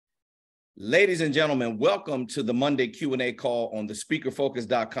Ladies and gentlemen, welcome to the Monday Q&A call on the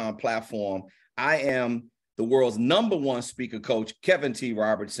speakerfocus.com platform. I am the world's #1 speaker coach, Kevin T.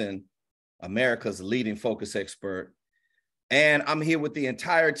 Robertson, America's leading focus expert. And I'm here with the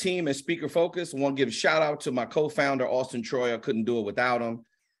entire team at Speaker Focus. I want to give a shout out to my co-founder, Auston Troyer. I couldn't do it without him.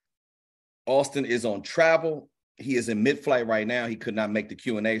 Auston is on travel. He is in mid-flight right now. He could not make the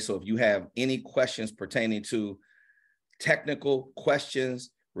Q&A. So if you have any questions pertaining to technical questions,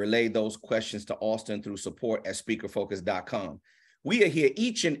 relay those questions to Auston through support@speakerfocus.com. We are here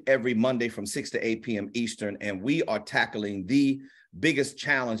each and every Monday from 6 to 8 p.m. Eastern, and we are tackling the biggest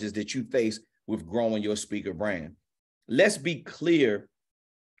challenges that you face with growing your speaker brand. Let's be clear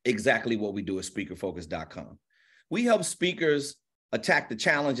exactly what we do at speakerfocus.com. We help speakers attack the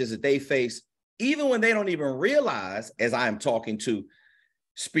challenges that they face, even when they don't even realize, as I am talking to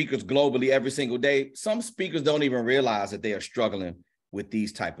speakers globally every single day, some speakers don't even realize that they are struggling with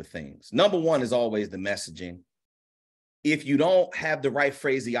these type of things. Number one is always the messaging. If you don't have the right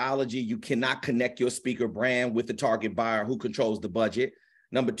phraseology, you cannot connect your speaker brand with the target buyer who controls the budget.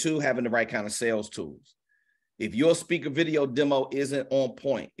 Number two, having the right kind of sales tools. If your speaker video demo isn't on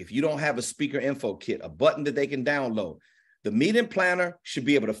point, if you don't have a speaker info kit, a button that they can download, the meeting planner should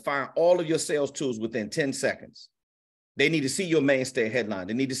be able to find all of your sales tools within 10 seconds. They need to see your mainstay headline.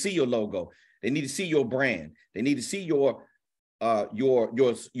 They need to see your logo. They need to see your brand. They need to see your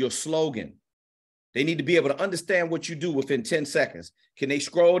slogan. They need to be able to understand what you do within 10 seconds. Can they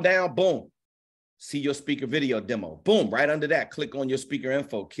scroll down? Boom. See your speaker video demo. Boom. Right under that, click on your speaker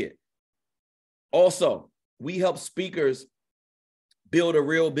info kit. Also, we help speakers build a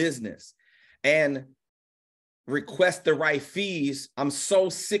real business and request the right fees. I'm so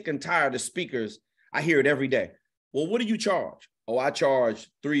sick and tired of speakers. I hear it every day. Well, what do you charge? Oh, I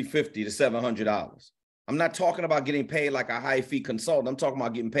charge $350 to $700. I'm not talking about getting paid like a high fee consultant. I'm talking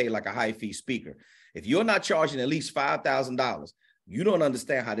about getting paid like a high fee speaker. If you're not charging at least $5,000, you don't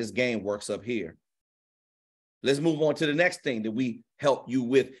understand how this game works up here. Let's move on to the next thing that we help you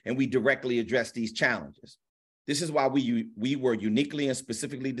with, and we directly address these challenges. This is why we were uniquely and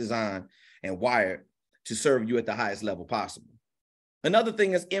specifically designed and wired to serve you at the highest level possible. Another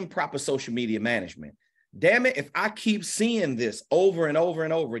thing is improper social media management. Damn it, if I keep seeing this over and over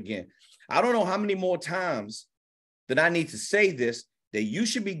and over again, I don't know how many more times that I need to say this, that you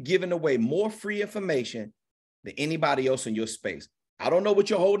should be giving away more free information than anybody else in your space. I don't know what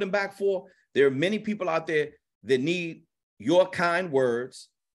you're holding back for. There are many people out there that need your kind words,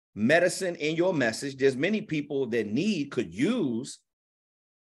 medicine in your message. There's many people that could use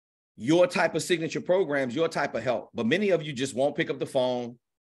your type of signature programs, your type of help. But many of you just won't pick up the phone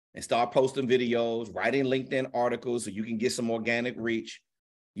and start posting videos, writing LinkedIn articles so you can get some organic reach.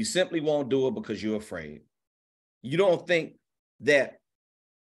 You simply won't do it because you're afraid. You don't think that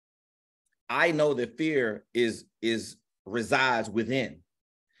I know that fear resides within.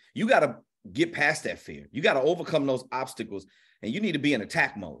 You got to get past that fear. You got to overcome those obstacles, and you need to be in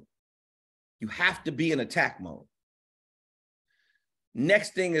attack mode. You have to be in attack mode.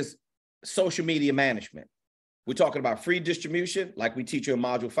 Next thing is social media management. We're talking about free distribution, like we teach you in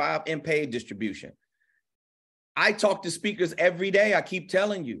Module 5, and paid distribution. I talk to speakers every day. I keep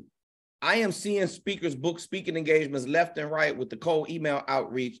telling you, I am seeing speakers book speaking engagements left and right with the cold email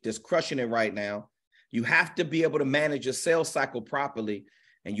outreach that's crushing it right now. You have to be able to manage your sales cycle properly.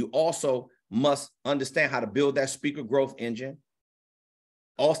 And you also must understand how to build that speaker growth engine.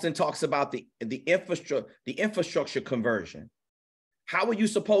 Auston talks about the infrastructure conversion. How are you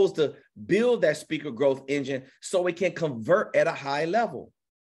supposed to build that speaker growth engine so it can convert at a high level?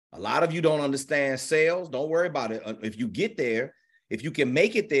 A lot of you don't understand sales. Don't worry about it. If you get there, if you can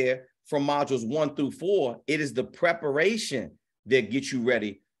make it there from modules 1 through 4, it is the preparation that gets you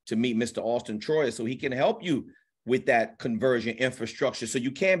ready to meet Mr. Auston Troyer so he can help you with that conversion infrastructure so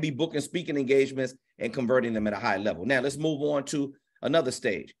you can be booking speaking engagements and converting them at a high level. Now, let's move on to another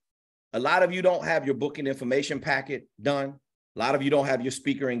stage. A lot of you don't have your booking information packet done. A lot of you don't have your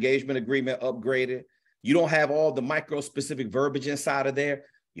speaker engagement agreement upgraded. You don't have all the micro-specific verbiage inside of there.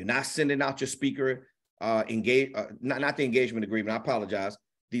 You're not sending out your speaker not the engagement agreement, I apologize,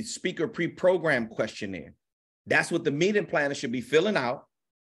 the speaker pre-program questionnaire. That's what the meeting planner should be filling out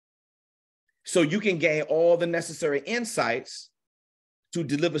so you can gain all the necessary insights to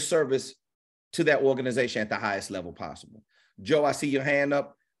deliver service to that organization at the highest level possible. Joe, I see your hand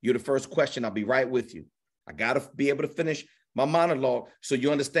up. You're the first question. I'll be right with you. I got to be able to finish my monologue so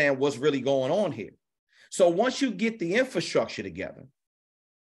you understand what's really going on here. So once you get the infrastructure together,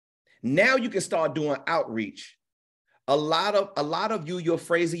 now you can start doing outreach. A lot of you, your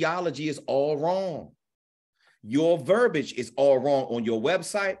phraseology is all wrong. Your verbiage is all wrong on your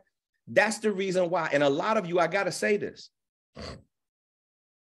website. That's the reason why. And a lot of you, I got to say this.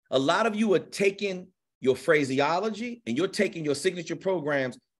 A lot of you are taking your phraseology and you're taking your signature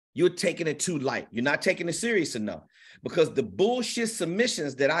programs, you're taking it too light. You're not taking it serious enough, because the bullshit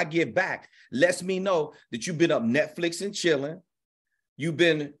submissions that I get back lets me know that you've been up Netflix and chilling. You've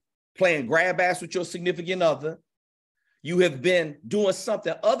been playing grab ass with your significant other. You have been doing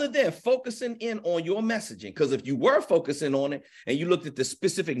something other than focusing in on your messaging. Because if you were focusing on it and you looked at the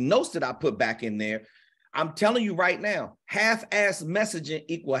specific notes that I put back in there, I'm telling you right now, half-ass messaging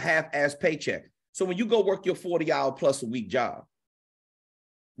equal half-ass paycheck. So when you go work your 40-hour plus a week job,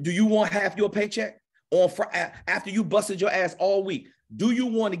 do you want half your paycheck after you busted your ass all week? Do you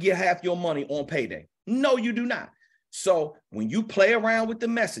want to get half your money on payday? No, you do not. So when you play around with the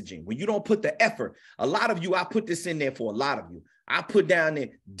messaging, when you don't put the effort, a lot of you, I put this in there for a lot of you. I put down there,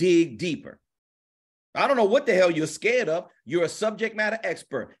 dig deeper. I don't know what the hell you're scared of. You're a subject matter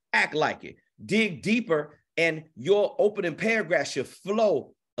expert. Act like it. Dig deeper, and your opening paragraph should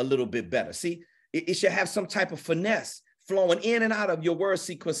flow a little bit better. See, it should have some type of finesse flowing in and out of your word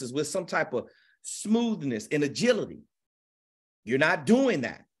sequences with some type of smoothness and agility. You're not doing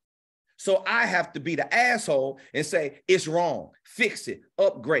that. So I have to be the asshole and say, it's wrong, fix it,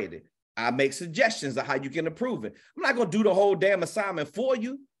 upgrade it. I make suggestions of how you can improve it. I'm not going to do the whole damn assignment for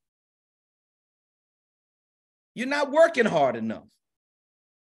you. You're not working hard enough.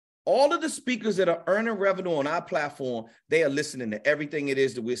 All of the speakers that are earning revenue on our platform, they are listening to everything it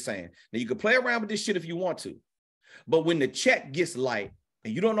is that we're saying. Now, you can play around with this shit if you want to, but when the check gets light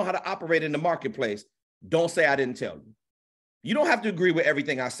and you don't know how to operate in the marketplace, don't say I didn't tell you. You don't have to agree with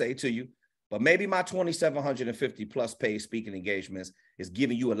everything I say to you, but maybe my 2,750 plus paid speaking engagements is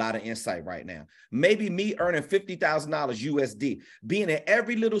giving you a lot of insight right now. Maybe me earning $50,000 USD, being in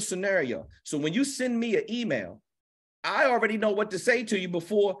every little scenario. So when you send me an email, I already know what to say to you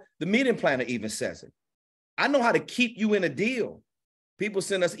before the meeting planner even says it. I know how to keep you in a deal. People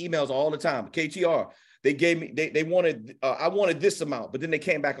send us emails all the time. KTR, they gave me, they wanted, I wanted this amount, but then they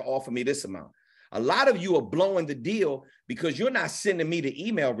came back and offered me this amount. A lot of you are blowing the deal because you're not sending me the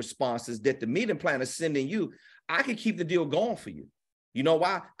email responses that the meeting planner is sending you. I can keep the deal going for you. You know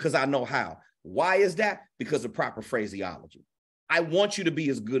why? Because I know how. Why is that? Because of proper phraseology. I want you to be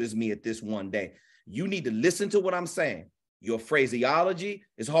as good as me at this one day. You need to listen to what I'm saying. Your phraseology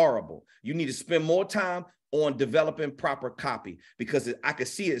is horrible. You need to spend more time on developing proper copy, because I can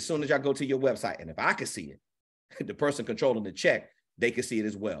see it as soon as I go to your website. And if I can see it, the person controlling the check, they can see it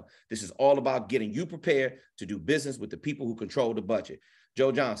as well. This is all about getting you prepared to do business with the people who control the budget.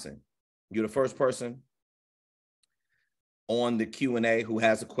 Joe Johnson, you're the first person on the Q&A who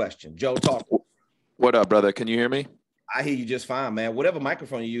has a question. Joe, talk. What up, brother? Can you hear me? I hear you just fine, man. Whatever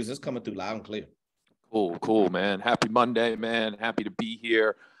microphone you use, it's coming through loud and clear. Cool, man. Happy Monday, man. Happy to be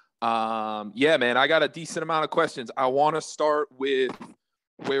here. Yeah, man, I got a decent amount of questions. I want to start with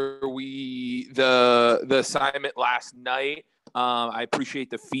where the assignment last night. I appreciate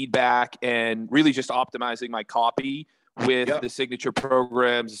the feedback and really just optimizing my copy with the signature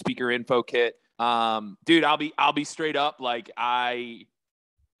programs, the speaker info kit. Dude, I'll be straight up. Like, I,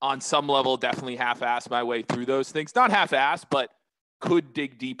 on some level, definitely half-assed my way through those things. Not half-assed, but could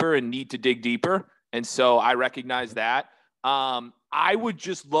dig deeper and need to dig deeper. And so I recognize that. I would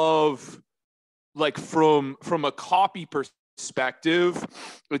just love, like, from a copy perspective,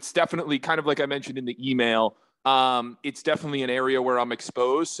 it's definitely kind of like I mentioned in the email. It's definitely an area where I'm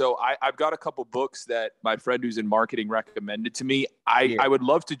exposed. So I've got a couple books that my friend who's in marketing recommended to me. I would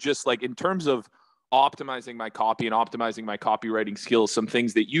love to just, like, in terms of optimizing my copy and optimizing my copywriting skills, some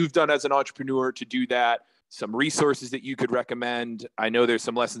things that you've done as an entrepreneur to do that, some resources that you could recommend. I know there's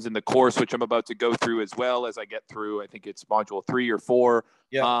some lessons in the course, which I'm about to go through as well as I get through, I think it's module 3 or 4.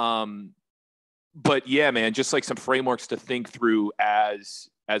 Yeah. But yeah, man, just like some frameworks to think through as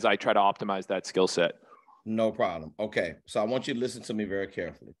I try to optimize that skill set. No problem. Okay. So I want you to listen to me very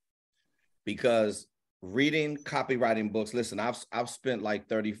carefully, because reading copywriting books, listen, I've spent like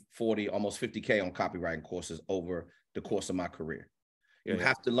 30, 40, almost 50K on copywriting courses over the course of my career. You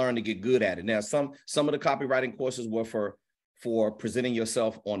have to learn to get good at it. Now, some of the copywriting courses were for presenting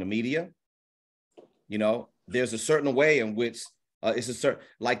yourself on the media. You know, there's a certain way in which it's a certain,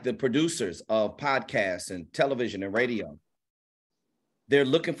 like the producers of podcasts and television and radio, they're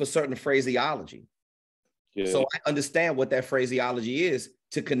looking for certain phraseology. Yeah. So I understand what that phraseology is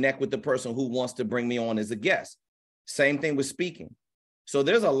to connect with the person who wants to bring me on as a guest. Same thing with speaking. So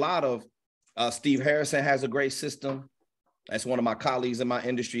there's a lot of, Steve Harrison has a great system. That's one of my colleagues in my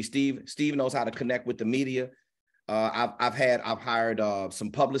industry. Steve knows how to connect with the media. I've hired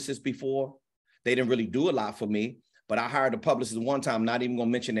some publicists before. They didn't really do a lot for me, but I hired a publicist one time, not even gonna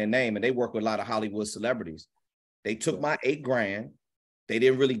mention their name, and they work with a lot of Hollywood celebrities. They took my $8,000. They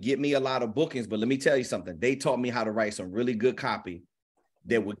didn't really get me a lot of bookings, but let me tell you something. They taught me how to write some really good copy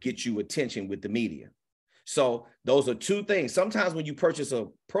that would get you attention with the media. So those are two things. Sometimes when you purchase a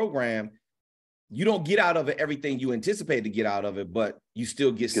program, you don't get out of it everything you anticipate to get out of it, but you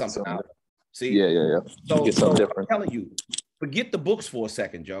still get something out of it. See? Yeah. So, get something different. I'm telling you, forget the books for a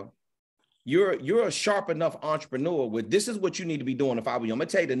second, Joe. You're a sharp enough entrepreneur where this is what you need to be doing if I were you. I'm going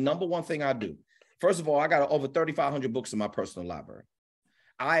to tell you the number one thing I do. First of all, I got over 3,500 books in my personal library.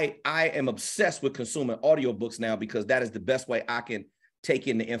 I am obsessed with consuming audiobooks now because that is the best way I can take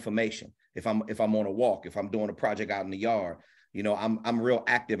in the information. If I'm on a walk, if I'm doing a project out in the yard, you know, I'm real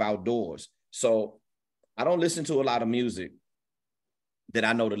active outdoors. So I don't listen to a lot of music that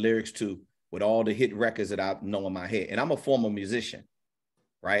I know the lyrics to with all the hit records that I know in my head. And I'm a former musician,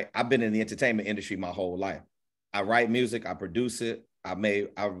 right? I've been in the entertainment industry my whole life. I write music, I produce it. I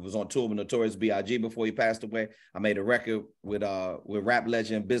was on tour with Notorious B.I.G. before he passed away. I made a record with rap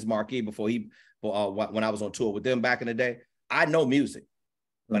legend Biz Markie when I was on tour with them back in the day. I know music,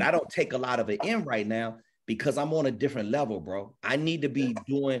 but I don't take a lot of it in right now because I'm on a different level, bro. I need to be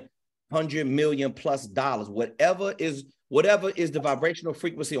doing $100 million plus. Whatever is the vibrational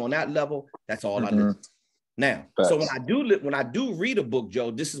frequency on that level, that's all I listen to. Now, so when I do read a book,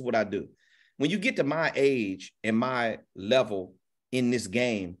 Joe, this is what I do. When you get to my age and my level in this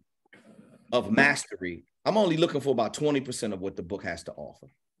game of mastery, I'm only looking for about 20% of what the book has to offer.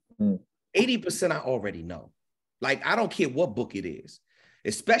 80% I already know. Like, I don't care what book it is,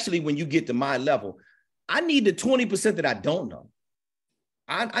 especially when you get to my level. I need the 20% that I don't know.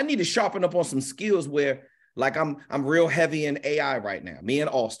 I need to sharpen up on some skills where, like, I'm real heavy in AI right now. Me and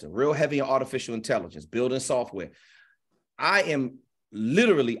Austin, real heavy in artificial intelligence, building software. I am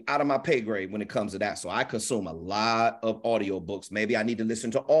literally out of my pay grade when it comes to that. So I consume a lot of audiobooks. Maybe I need to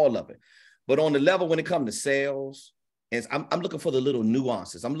listen to all of it. But on the level when it comes to sales, and I'm looking for the little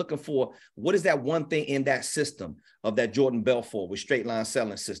nuances. I'm looking for what is that one thing in that system of that Jordan Belfort with straight line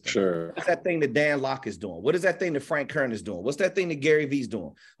selling system. Sure. What's that thing that Dan Locke is doing? What is that thing that Frank Kern is doing? What's that thing that Gary Vee's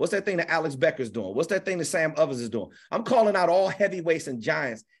doing? What's that thing that Alex Becker's doing? What's that thing that Sam Others is doing? I'm calling out all heavyweights and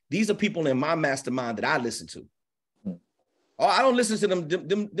giants. These are people in my mastermind that I listen to. Oh, I don't listen to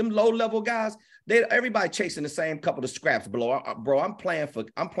them low-level guys. Everybody chasing the same couple of scraps, bro. I'm playing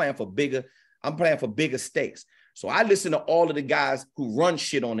for bigger stakes. So I listen to all of the guys who run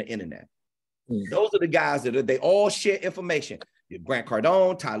shit on the internet. Those are the guys they all share information. Grant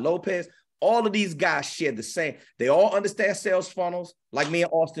Cardone, Ty Lopez, all of these guys share the same. They all understand sales funnels like me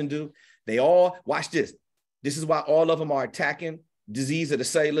and Austin do. They all, watch this. This is why all of them are attacking disease at a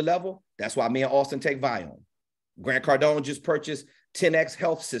cellular level. That's why me and Austin take Viome. Grant Cardone just purchased 10X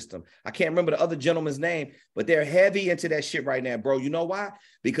Health System. I can't remember the other gentleman's name, but they're heavy into that shit right now, bro. You know why?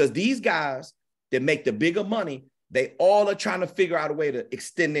 Because these guys that make the bigger money, they all are trying to figure out a way to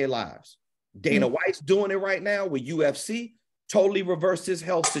extend their lives. Dana White's doing it right now with UFC, totally reversed his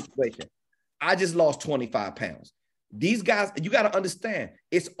health situation. I just lost 25 pounds. These guys, you got to understand,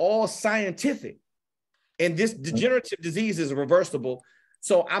 it's all scientific. And this degenerative disease is reversible.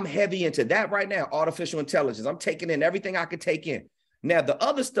 So I'm heavy into that right now, artificial intelligence. I'm taking in everything I could take in. Now, the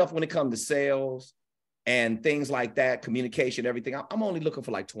other stuff when it comes to sales and things like that, communication, everything, I'm only looking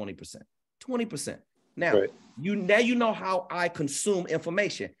for like 20%. 20%. Now, right. you know how I consume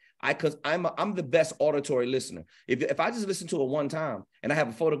information. I'm the best auditory listener. If I just listen to it one time and I have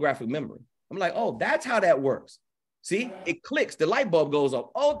a photographic memory, I'm like, oh, that's how that works. See, it clicks. The light bulb goes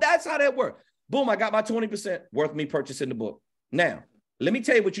off. Oh, that's how that works. Boom, I got my 20% worth me purchasing the book. Now, let me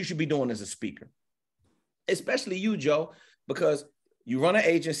tell you what you should be doing as a speaker, especially you, Joe, because you run an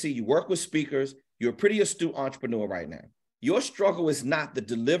agency, you work with speakers, you're a pretty astute entrepreneur right now. Your struggle is not the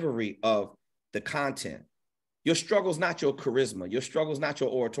delivery of the content. Your struggle is not your charisma. Your struggle is not your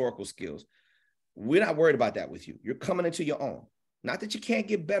oratorical skills. We're not worried about that with you. You're coming into your own. Not that you can't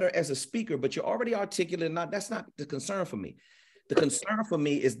get better as a speaker, but you're already articulate. That's not the concern for me. The concern for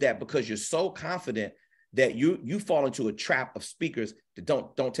me is that because you're so confident that you fall into a trap of speakers that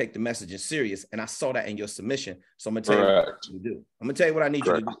don't take the message serious. And I saw that in your submission. So I'm gonna tell you what I need you to do. I'm gonna tell you what I need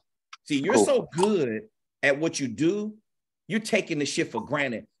you to do. See, you're so good at what you do, you're taking the shit for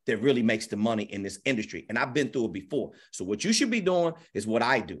granted that really makes the money in this industry. And I've been through it before. So what you should be doing is what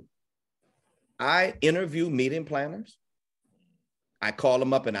I do. I interview meeting planners. I call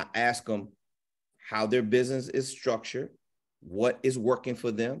them up and I ask them how their business is structured, what is working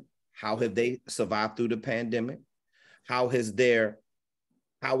for them. How have they survived through the pandemic? How is their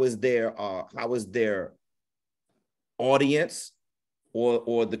audience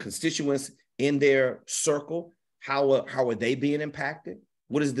or the constituents in their circle? how are they being impacted?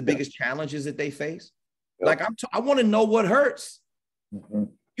 What is the biggest challenges that they face? Yep. Like I want to know what hurts.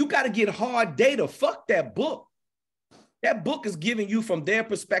 You got to get hard data. Fuck that book. That book is giving you from their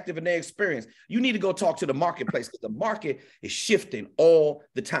perspective and their experience. You need to go talk to the marketplace because the market is shifting all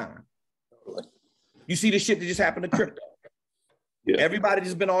the time. You see the shit that just happened to crypto. Yeah. Everybody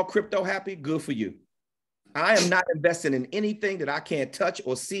just been all crypto happy. Good for you. I am not investing in anything that I can't touch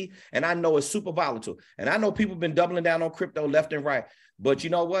or see, and I know it's super volatile. And I know people have been doubling down on crypto left and right. But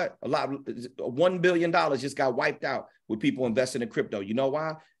you know what? $1 billion just got wiped out with people investing in crypto. You know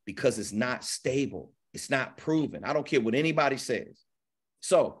why? Because it's not stable. It's not proven. I don't care what anybody says.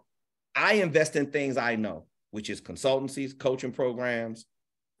 So I invest in things I know, which is consultancies, coaching programs,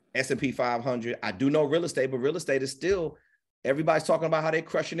 S&P 500. I do know real estate, but real estate is still, everybody's talking about how they're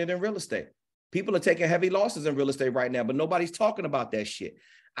crushing it in real estate. People are taking heavy losses in real estate right now, but nobody's talking about that shit.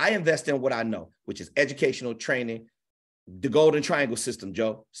 I invest in what I know, which is educational training, the golden triangle system,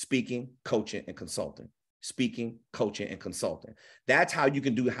 Joe: speaking, coaching, and consulting. Speaking, coaching, and consulting. That's how you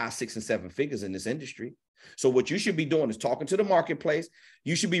can do high 6 and 7 figures in this industry. So what you should be doing is talking to the marketplace.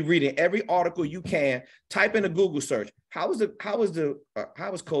 You should be reading every article you can. Type in a Google search. How is COVID-19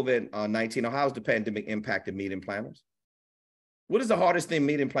 or how has the pandemic impacted meeting planners? What is the hardest thing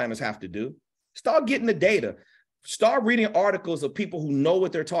meeting planners have to do? Start getting the data. Start reading articles of people who know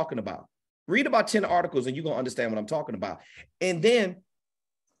what they're talking about. Read about 10 articles and you're going to understand what I'm talking about. And then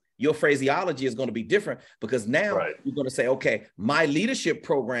your phraseology is going to be different because now you're going to say, okay, my leadership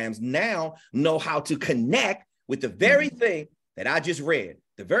programs now know how to connect with the very thing that I just read,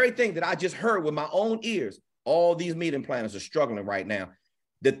 the very thing that I just heard with my own ears. All these meeting planners are struggling right now.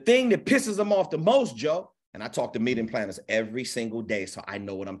 The thing that pisses them off the most, Joe, and I talk to meeting planners every single day, so I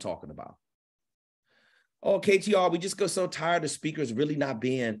know what I'm talking about. Oh, KTR, we just got so tired of speakers really not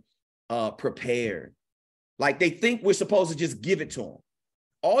being prepared. Like they think we're supposed to just give it to them.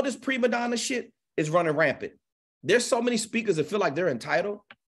 All this prima donna shit is running rampant. There's so many speakers that feel like they're entitled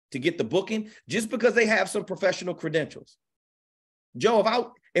to get the booking just because they have some professional credentials.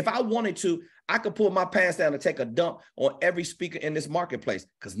 Joe, if I wanted to, I could pull my pants down and take a dump on every speaker in this marketplace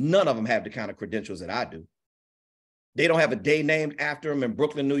because none of them have the kind of credentials that I do. They don't have a day named after them in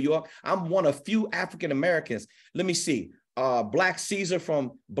Brooklyn, New York. I'm one of few African Americans. Let me see. Black Caesar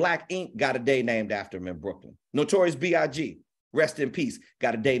from Black Ink got a day named after him in Brooklyn. Notorious B.I.G., rest in peace,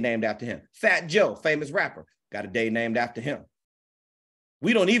 got a day named after him. Fat Joe, famous rapper, got a day named after him.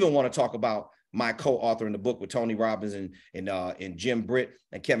 We don't even want to talk about my co-author in the book with Tony Robbins and Jim Britt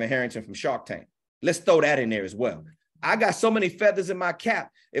and Kevin Harrington from Shark Tank. Let's throw that in there as well. I got so many feathers in my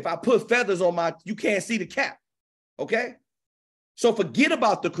cap. If I put feathers on you can't see the cap, okay? So forget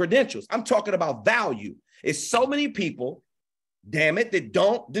about the credentials. I'm talking about value. It's so many people, damn it, that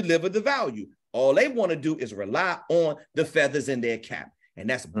don't deliver the value. All they want to do is rely on the feathers in their cap. And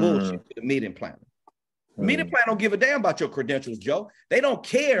that's bullshit to the meeting planner. Meeting planner don't give a damn about your credentials, Joe. They don't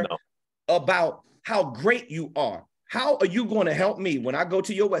care about how great you are. How are you going to help me when I go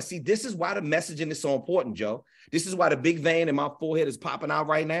to your website? See, this is why the messaging is so important, Joe. This is why the big vein in my forehead is popping out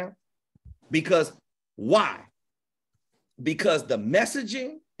right now. Because why? Because the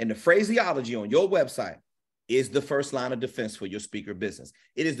messaging and the phraseology on your website is the first line of defense for your speaker business.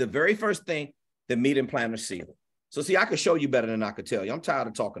 It is the very first thing the meeting planners see. So see, I can show you better than I could tell you. I'm tired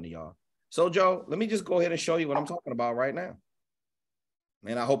of talking to y'all. So Joe, let me just go ahead and show you what I'm talking about right now.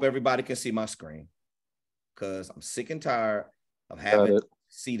 And I hope everybody can see my screen because I'm sick and tired of having to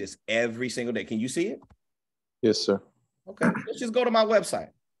see this every single day. Can you see it? Yes, sir. Okay, let's just go to my website.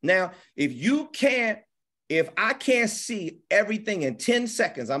 Now, if I can't see everything in 10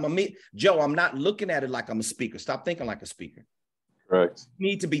 seconds, Joe, I'm not looking at it like I'm a speaker. Stop thinking like a speaker. Correct. You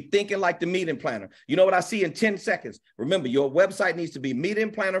need to be thinking like the meeting planner. You know what I see in 10 seconds? Remember, your website needs to be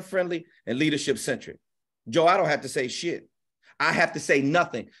meeting planner friendly and leadership centric. Joe, I don't have to say shit. I have to say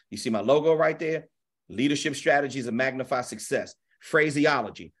nothing. You see my logo right there? Leadership strategies and magnify success.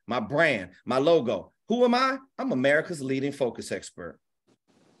 Phraseology, my brand, my logo. Who am I? I'm America's leading focus expert.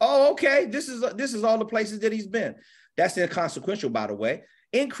 Oh, okay. This is all the places that he's been. That's inconsequential, by the way.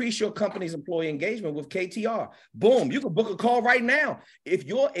 Increase your company's employee engagement with KTR. Boom. You can book a call right now. If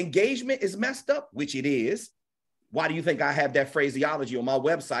your engagement is messed up, which it is, why do you think I have that phraseology on my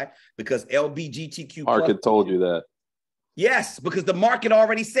website? Because LBGTQ+. Market told you that. Yes, because the market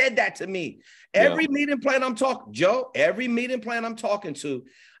already said that to me. Every meeting plan I'm talking, Joe, every meeting plan I'm talking to,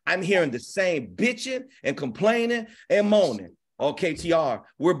 I'm hearing the same bitching and complaining and moaning. Oh, KTR,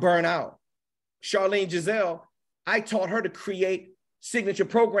 we're burnt out. Charlene Giselle, I taught her to create signature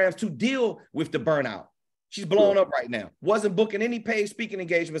programs to deal with the burnout. She's blowing up right now. Wasn't booking any paid speaking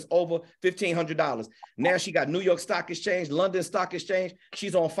engagements over $1,500. Now she got New York Stock Exchange, London Stock Exchange.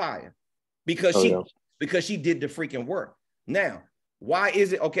 She's on fire because she did the freaking work. Now, why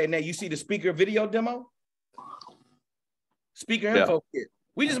is it? Okay, now you see the speaker video demo? Speaker info kit.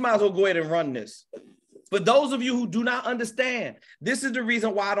 We just might as well go ahead and run this. For those of you who do not understand, this is the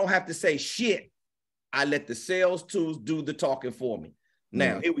reason why I don't have to say shit. I let the sales tools do the talking for me.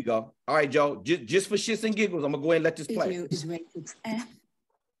 Now, here we go. All right, Joe, just for shits and giggles, I'm going to go ahead and let this play. Video is rated F.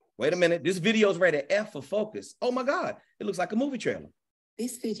 Wait a minute. This video is rated F for focus. Oh, my God. It looks like a movie trailer.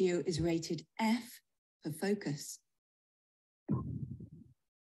 This video is rated F for focus.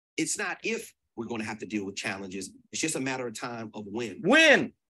 It's not if we're going to have to deal with challenges. It's just a matter of time of when.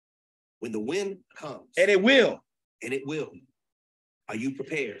 When? When the win comes. And it will. And it will. Are you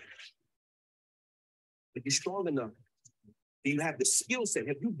prepared? If you're strong enough, do you have the skill set?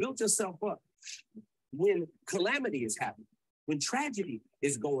 Have you built yourself up when calamity is happening, when tragedy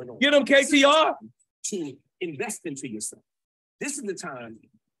is going on? Get them, KTR. To invest into yourself. This is the time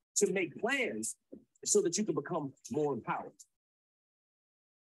to make plans so that you can become more empowered.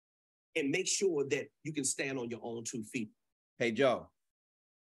 And make sure that you can stand on your own 2 feet. Hey, Joe.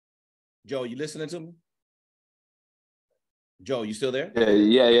 Joe, you listening to me? Joe, you still there?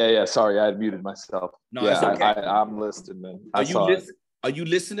 Yeah. Sorry, I had muted myself. No, it's okay. I'm listening, man. Are you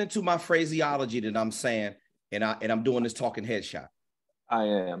listening to my phraseology that I'm saying, and I'm doing this talking headshot? I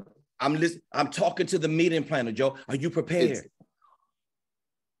am. I'm talking to the meeting planner, Joe. Are you prepared?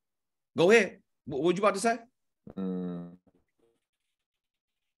 Go ahead. What you about to say?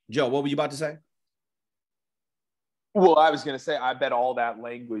 Joe, what were you about to say? Well, I was going to say, I bet all that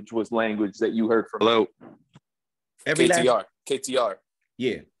language was language that you heard from KTR.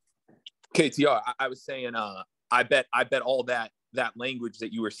 Yeah. KTR. I was saying, I bet all that language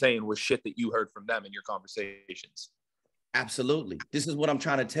that you were saying was shit that you heard from them in your conversations. Absolutely. This is what I'm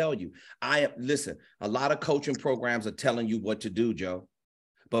trying to tell you. Listen, a lot of coaching programs are telling you what to do, Joe,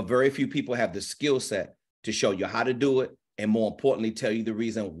 but very few people have the skill set to show you how to do it, and more importantly, tell you the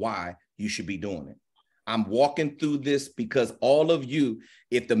reason why you should be doing it. I'm walking through this because all of you,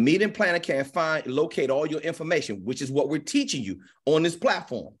 if the meeting planner can't locate all your information, which is what we're teaching you on this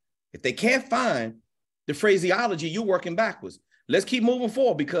platform, if they can't find the phraseology, you're working backwards. Let's keep moving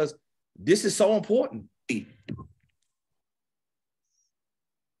forward because this is so important.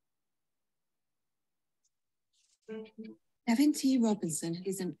 Kevin T. Robertson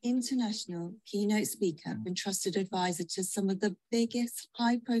is an international keynote speaker and trusted advisor to some of the biggest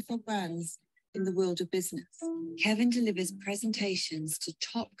high-profile brands in the world of business. Kevin delivers presentations to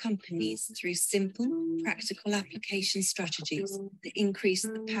top companies through simple, practical application strategies that increase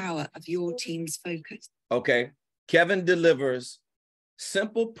the power of your team's focus. Okay. Kevin delivers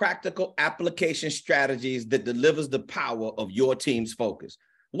simple, practical application strategies that delivers the power of your team's focus.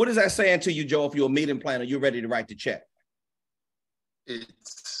 What is that saying to you, Joe, if you're a meeting planner, you're ready to write the check?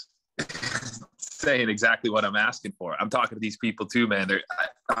 It's saying exactly what I'm asking for. I'm talking to these people too, man.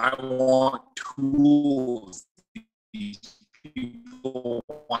 I want tools. These people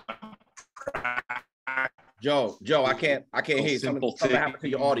want Joe, I can't hear you. Something happened to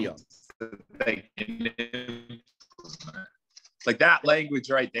your audio. Like that language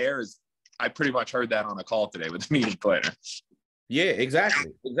right there is, I pretty much heard that on a call today with the meeting planner. Yeah,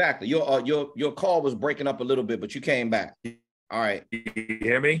 exactly. Your call was breaking up a little bit, but you came back. All right. You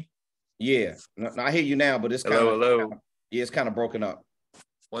hear me? Yeah. No, I hear you now, but it's kind of hello. Yeah, it's kind of broken up.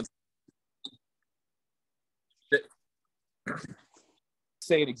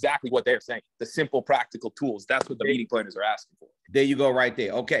 Saying exactly what they're saying. The simple, practical tools. That's what the meeting planners are asking for. There you go, right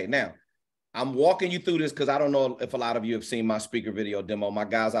there. Okay, now I'm walking you through this because I don't know if a lot of you have seen my speaker video demo. My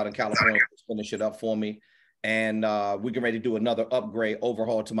guys out in California finish it up for me. And we're getting ready to do another upgrade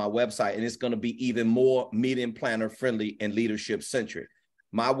overhaul to my website. And it's going to be even more meeting planner friendly and leadership centric.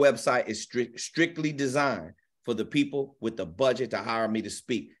 My website is strictly designed for the people with the budget to hire me to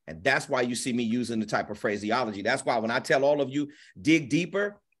speak. And that's why you see me using the type of phraseology. That's why when I tell all of you, dig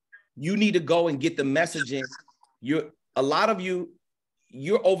deeper, you need to go and get the messaging. A lot of you,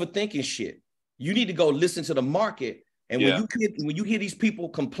 you're overthinking shit. You need to go listen to the market. And when you hear these people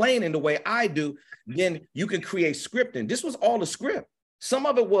complaining the way I do, then you can create scripting. This was all a script. Some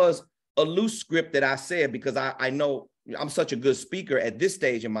of it was a loose script that I said because I know I'm such a good speaker at this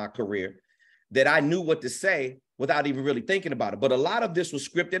stage in my career that I knew what to say without even really thinking about it. But a lot of this was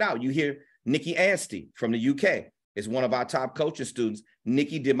scripted out. You hear Nikki Anstey from the UK is one of our top coaching students.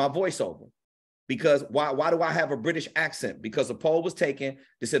 Nikki did my voiceover. Because why do I have a British accent? Because a poll was taken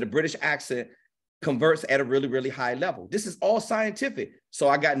that said a British accent converts at a really, really high level. This is all scientific. So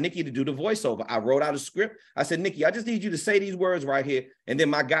I got Nikki to do the voiceover. I wrote out a script. I said, Nikki, I just need you to say these words right here. And then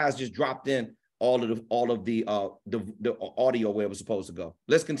my guys just dropped in all of the audio where it was supposed to go.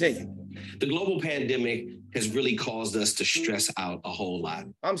 Let's continue. The global pandemic has really caused us to stress out a whole lot.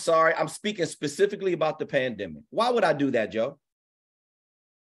 I'm sorry. I'm speaking specifically about the pandemic. Why would I do that, Joe?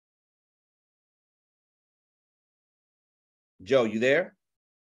 Joe, you there?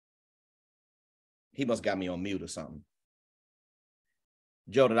 He must got me on mute or something.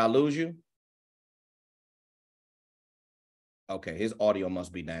 Joe, did I lose you? Okay, his audio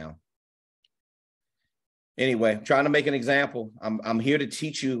must be down. Anyway, trying to make an example. I'm here to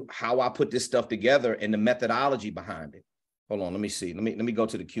teach you how I put this stuff together and the methodology behind it. Hold on, let me see. Let me go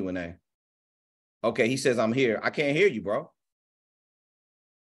to the Q&A. Okay, he says I'm here. I can't hear you, bro.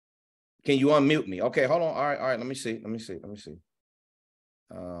 Can you unmute me? Okay, hold on. All right. Let me see.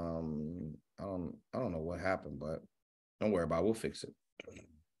 I don't know what happened, but don't worry about it. We'll fix it. Let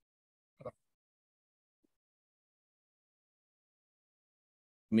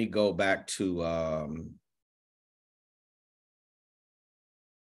me go back to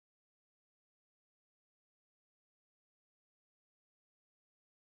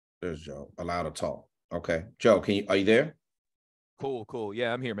there's Joe. Allow to talk. Okay. Joe, are you there? Cool.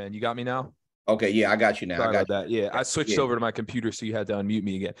 Yeah, I'm here, man. You got me now? Okay, yeah, I got you now. Sorry I got about that. Yeah, I switched over to my computer, so you had to unmute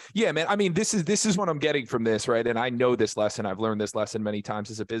me again. Yeah, man. I mean, this is what I'm getting from this, right? And I know this lesson. I've learned this lesson many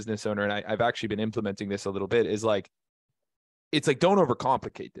times as a business owner, and I've actually been implementing this a little bit. Is like, it's like, don't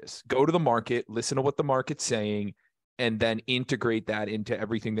overcomplicate this. Go to the market, listen to what the market's saying, and then integrate that into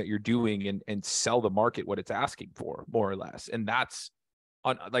everything that you're doing and sell the market what it's asking for, more or less. And that's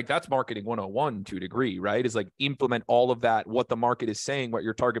marketing 101 to a degree, right? Is like implement all of that, what the market is saying, what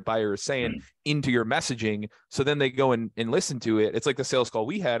your target buyer is saying into your messaging. So then they go and listen to it. It's like the sales call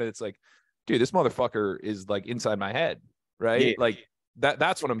we had. And it's like, dude, this motherfucker is like inside my head, right? Yeah. Like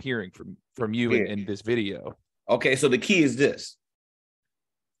that's what I'm hearing from you in this video. Okay. So the key is this.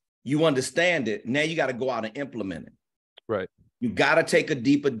 You understand it. Now you got to go out and implement it. Right. You got to take a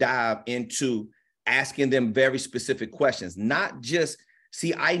deeper dive into asking them very specific questions, not just,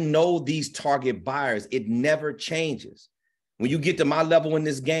 see, I know these target buyers. It never changes. When you get to my level in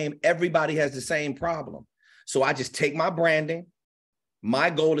this game, everybody has the same problem. So I just take my branding. My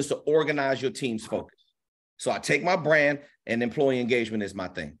goal is to organize your team's focus. So I take my brand, and employee engagement is my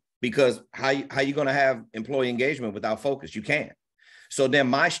thing. Because how you going to have employee engagement without focus? You can't. So then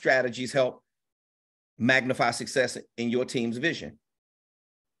my strategies help magnify success in your team's vision.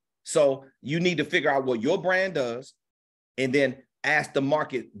 So you need to figure out what your brand does, and then ask the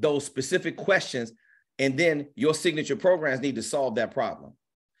market those specific questions, and then your signature programs need to solve that problem.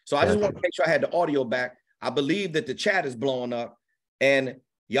 So I just want to make sure I had the audio back. I believe that the chat is blowing up, and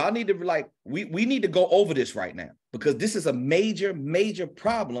y'all need to we need to go over this right now, because this is a major, major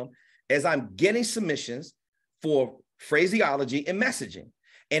problem as I'm getting submissions for phraseology and messaging.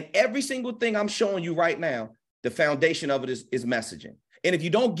 And every single thing I'm showing you right now, the foundation of it is messaging. And if you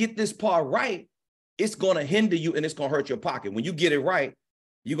don't get this part right, it's going to hinder you and it's going to hurt your pocket. When you get it right,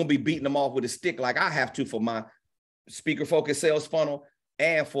 you're going to be beating them off with a stick like I have to for my speaker focus sales funnel.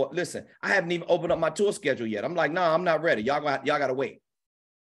 And listen, I haven't even opened up my tour schedule yet. I'm like, no, I'm not ready. Y'all got to wait,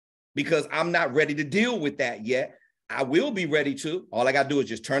 because I'm not ready to deal with that yet. I will be ready to. All I got to do is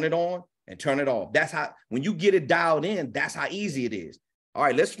just turn it on and turn it off. That's how, when you get it dialed in, that's how easy it is. All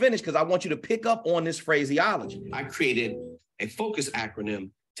right, let's finish, because I want you to pick up on this phraseology. I created a focus acronym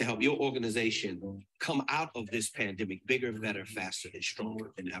to help your organization come out of this pandemic bigger, better, faster, and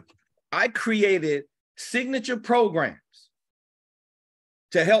stronger than ever. I created signature programs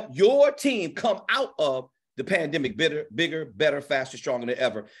to help your team come out of the pandemic bigger, better, faster, stronger than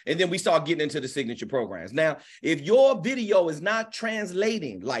ever. And then we start getting into the signature programs. Now, if your video is not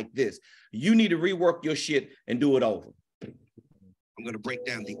translating like this, you need to rework your shit and do it over. I'm going to break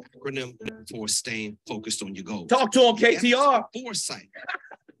down the acronym for staying focused on your goals. Talk to him, KTR. Foresight.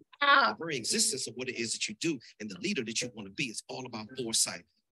 The very existence of what it is that you do and the leader that you want to be is all about foresight.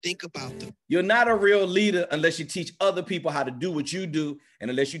 Think about You're not a real leader unless you teach other people how to do what you do,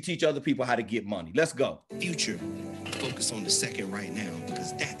 and unless you teach other people how to get money. Let's go. Future. Focus on the second right now,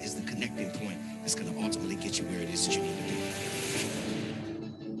 because that is the connecting point that's going to ultimately get you where it is that you need to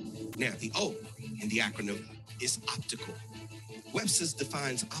be. Now, the O in the acronym is optical. Webster's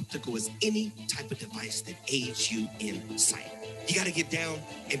defines optical as any type of device that aids you in sight. You got to get down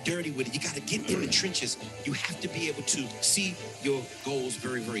and dirty with it. You got to get in the trenches. You have to be able to see your goals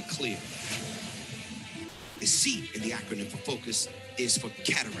very, very clear. The C in the acronym for focus is for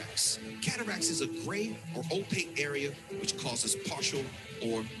cataracts. Cataracts is a gray or opaque area which causes partial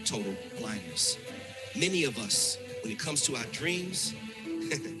or total blindness. Many of us, when it comes to our dreams,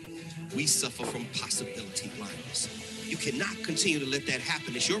 we suffer from possibility blindness. You cannot continue to let that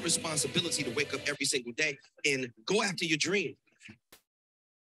happen. It's your responsibility to wake up every single day and go after your dream.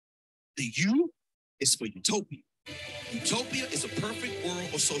 The U is for utopia. Utopia is a perfect world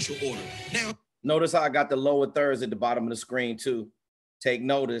of social order. Now, notice how I got the lower thirds at the bottom of the screen too. Take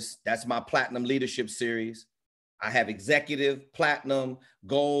notice, that's my Platinum Leadership Series. I have Executive, Platinum,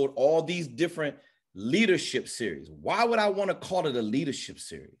 Gold, all these different leadership series. Why would I want to call it a leadership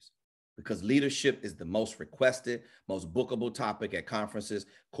series? Because leadership is the most requested, most bookable topic at conferences,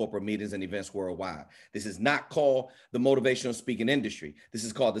 corporate meetings, and events worldwide. This is not called the motivational speaking industry. This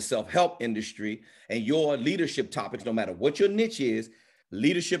is called the self-help industry. And your leadership topics, no matter what your niche is,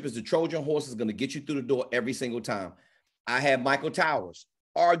 leadership is the Trojan horse is going to get you through the door every single time. I had Michael Towers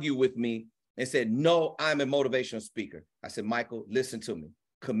argue with me and said, no, I'm a motivational speaker. I said, Michael, listen to me.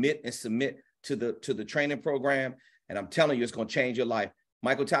 Commit and submit to the training program. And I'm telling you, it's going to change your life.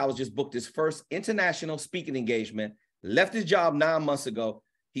 Michael Towers just booked his first international speaking engagement, left his job 9 months ago.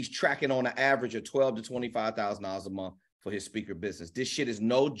 He's tracking on an average of $12,000 to $25,000 a month for his speaker business. This shit is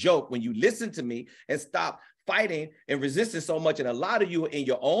no joke. When you listen to me and stop fighting and resisting so much, and a lot of you are in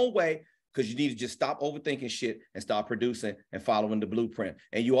your own way, because you need to just stop overthinking shit and start producing and following the blueprint.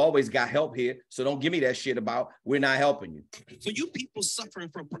 And you always got help here, so don't give me that shit about we're not helping you. For you people suffering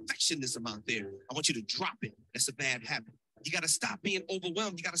from perfectionism out there, I want you to drop it. That's a bad habit. You got to stop being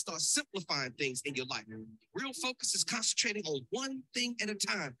overwhelmed. You got to start simplifying things in your life. Real focus is concentrating on one thing at a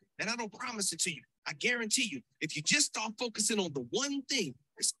time. And I don't promise it to you. I guarantee you, if you just start focusing on the one thing,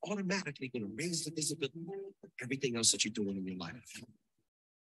 it's automatically going to raise the visibility of everything else that you're doing in your life.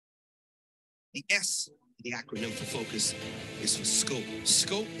 The S, the acronym for focus, is for scope.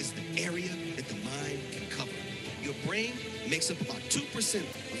 Scope is the area that the mind can cover. Your brain makes up about 2%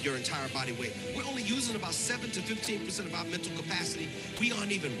 of your entire body weight. We're only using about 7 to 15% of our mental capacity. We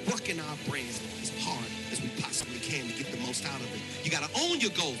aren't even working our brains as hard as we possibly can to get the most out of it. You got to own your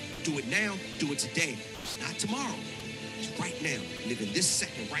goal. Do it now. Do it today. Not tomorrow. It's right now. Live in this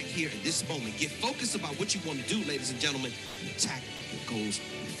second, right here, in this moment. Get focused about what you want to do, ladies and gentlemen, and attack your goals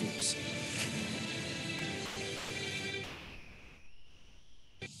with force.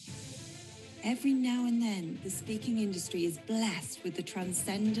 Every now and then, the speaking industry is blessed with the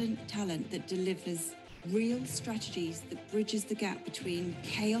transcendent talent that delivers real strategies that bridges the gap between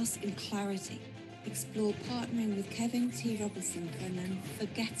chaos and clarity. Explore partnering with Kevin T. Robertson for an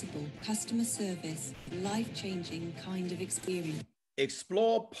unforgettable customer service, life-changing kind of experience.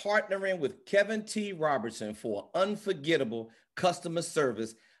 Explore partnering with Kevin T. Robertson for unforgettable customer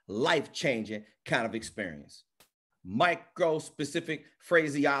service, life-changing kind of experience. Micro-specific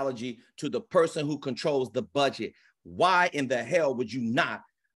phraseology to the person who controls the budget. Why in the hell would you not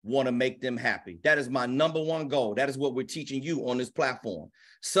want to make them happy? That is my #1 goal. That is what we're teaching you on this platform.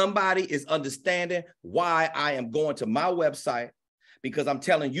 Somebody is understanding why I am going to my website, because I'm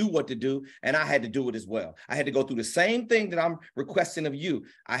telling you what to do, and I had to do it as well. I had to go through the same thing that I'm requesting of you.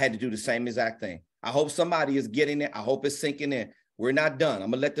 I had to do the same exact thing. I hope somebody is getting it. I hope it's sinking in. We're not done.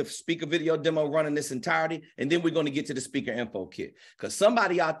 I'm going to let the speaker video demo run in its entirety, and then we're going to get to the speaker info kit, because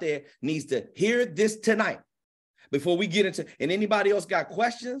somebody out there needs to hear this tonight before we get into, and anybody else got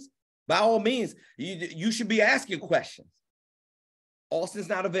questions, by all means, you should be asking questions. Austin's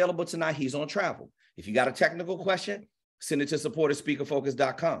not available tonight. He's on travel. If you got a technical question, send it to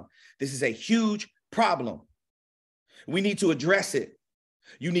support@speakerfocus.com. This is a huge problem. We need to address it.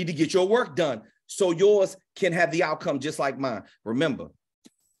 You need to get your work done so yours can have the outcome just like mine. Remember,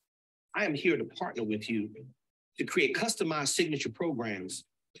 I am here to partner with you to create customized signature programs,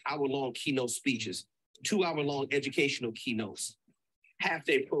 hour-long keynote speeches, 2-hour-long educational keynotes,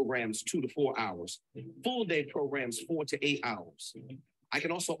 half-day programs, 2 to 4 hours, full-day programs, 4 to 8 hours. I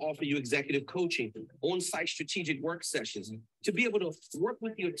can also offer you executive coaching, on-site strategic work sessions. To be able to work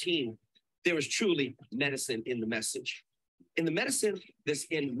with your team, there is truly medicine in the message. And the medicine that's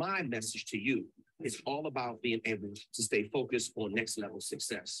in my message to you is all about being able to stay focused on next level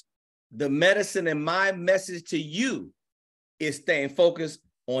success. the medicine in my message to you is staying focused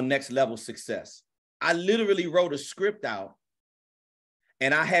on next level success. I literally wrote a script out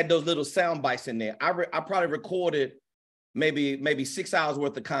and I had those little sound bites in there. I probably recorded maybe 6 hours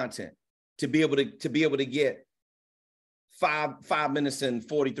worth of content to be able to get 5 minutes and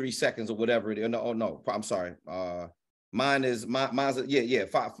 43 seconds or whatever it is. No, I'm sorry. Mine's about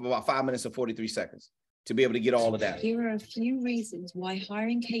 5 minutes and 43 seconds to be able to get all of that. Here are a few reasons why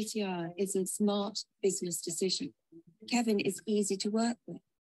hiring KTR is a smart business decision. Kevin is easy to work with.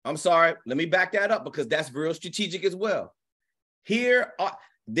 I'm sorry, let me back that up because that's real strategic as well. Here,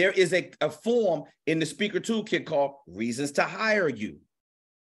 there is a form in the speaker toolkit called Reasons to Hire You.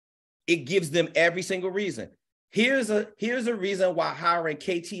 It gives them every single reason. Here's a reason why hiring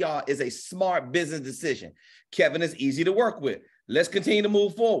KTR is a smart business decision. Kevin is easy to work with. Let's continue to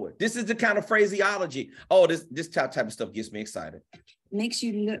move forward. This is the kind of phraseology. Oh, this type of stuff gets me excited. Makes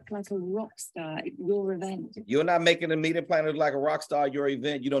you look like a rock star at your event. You're not making a meeting planner look like a rock star at your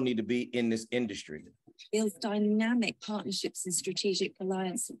event. You don't need to be in this industry. Builds dynamic partnerships and strategic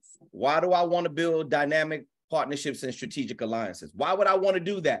alliances. Why do I want to build dynamic partnerships and strategic alliances? Why would I want to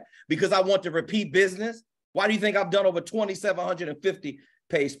do that? Because I want to repeat business. Why do you think I've done over 2,750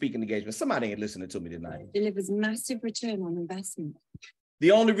 paid speaking engagements? Somebody ain't listening to me tonight. Delivers massive return on investment.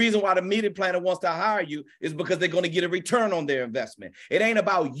 The only reason why the meeting planner wants to hire you is because they're going to get a return on their investment. It ain't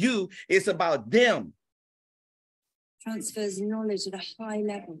about you, it's about them. Transfers knowledge at a high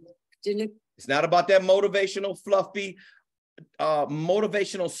level. It's not about that motivational, fluffy,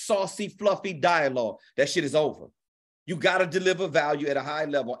 saucy, fluffy dialogue. That shit is over. You got to deliver value at a high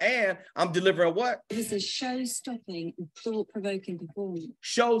level. And I'm delivering what? It is a show-stopping and thought-provoking performance.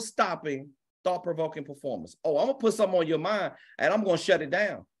 Show-stopping, thought-provoking performance. Oh, I'm going to put something on your mind, and I'm going to shut it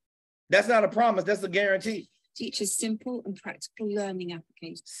down. That's not a promise. That's a guarantee. Teaches simple and practical learning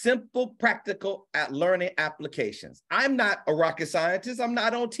applications. Simple, practical learning applications. I'm not a rocket scientist. I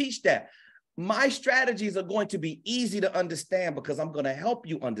don't teach that. My strategies are going to be easy to understand because I'm going to help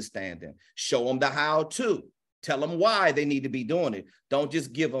you understand them. Show them the how-to. Tell them why they need to be doing it. Don't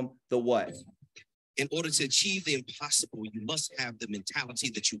just give them the what. In order to achieve the impossible, you must have the mentality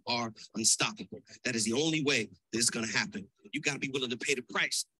that you are unstoppable. That is the only way that it's going to happen. You got to be willing to pay the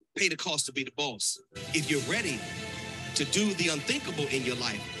price, pay the cost to be the boss. If you're ready to do the unthinkable in your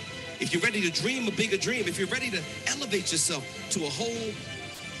life, if you're ready to dream a bigger dream, if you're ready to elevate yourself to a whole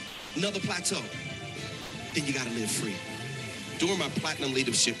another plateau, then you got to live free. During my Platinum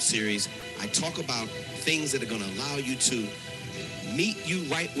Leadership Series, I talk about things that are going to allow you to meet you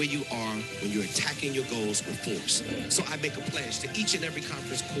right where you are when you're attacking your goals with force. So I make a pledge to each and every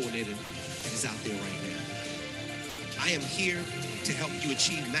conference coordinator that is out there right now. I am here to help you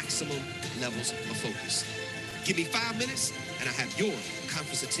achieve maximum levels of focus. Give me 5 minutes and I have your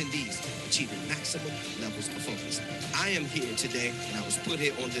conference attendees achieving maximum levels of focus. I am here today and I was put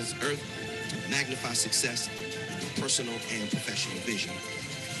here on this earth to magnify success in your personal and professional vision.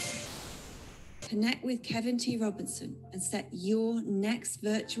 Connect with Kevin T. Robertson and set your next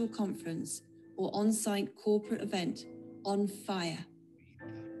virtual conference or on-site corporate event on fire.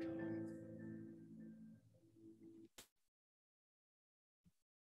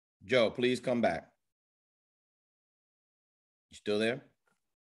 Joe, please come back. You still there?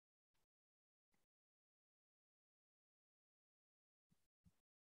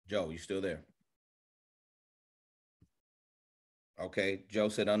 Joe, you still there? Okay, Joe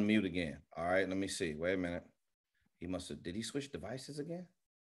said unmute again. All right, let me see. Wait a minute. He must have, did he switch devices again?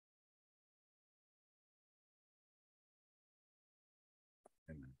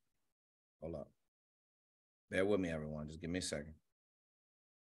 Wait a minute. Hold up. Bear with me, everyone. Just give me a second.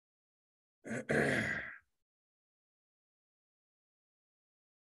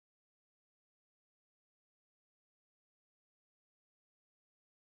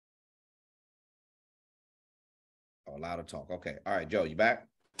 Oh, loud of talk. Okay. All right, Joe, you back?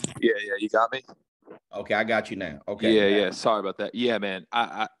 Yeah, you got me. Okay, I got you now. Okay. Yeah. Sorry about that. Yeah, man.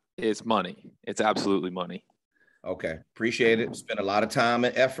 It's money. It's absolutely money. Okay, appreciate it. Spent a lot of time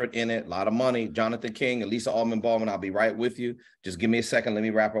and effort in it, a lot of money. Jonathan King, Elisa Allman-Baldwin, I'll be right with you. Just give me a second. Let me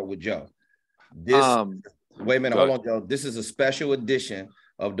wrap up with Joe. Wait a minute, hold on, Joe. This is a special edition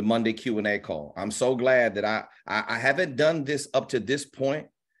of the Monday Q&A call. I'm so glad that I haven't done this up to this point,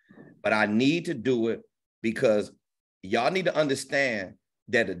 but I need to do it because y'all need to understand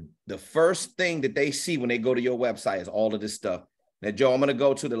that the first thing that they see when they go to your website is all of this stuff. Now, Joe, I'm going to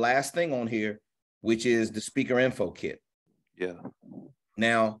go to the last thing on here, which is the speaker info kit. Yeah.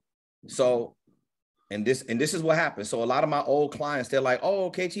 Now, so, and this is what happens. So a lot of my old clients, they're like,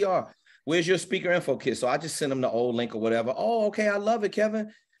 oh, KTR, where's your speaker info kit? So I just send them the old link or whatever. Oh, okay, I love it,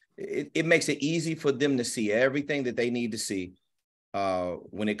 Kevin. It makes it easy for them to see everything that they need to see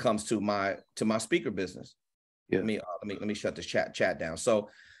when it comes to my speaker business. Yeah. Let me shut this chat down. So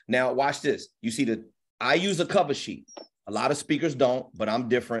now watch this. You see I use a cover sheet. A lot of speakers don't, but I'm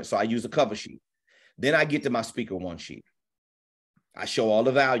different. So I use a cover sheet. Then I get to my speaker one sheet. I show all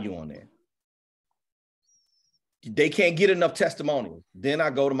the value on there. They can't get enough testimonials. Then I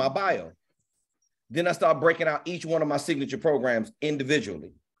go to my bio. Then I start breaking out each one of my signature programs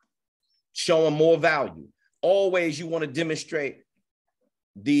individually, showing more value. always you want to demonstrate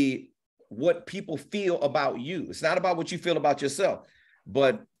what people feel about you. It's not about what you feel about yourself.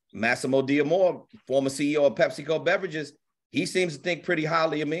 But Massimo Diamore, former CEO of PepsiCo Beverages, he seems to think pretty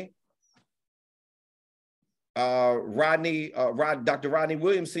highly of me. Dr. Rodney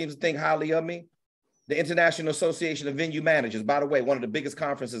Williams seems to think highly of me. The International Association of Venue Managers, by the way, one of the biggest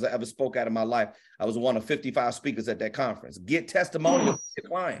conferences I ever spoke at in my life. I was one of 55 speakers at that conference. Get testimonials from your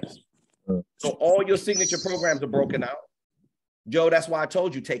clients. So all your signature programs are broken out. Joe, that's why I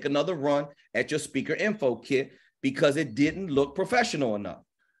told you, take another run at your speaker info kit because it didn't look professional enough.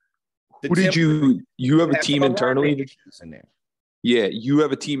 Who did you have a team internally? In there. Yeah, you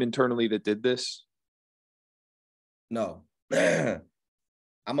have a team internally that did this? No.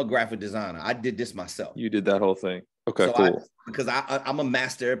 I'm a graphic designer. I did this myself. You did that whole thing. Okay, so cool. Because I'm a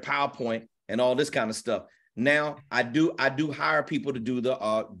master at PowerPoint and all this kind of stuff. Now I do hire people to do the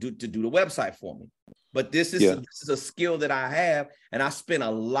website for me. But this is a skill that I have, and I spend a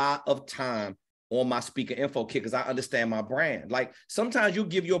lot of time on my speaker info kit because I understand my brand. Like sometimes you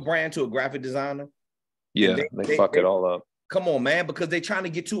give your brand to a graphic designer. Yeah, they fuck it all up. Come on, man, because they're trying to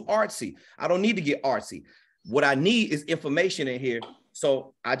get too artsy. I don't need to get artsy. What I need is information in here.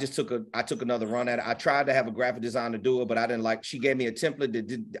 So I just took another run at it. I tried to have a graphic designer do it, but I didn't like. She gave me a template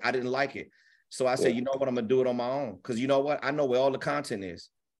that I didn't like it. So I said, you know what, I'm gonna do it on my own because you know what, I know where all the content is.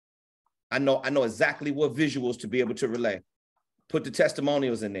 I know exactly what visuals to be able to relay. Put the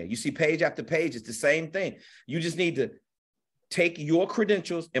testimonials in there. You see page after page, it's the same thing. You just need to take your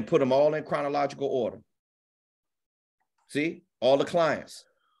credentials and put them all in chronological order. See, all the clients.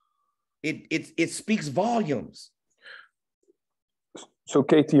 It speaks volumes. So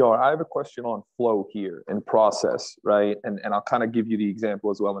KTR, I have a question on flow here and process, right? And I'll kind of give you the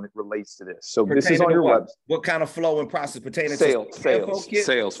example as well, and it relates to this. So this is on your website. What kind of flow and process pertaining to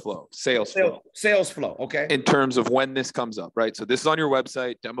sales flow? Okay. In terms of when this comes up, right? So this is on your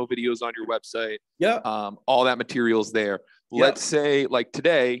website, demo videos on your website. Yeah. All that material's there. Yep. Let's say like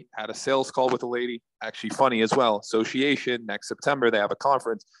today, had a sales call with a lady, actually funny as well. Association next September, they have a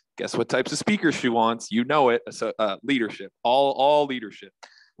conference. Guess what types of speakers she wants? You know it. So leadership, all leadership,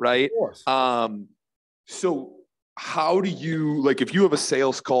 right? Of course. So how do you, like, if you have a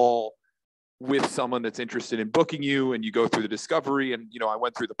sales call with someone that's interested in booking you and you go through the discovery and, you know, I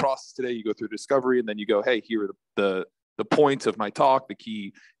went through the process today, you go through discovery and then you go, hey, here are the points of my talk, the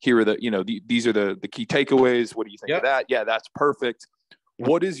key, here are the, you know, these are the key takeaways. What do you think of that? Yeah, that's perfect.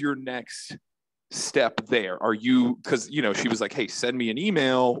 What is your next step there? Are you, because, you know, she was like, hey, send me an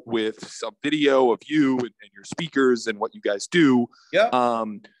email with some video of you and your speakers and what you guys do. Yeah.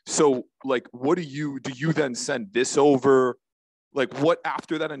 So like, what do you then send this over? Like what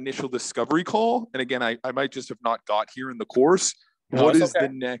after that initial discovery call? And again, I might just have not got here in the course. What's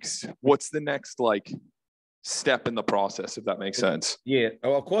the next like step in the process, if that makes sense? Yeah,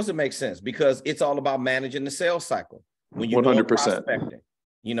 of course it makes sense because it's all about managing the sales cycle. When you're 100%. Prospecting,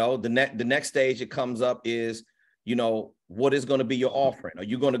 you know, the next stage it comes up is, you know, what is going to be your offering? Are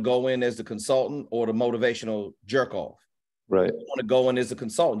you going to go in as the consultant or the motivational jerk off? Right. You want to go in as a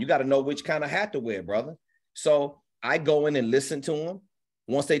consultant. You got to know which kind of hat to wear, brother. So I go in and listen to them.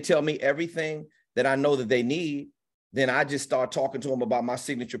 Once they tell me everything that I know that they need, then I just start talking to them about my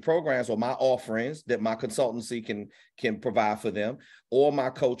signature programs or my offerings that my consultancy can provide for them, or my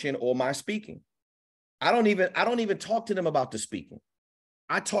coaching or my speaking. I don't even talk to them about the speaking.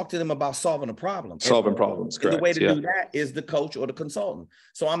 I talk to them about solving a problem. Solving problems, correct. The way to do that is the coach or the consultant.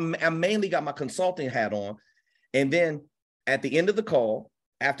 So I mainly got my consulting hat on. And then at the end of the call,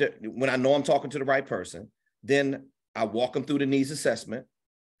 when I know I'm talking to the right person, then I walk them through the needs assessment.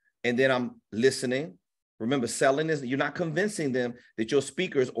 And then I'm listening. Remember, selling is, you're not convincing them that your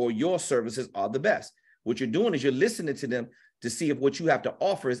speakers or your services are the best. What you're doing is you're listening to them to see if what you have to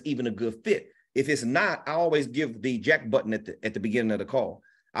offer is even a good fit. If it's not, I always give the eject button at the beginning of the call.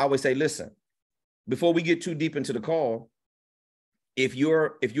 I always say, listen, before we get too deep into the call, if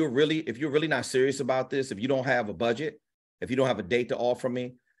you're really not serious about this, if you don't have a budget, if you don't have a date to offer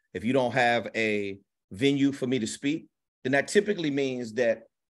me, if you don't have a venue for me to speak, then that typically means that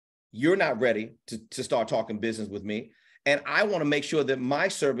you're not ready to start talking business with me. And I want to make sure that my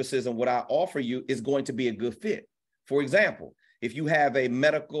services and what I offer you is going to be a good fit. For example, if you have a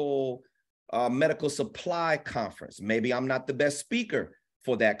medical supply conference, maybe I'm not the best speaker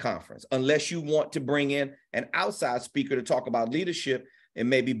for that conference, unless you want to bring in an outside speaker to talk about leadership and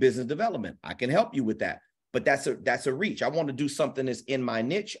maybe business development. I can help you with that, but that's a reach. I want to do something that's in my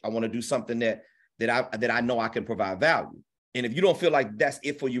niche. I want to do something that I know I can provide value. And if you don't feel like that's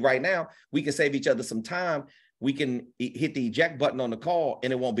it for you right now, we can save each other some time. We can hit the eject button on the call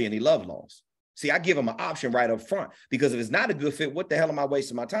and it won't be any love lost. See, I give them an option right up front, because if it's not a good fit, what the hell am I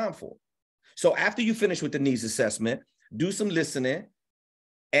wasting my time for? So after you finish with the needs assessment, do some listening.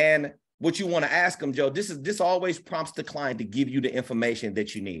 And what you want to ask them, Joe, this always prompts the client to give you the information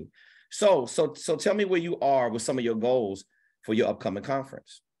that you need. So tell me where you are with some of your goals for your upcoming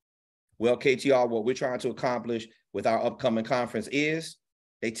conference. Well, KTR, what we're trying to accomplish with our upcoming conference is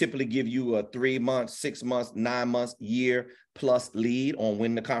they typically give you a 3 months, 6 months, 9 months, year plus lead on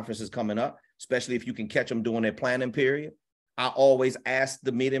when the conference is coming up, especially if you can catch them during their planning period. I always ask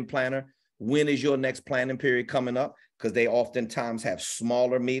the meeting planner, when is your next planning period coming up? Because they oftentimes have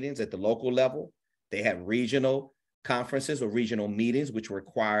smaller meetings at the local level. They have regional conferences or regional meetings, which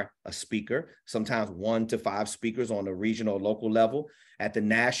require a speaker, sometimes 1 to 5 speakers on the regional or local level. At the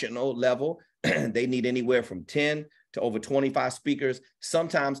national level, they need anywhere from 10 to over 25 speakers.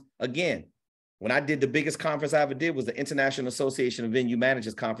 Sometimes, again, when I did the biggest conference I ever did was the International Association of Venue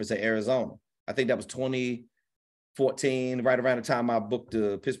Managers Conference in Arizona. I think that was 2014, right around the time I booked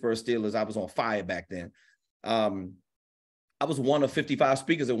the Pittsburgh Steelers. I was on fire back then. I was one of 55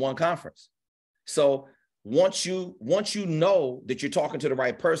 speakers at one conference. So once you know that you're talking to the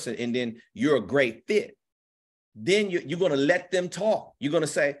right person and then you're a great fit, then you're going to let them talk. You're going to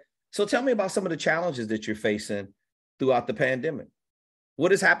say, so tell me about some of the challenges that you're facing throughout the pandemic.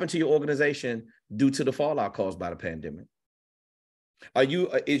 What has happened to your organization due to the fallout caused by the pandemic?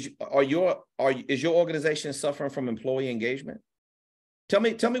 Is your organization suffering from employee engagement? Tell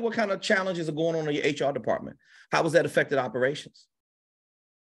me what kind of challenges are going on in your HR department. How has that affected operations?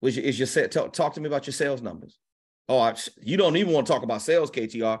 Talk to me about your sales numbers. Oh, you don't even want to talk about sales,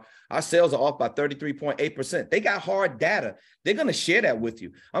 KTR. Our sales are off by 33.8%. They got hard data. They're going to share that with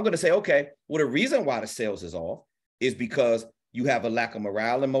you. I'm going to say, okay, well, the reason why the sales is off is because you have a lack of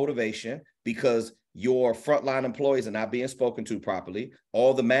morale and motivation, because your frontline employees are not being spoken to properly.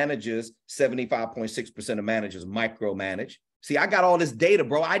 All the managers, 75.6% of managers micromanage. See, I got all this data,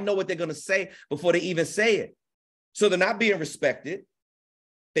 bro. I know what they're going to say before they even say it. So they're not being respected.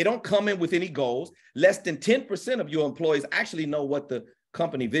 They don't come in with any goals. Less than 10% of your employees actually know what the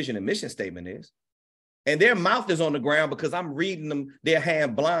company vision and mission statement is. And their mouth is on the ground because I'm reading them, their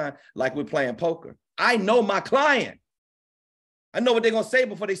hand blind, like we're playing poker. I know my client. I know what they're going to say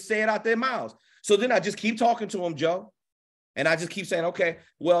before they say it out their mouths. So then I just keep talking to them, Joe. And I just keep saying, okay,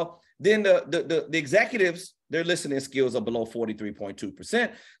 well, then the executives, their listening skills are below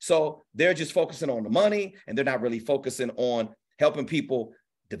 43.2%. So they're just focusing on the money and they're not really focusing on helping people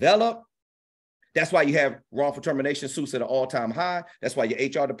develop. That's why you have wrongful termination suits at an all-time high. That's why your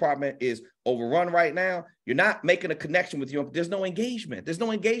HR department is overrun right now. You're not making a connection with your, there's no engagement. There's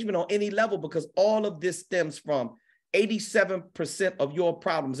no engagement on any level because all of this stems from 87% of your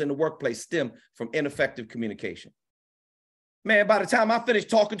problems in the workplace stem from ineffective communication. Man, by the time I finish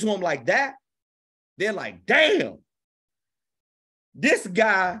talking to them like that, they're like, damn, this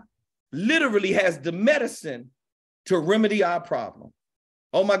guy literally has the medicine to remedy our problem.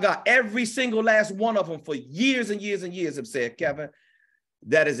 Oh my God, every single last one of them for years and years and years have said, Kevin,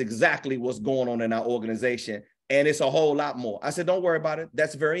 that is exactly what's going on in our organization. And it's a whole lot more. I said, don't worry about it.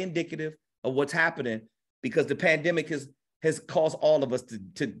 That's very indicative of what's happening because the pandemic has caused all of us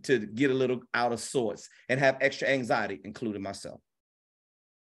to get a little out of sorts and have extra anxiety, including myself.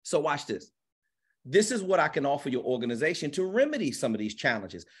 So watch this. This is what I can offer your organization to remedy some of these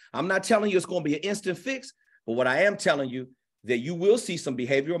challenges. I'm not telling you it's going to be an instant fix, but what I am telling you that you will see some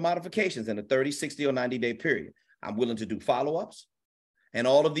behavioral modifications in a 30, 60, or 90-day period. I'm willing to do follow-ups, and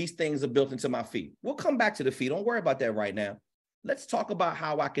all of these things are built into my fee. We'll come back to the fee. Don't worry about that right now. Let's talk about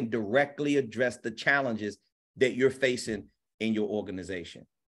how I can directly address the challenges that you're facing in your organization.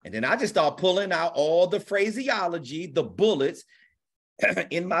 And then I just start pulling out all the phraseology, the bullets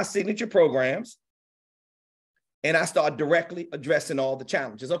in my signature programs, and I start directly addressing all the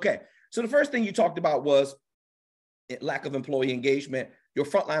challenges. Okay, so the first thing you talked about was lack of employee engagement. Your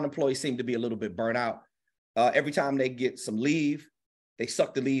frontline employees seem to be a little bit burnt out. Every time they get some leave, they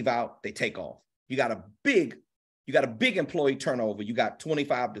suck the leave out, they take off. You got a big employee turnover. You got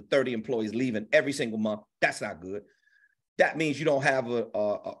 25 to 30 employees leaving every single month. That's not good. That means you don't have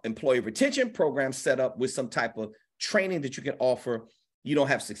a employee retention program set up with some type of training that you can offer. You don't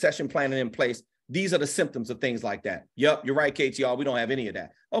have succession planning in place. These are the symptoms of things like that. Yep, you're right, KTR. We don't have any of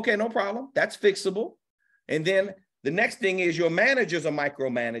that. Okay, no problem. That's fixable. And then the next thing is your managers are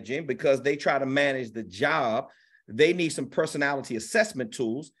micromanaging because they try to manage the job. They need some personality assessment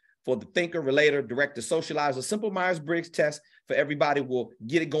tools for the thinker, relator, director, socializer. Simple Myers-Briggs test for everybody will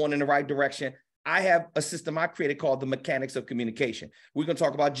get it going in the right direction. I have a system I created called the mechanics of communication. We're going to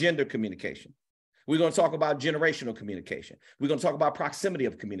talk about gender communication. We're going to talk about generational communication. We're going to talk about proximity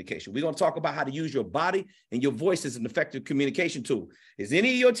of communication. We're going to talk about how to use your body and your voice as an effective communication tool. Is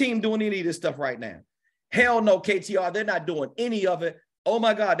any of your team doing any of this stuff right now? Hell no, KTR, they're not doing any of it. Oh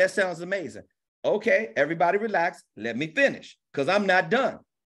my God, that sounds amazing. Okay, everybody relax. Let me finish because I'm not done.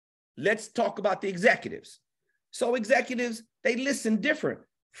 Let's talk about the executives. So executives, they listen different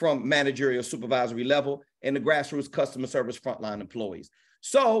from managerial supervisory level and the grassroots customer service frontline employees.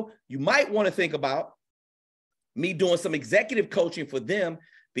 So you might want to think about me doing some executive coaching for them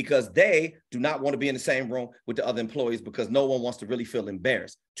because they do not want to be in the same room with the other employees because no one wants to really feel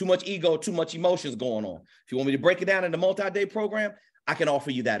embarrassed. Too much ego, too much emotions going on. If you want me to break it down in a multi-day program, I can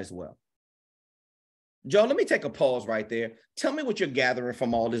offer you that as well. Joe, let me take a pause right there. Tell me what you're gathering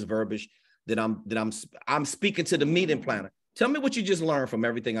from all this verbiage that I'm speaking to the meeting planner. Tell me what you just learned from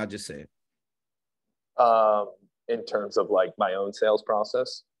everything I just said. In terms of like my own sales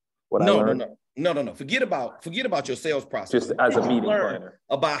process, No. Forget about your sales process. Just as a meeting planner.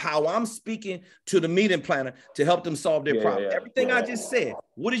 About how I'm speaking to the meeting planner to help them solve their problem. Everything I just said.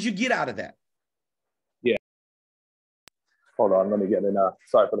 What did you get out of that? Yeah. Hold on, let me get in.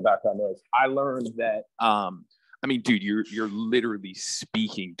 Sorry for the background noise. I learned that. I mean, dude, you're literally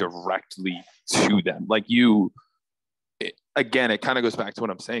speaking directly to them. Like you. Again, it kind of goes back to what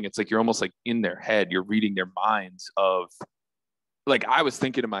I'm saying. It's like you're almost like in their head. You're reading their minds of, like, I was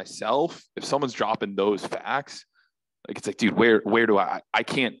thinking to myself, if someone's dropping those facts, like, it's like, dude, where do I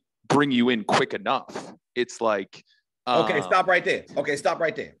can't bring you in quick enough. It's like, okay, stop right there.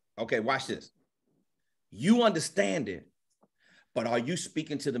 Okay, watch this. You understand it, but are you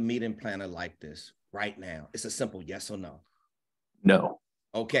speaking to the meeting planner like this right now? It's a simple yes or no. No.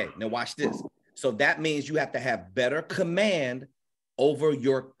 Okay, now watch this. So that means you have to have better command over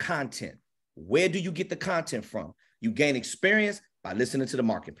your content. Where do you get the content from? You gain experience by listening to the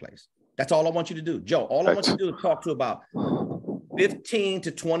marketplace. That's all I want you to do. Joe, all I want you to do is talk to about 15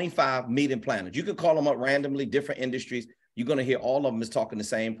 to 25 meeting planners. You can call them up randomly, different industries. You're going to hear all of them is talking the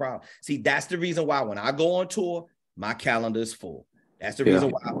same problem. See, that's the reason why when I go on tour, my calendar is full. That's the reason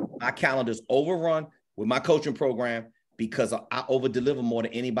why my calendar is overrun with my coaching program, because I over deliver more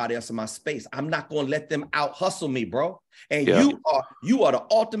than anybody else in my space. I'm not going to let them out hustle me, bro. And you are the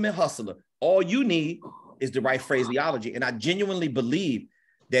ultimate hustler. All you need is the right phraseology. And I genuinely believe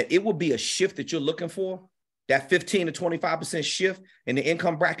that it will be a shift that you're looking for, that 15 to 25% shift in the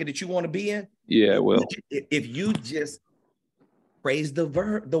income bracket that you want to be in. Yeah, it will. If you just phrase the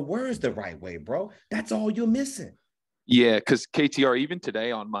words the right way, bro, that's all you're missing. Yeah, because KTR, even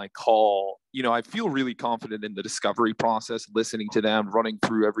today on my call, you know, I feel really confident in the discovery process, listening to them, running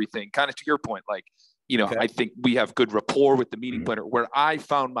through everything. Kind of to your point, like, you know, I think we have good rapport with the meeting planner. Where I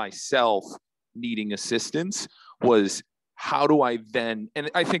found myself needing assistance was, how do I then, and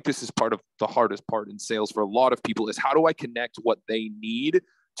I think this is part of the hardest part in sales for a lot of people, is how do I connect what they need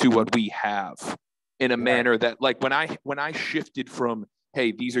to what we have in a manner that, like, when I shifted from,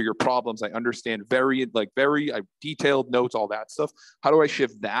 hey, these are your problems, I understand, very detailed notes, all that stuff. How do I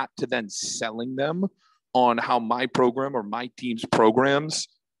shift that to then selling them on how my program or my team's programs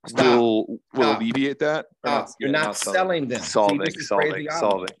will alleviate that? You're not selling them. Solving.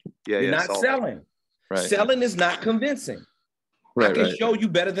 Yeah, you're not selling. Right. Selling is not convincing. I can show you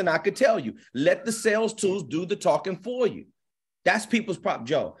better than I could tell you. Let the sales tools do the talking for you. That's people's problem.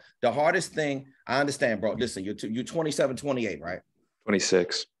 Joe, the hardest thing, I understand, bro. Listen, you're 27, 28, right?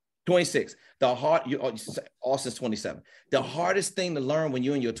 26. Austin's 27. The hardest thing to learn when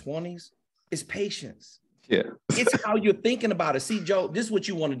you're in your 20s is patience. Yeah. It's how you're thinking about it. See, Joe, this is what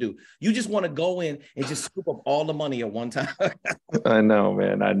you want to do. You just want to go in and just scoop up all the money at one time. I know,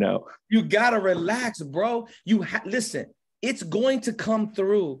 man. I know. You got to relax, bro. Listen, it's going to come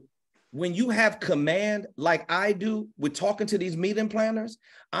through when you have command like I do with talking to these meeting planners.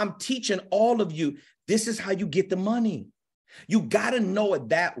 I'm teaching all of you, this is how you get the money. You got to know it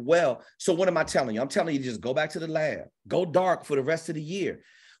that well. So what am I telling you? I'm telling you, just go back to the lab, go dark for the rest of the year,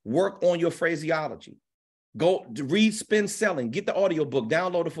 work on your phraseology, go read Spin Selling, get the audio book,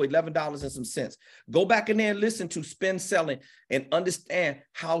 download it for $11 and some cents. Go back in there and listen to Spin Selling and understand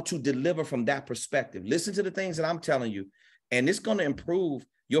how to deliver from that perspective. Listen to the things that I'm telling you, and it's going to improve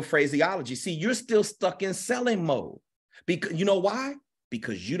your phraseology. See, you're still stuck in selling mode. Because you know why?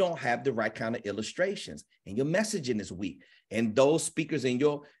 Because you don't have the right kind of illustrations and your messaging is weak. And those speakers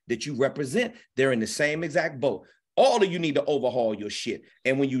that you represent, they're in the same exact boat. All of you need to overhaul your shit.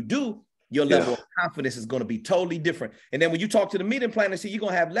 And when you do, your level of confidence is going to be totally different. And then when you talk to the meeting planner, see, you're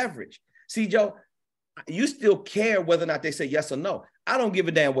going to have leverage. See, Joe, you still care whether or not they say yes or no. I don't give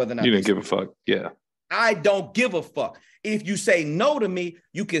a damn whether or not. You didn't give a fuck. Yeah. I don't give a fuck. If you say no to me,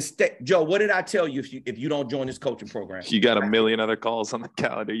 you can stay. Joe, what did I tell you if you don't join this coaching program? You got a million other calls on the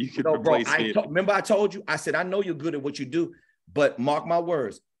calendar. You could replace me. Remember I told you? I said, I know you're good at what you do, but mark my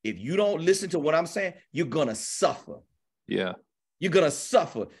words. If you don't listen to what I'm saying, you're going to suffer. Yeah. You're going to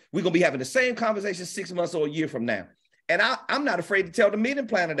suffer. We're going to be having the same conversation 6 months or a year from now. And I'm not afraid to tell the meeting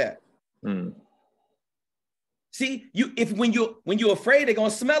planner that. Mm. See, when you're afraid, they're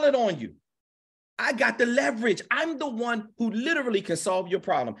going to smell it on you. I got the leverage. I'm the one who literally can solve your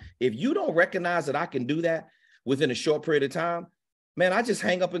problem. If you don't recognize that I can do that within a short period of time, man, I just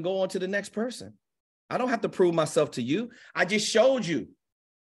hang up and go on to the next person. I don't have to prove myself to you. I just showed you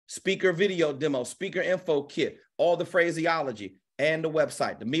speaker video demo, speaker info kit, all the phraseology and the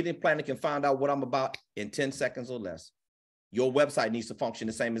website. The meeting planner can find out what I'm about in 10 seconds or less. Your website needs to function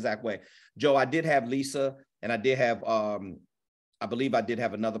the same exact way. Joe, I did have Lisa, and I did have, I believe I did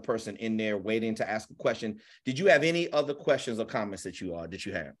have another person in there waiting to ask a question. Did you have any other questions or comments that you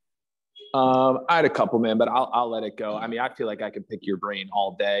have? I had a couple, man, but I'll let it go. I mean, I feel like I could pick your brain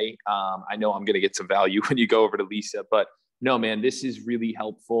all day. I know I'm going to get some value when you go over to Lisa, but no, man, this is really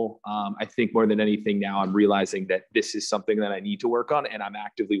helpful. I think more than anything now, I'm realizing that this is something that I need to work on, and I'm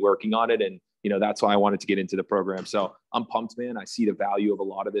actively working on it. And, you know, that's why I wanted to get into the program. So I'm pumped, man. I see the value of a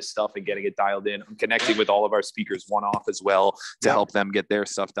lot of this stuff and getting it dialed in. I'm connecting with all of our speakers one-off as well to help them get their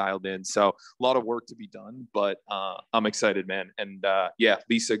stuff dialed in. So a lot of work to be done, but I'm excited, man. And yeah,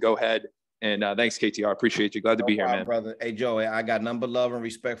 Lisa, go ahead. And thanks, KTR. Appreciate you. Glad to be here, man. Brother. Hey, Joe, I got number love and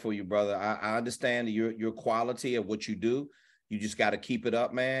respect for you, brother. I understand your quality of what you do. You just got to keep it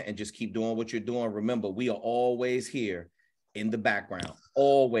up, man, and just keep doing what you're doing. Remember, we are always here in the background,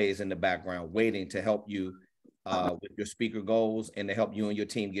 always in the background, waiting to help you with your speaker goals and to help you and your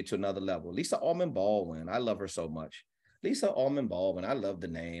team get to another level. Lisa Allman Baldwin, I love her so much. Lisa Allman Baldwin, I love the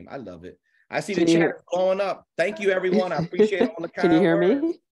name. I love it. I see the chat blowing up. Thank you, everyone. I appreciate all the kind Can you hear words.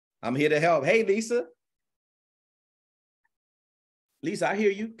 me? I'm here to help. Hey, Lisa. Lisa, I hear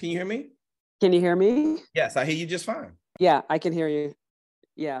you. Can you hear me? Can you hear me? Yes, I hear you just fine. Yeah, I can hear you.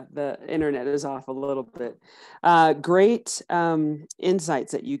 Yeah, the internet is off a little bit. Great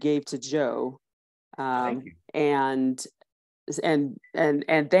insights that you gave to Joe. Thank you. And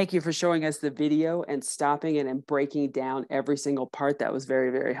thank you for showing us the video and stopping it and breaking down every single part. That was very,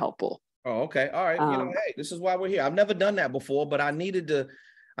 very helpful. Oh, okay. All right. Hey, this is why we're here. I've never done that before, but I needed to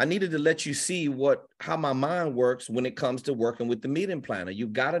let you see how my mind works when it comes to working with the meeting planner. You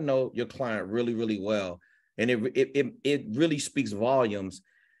got to know your client really, really well. And it really speaks volumes,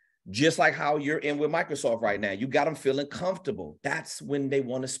 just like how you're in with Microsoft right now. You got them feeling comfortable. That's when they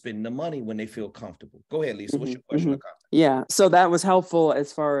want to spend the money, when they feel comfortable. Go ahead, Lisa. What's your question or comment? Yeah. So that was helpful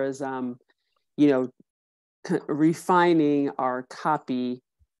as far as, refining our copy,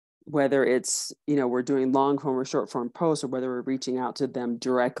 whether it's, we're doing long form or short form posts, or whether we're reaching out to them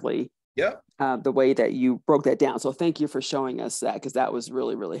directly. Yeah. The way that you broke that down. So thank you for showing us that, because that was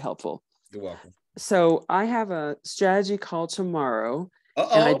really, really helpful. You're welcome. So I have a strategy call tomorrow.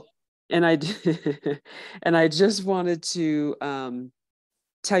 Uh-oh. And I just wanted to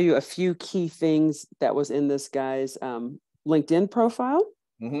tell you a few key things that was in this guy's LinkedIn profile.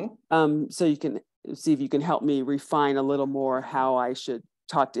 Mm-hmm. So you can see if you can help me refine a little more how I should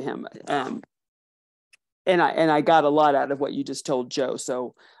talk to him. And I got a lot out of what you just told Joe,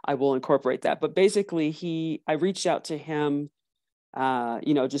 so I will incorporate that. But basically, I reached out to him,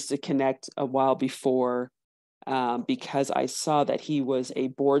 just to connect a while before, because I saw that he was a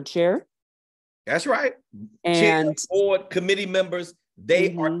board chair. That's right. And chair, board, committee members,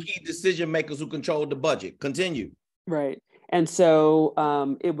 they are key decision makers who control the budget. Continue. Right. And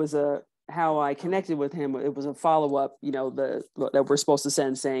so it was how I connected with him. It was a follow-up, that we're supposed to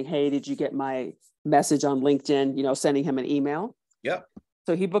send, saying, hey, did you get my message on LinkedIn? Sending him an email. Yep.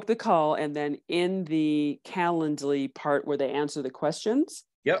 So he booked the call, and then in the Calendly part where they answer the questions.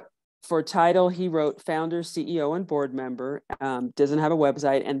 Yep. For title, he wrote founder, CEO, and board member, doesn't have a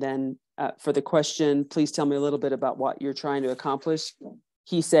website. And then for the question, please tell me a little bit about what you're trying to accomplish.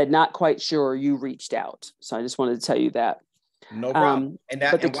 He said, not quite sure, you reached out. So I just wanted to tell you that. No problem. And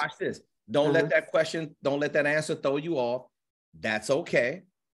watch this. Don't let that answer throw you off. That's okay.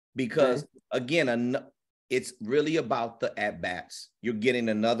 Because again, it's really about the at-bats. You're getting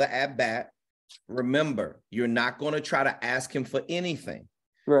another at-bat. Remember, you're not going to try to ask him for anything.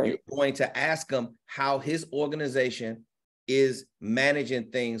 Right. You're going to ask him how his organization is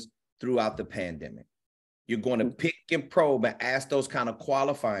managing things throughout the pandemic. You're going to pick and probe and ask those kind of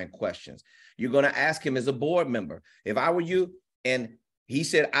qualifying questions. You're going to ask him as a board member. If I were you and he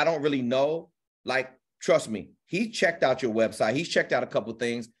said, I don't really know, trust me, he checked out your website. He's checked out a couple of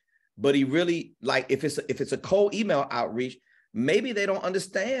things. but he really, like, if it's a cold email outreach, maybe they don't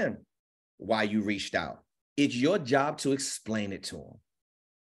understand why you reached out. It's your job to explain it to them.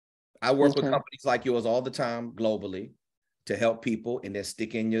 I work with companies like yours all the time globally to help people, and they're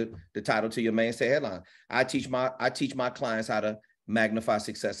sticking the title to your mainstay headline. I teach my clients how to magnify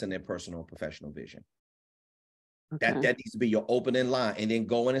success in their personal and professional vision. Okay. That needs to be your opening line, and then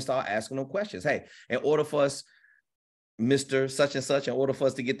go in and start asking them questions. Hey, in order for us, Mr. Such and Such, in order for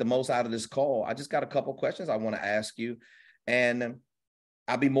us to get the most out of this call, I just got a couple questions I want to ask you, and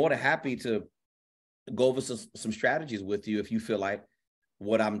I'll be more than happy to go over some strategies with you if you feel like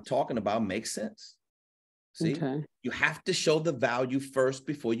what I'm talking about makes sense. See, you have to show the value first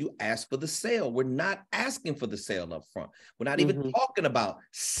before you ask for the sale. We're not asking for the sale up front. We're not even talking about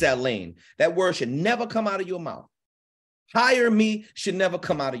selling. That word should never come out of your mouth. Hire me should never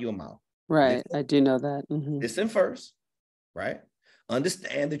come out of your mouth. Right. Listen, I do know that. Listen first, right?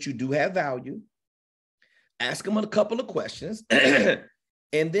 Understand that you do have value. Ask them a couple of questions and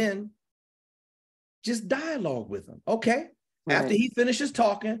then just dialogue with them. Okay. Right. After he finishes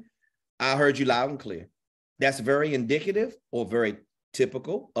talking, I heard you loud and clear. That's very indicative or very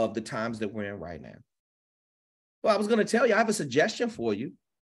typical of the times that we're in right now. Well, I was going to tell you, I have a suggestion for you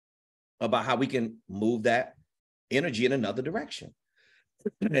about how we can move that energy in another direction.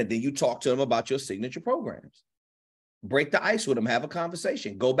 And then you talk to them about your signature programs. Break the ice with them, have a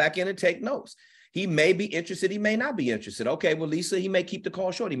conversation, go back in and take notes. He may be interested, he may not be interested. Okay, well, Lisa, he may keep the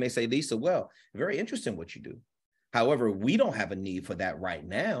call short. He may say, Lisa, well, very interesting what you do. However, we don't have a need for that right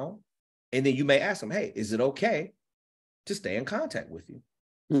now. And then you may ask them, hey, is it okay to stay in contact with you?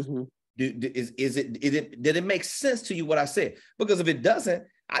 Did it make sense to you what I said? Because if it doesn't,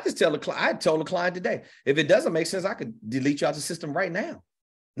 I just tell the client, I told the client today, if it doesn't make sense, I could delete you out the system right now.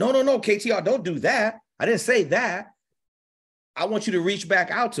 No, KTR, don't do that. I didn't say that. I want you to reach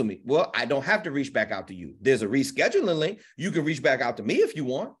back out to me. Well, I don't have to reach back out to you. There's a rescheduling link. You can reach back out to me if you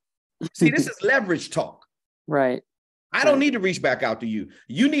want. See, this is leverage talk. Right. I don't need to reach back out to you.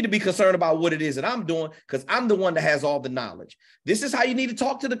 You need to be concerned about what it is that I'm doing because I'm the one that has all the knowledge. This is how you need to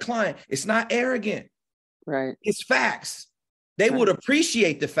talk to the client. It's not arrogant. Right. It's facts. They would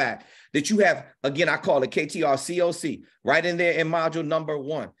appreciate the fact that you have, again, I call it KTR COC, right in there in module number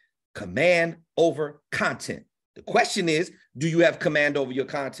 1, command over content. The question is, do you have command over your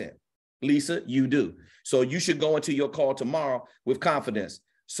content? Lisa, you do. So you should go into your call tomorrow with confidence.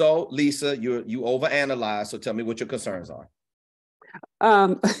 So, Lisa, you overanalyze. So tell me what your concerns are.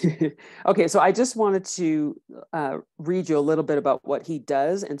 Okay, so I just wanted to read you a little bit about what he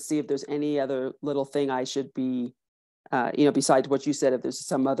does and see if there's any other little thing I should be, besides what you said, if there's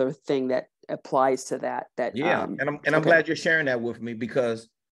some other thing that applies to that. Yeah, and I'm glad you're sharing that with me because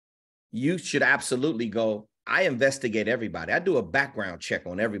you should absolutely go. I investigate everybody. I do a background check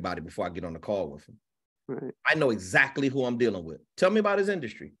on everybody before I get on the call with them. Right. I know exactly who I'm dealing with. Tell me about his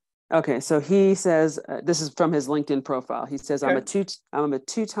industry. Okay, so he says, this is from his LinkedIn profile. He says, I'm a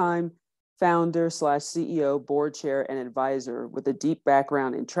two-time founder / CEO, board chair, and advisor with a deep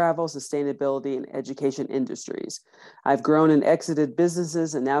background in travel, sustainability, and education industries. I've grown and exited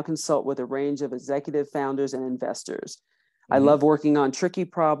businesses and now consult with a range of executive founders and investors. I love working on tricky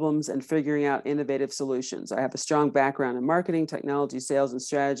problems and figuring out innovative solutions. I have a strong background in marketing, technology, sales, and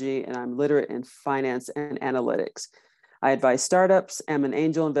strategy, and I'm literate in finance and analytics. I advise startups, am an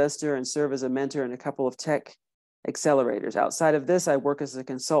angel investor, and serve as a mentor in a couple of tech accelerators. Outside of this, I work as a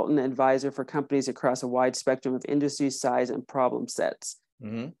consultant and advisor for companies across a wide spectrum of industries, size, and problem sets.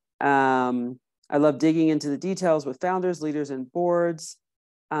 I love digging into the details with founders, leaders, and boards,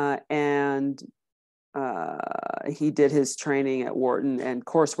 he did his training at Wharton and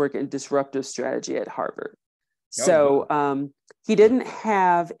coursework in disruptive strategy at Harvard. So he didn't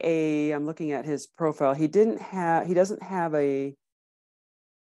have I'm looking at his profile. He does have a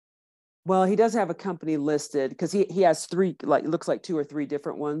company listed because he has 3, like, it looks like 2 or 3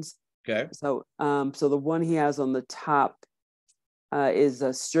 different ones. Okay. So the one he has on the top is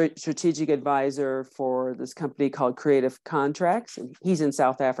a strategic advisor for this company called Creative Contracts. And he's in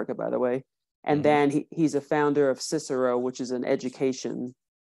South Africa, by the way. And then he's a founder of Cicero, which is an education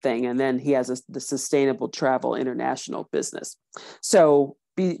thing. And then he has the Sustainable Travel International business. So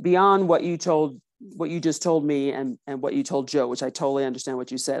beyond what you just told me and what you told Joe, which I totally understand what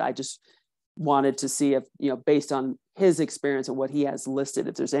you said, I just wanted to see if, based on his experience and what he has listed,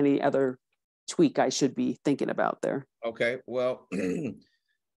 if there's any other tweak I should be thinking about there. Okay. Well,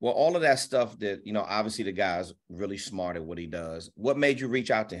 all of that stuff that, obviously the guy's really smart at what he does. What made you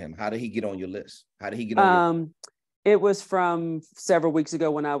reach out to him? How did he get on your list? How did he get on your list? It was from several weeks ago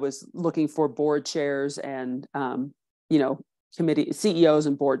when I was looking for board chairs and, committee CEOs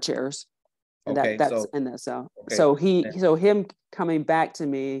and board chairs. And Okay, so him coming back to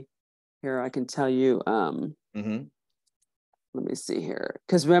me here, I can tell you, let me see here.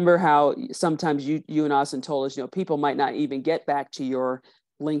 Because remember how sometimes you and Auston told us, people might not even get back to your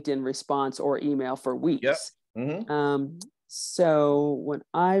LinkedIn response or email for weeks. Yep. So when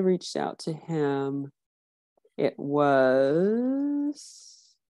I reached out to him, it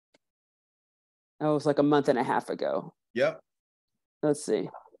was like a month and a half ago. Yep. Let's see.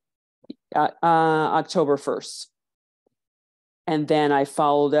 October 1st. And then I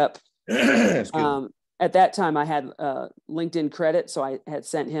followed up. At that time, I had LinkedIn credit, so I had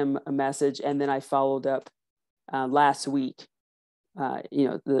sent him a message, and then I followed up last week.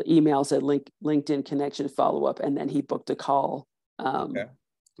 The email said LinkedIn connection follow up, and then he booked a call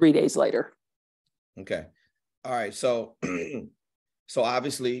 3 days later. Okay. All right. So, so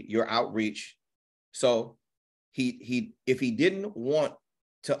obviously your outreach. So if he didn't want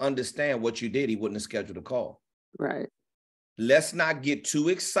to understand what you did, he wouldn't have scheduled a call. Right. Let's not get too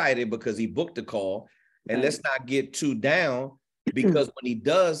excited because he booked the call, and let's not get too down because when he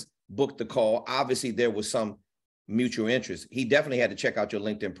does book the call, obviously there was some mutual interest. He definitely had to check out your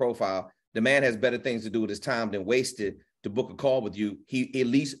LinkedIn profile. The man has better things to do with his time than wasted to book a call with you. He at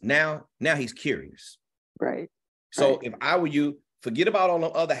least now he's curious. Right. So if I were you, forget about all the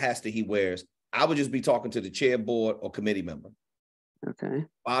other hats that he wears. I would just be talking to the chair, board, or committee member. Okay.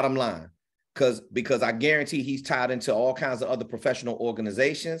 Bottom line. Because I guarantee he's tied into all kinds of other professional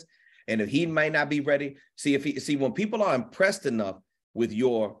organizations. And if he might not be ready, when people are impressed enough with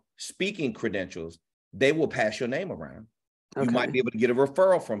your speaking credentials, they will pass your name around. Okay. You might be able to get a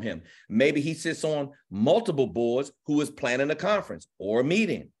referral from him. Maybe he sits on multiple boards who is planning a conference or a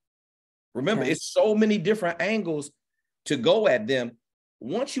meeting. Remember, it's so many different angles to go at them.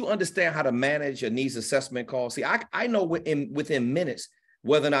 Once you understand how to manage a needs assessment call, see, I know within minutes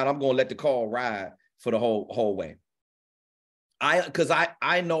whether or not I'm going to let the call ride for the whole way. Because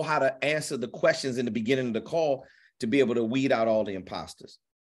I know how to answer the questions in the beginning of the call to be able to weed out all the imposters.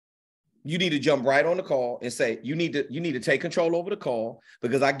 You need to jump right on the call and say, you need to take control over the call,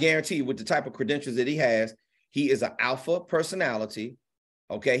 because I guarantee you with the type of credentials that he has, he is an alpha personality.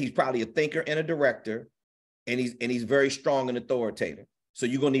 Okay. He's probably a thinker and a director, and he's very strong and authoritative. So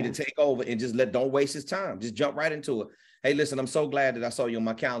you're going to need to take over and just don't waste his time. Just jump right into it. Hey, listen, I'm so glad that I saw you on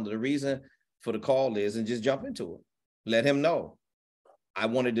my calendar. The reason for the call is, and just jump into it. Let him know. I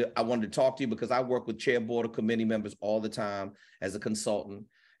wanted to talk to you because I work with chair, board, or committee members all the time as a consultant.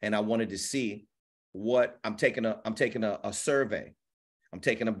 And I wanted to see what I'm taking a survey. I'm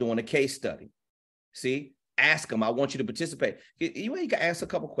doing a case study. See, ask them. I want you to participate. You can ask a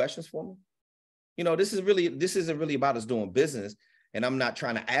couple questions for me. This isn't really about us doing business. And I'm not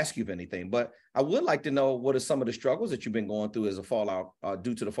trying to ask you for anything, but I would like to know what are some of the struggles that you've been going through as a fallout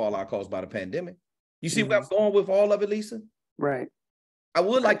due to the fallout caused by the pandemic. You see where I'm going with all of it, Lisa? Right. I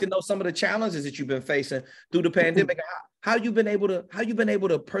would like to know some of the challenges that you've been facing through the pandemic. How you've been able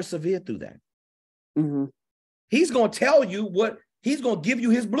to persevere through that. Mm-hmm. He's going to tell you he's going to give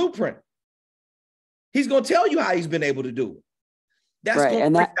you his blueprint. He's going to tell you how he's been able to do it. That's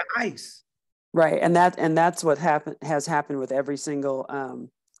going to break the ice. Right. And that's what has happened with every single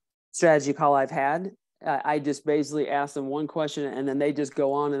strategy call I've had. I just basically ask them one question and then they just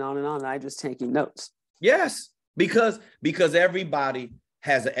go on and on and on. And I just taking notes. Yes, because everybody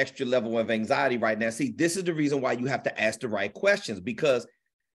has an extra level of anxiety right now. See, this is the reason why you have to ask the right questions, because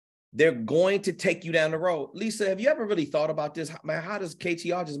they're going to take you down the road. Lisa, have you ever really thought about this? Man, how does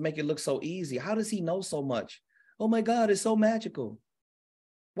KTR just make it look so easy? How does he know so much? Oh my God, it's so magical.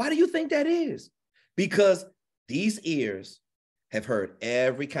 Why do you think that is? Because these ears have heard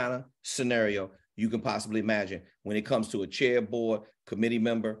every kind of scenario you can possibly imagine when it comes to a chair, board, committee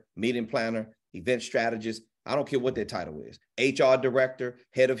member, meeting planner, event strategist. I don't care what their title is. HR director,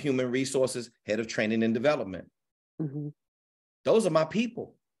 head of human resources, head of training and development. Mm-hmm. Those are my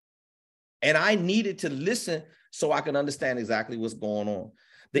people. And I needed to listen so I can understand exactly what's going on.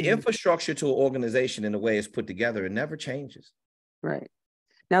 The infrastructure to an organization in the way it's put together, it never changes. Right.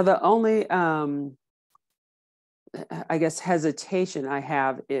 Now, the only, I guess, hesitation I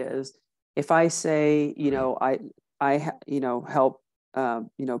have is if I say, I help,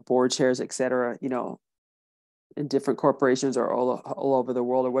 board chairs, et cetera, in different corporations or all over the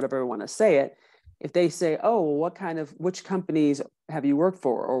world or whatever I want to say it. If they say, oh, well, which companies have you worked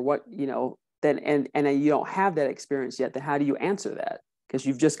for, or what, then, and you don't have that experience yet, then how do you answer that? Because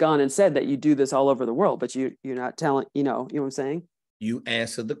you've just gone and said that you do this all over the world, but you're not telling, you know what I'm saying? You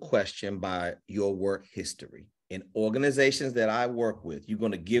answer the question by your work history. In organizations that I work with, you're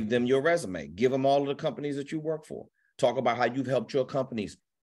going to give them your resume, give them all of the companies that you work for. Talk about how you've helped your companies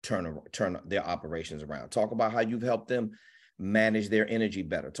turn their operations around. Talk about how you've helped them manage their energy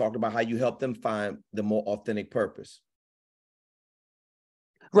better. Talk about how you help them find the more authentic purpose.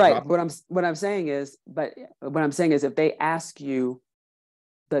 Right. What I'm saying is if they ask you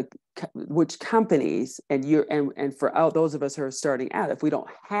which companies, and for all those of us who are starting out, if we don't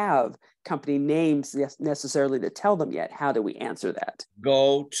have company names necessarily to tell them yet, how do we answer that?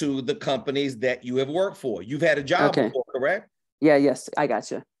 Go to the companies that you have worked for. You've had a job before, correct? Yeah. Yes. I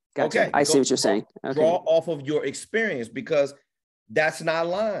gotcha. Gotcha. Okay. I see what you're saying. Okay. Draw off of your experience, because that's not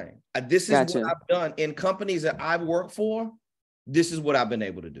lying. This is what I've done in companies that I've worked for. This is what I've been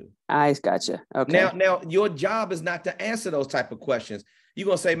able to do. I gotcha. Okay. Now your job is not to answer those type of questions. You're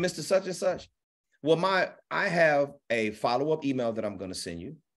going to say, Mr. Such and Such, well, I have a follow-up email that I'm going to send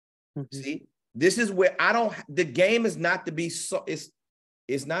you. Mm-hmm. See, this is where the game is not to be so,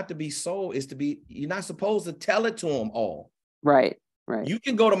 it's not to be sold, it's to be, you're not supposed to tell it to them all. Right. Right. You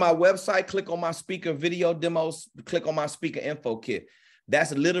can go to my website, click on my speaker video demos, click on my speaker info kit.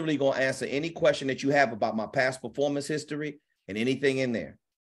 That's literally going to answer any question that you have about my past performance history and anything in there.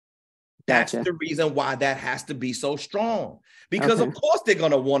 That's the reason why that has to be so strong, because of course they're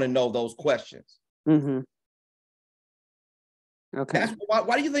going to want to know those questions. Mm-hmm. Okay. That's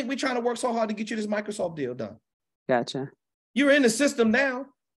why do you think we're trying to work so hard to get you this Microsoft deal done? Gotcha. You're in the system now.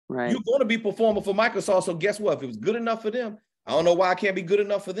 Right. You're going to be performing for Microsoft. So guess what? If it was good enough for them, I don't know why I can't be good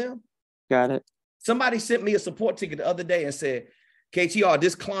enough for them. Got it. Somebody sent me a support ticket the other day and said, KTR,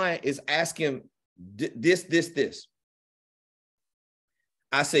 this client is asking this.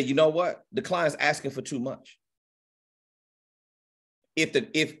 I said, you know what? The client's asking for too much.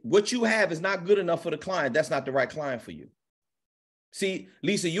 If what you have is not good enough for the client, that's not the right client for you. See,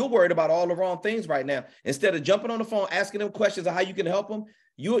 Lisa, you're worried about all the wrong things right now. Instead of jumping on the phone, asking them questions of how you can help them,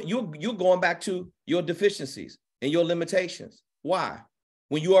 you're going back to your deficiencies and your limitations. Why?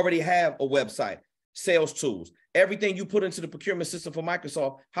 When you already have a website, sales tools, everything you put into the procurement system for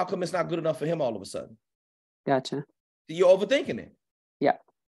Microsoft, how come it's not good enough for him all of a sudden? Gotcha. You're overthinking it. Yeah.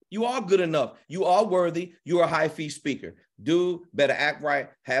 You are good enough. You are worthy. You're a high fee speaker. Dude, better act right.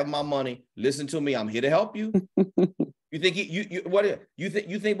 Have my money. Listen to me. I'm here to help you. You think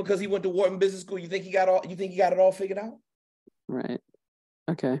you think because he went to Wharton Business School, you think he got it all figured out? Right.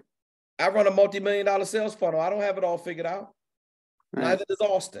 Okay. I run a multi-million-dollar sales funnel. I don't have it all figured out. Right. Neither does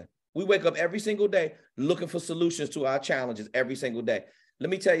Auston. We wake up every single day looking for solutions to our challenges every single day. Let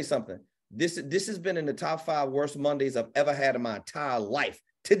me tell you something. This has been in the top 5 worst Mondays I've ever had in my entire life.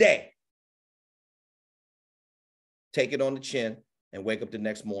 Today, take it on the chin and wake up the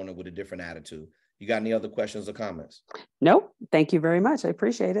next morning with a different attitude. You got any other questions or comments? Nope. Thank you very much. I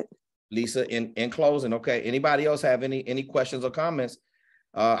appreciate it. Lisa, in closing, okay. Anybody else have any questions or comments?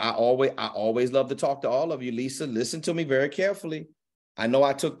 I always love to talk to all of you. Lisa, listen to me very carefully. I know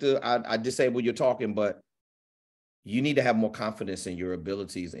I disabled your talking, but you need to have more confidence in your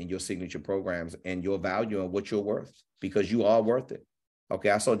abilities and your signature programs and your value and what you're worth, because you are worth it. Okay,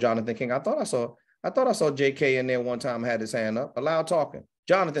 I saw Jonathan King. I thought I saw JK in there one time, had his hand up. Allowed talking.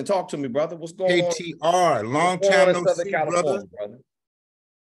 Jonathan, talk to me, brother. What's going on? KTR, long time no see, brother.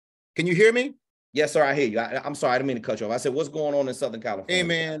 Can you hear me? Yes, sir. I hear you. I'm sorry. I didn't mean to cut you off. I said, what's going on in Southern California? Hey,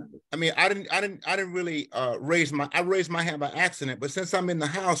 man. I mean, I didn't really raise my hand by accident, but since I'm in the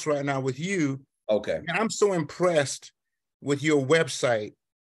house right now with you, okay, and I'm so impressed with your website.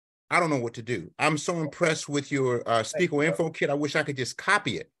 I don't know what to do. I'm so impressed with your speaker info kit. I wish I could just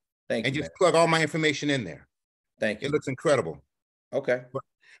copy it and just plug all my information in there. Thank you. It looks incredible. Okay.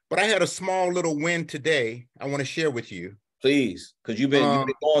 But I had a small little win today I want to share with you. Please, because you've been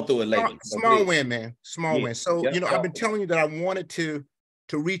going through it lately. Small win, man. Small win. So, I've been telling you that I wanted to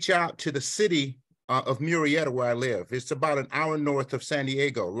reach out to the city of Murrieta, where I live. It's about an hour north of San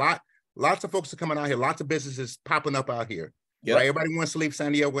Diego. Lots of folks are coming out here. Lots of businesses popping up out here. Yep. Right? Everybody wants to leave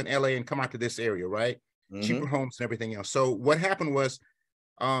San Diego and LA and come out to this area, right? Mm-hmm. Cheaper homes and everything else. So what happened was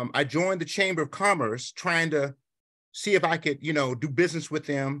I joined the Chamber of Commerce trying to see if I could, do business with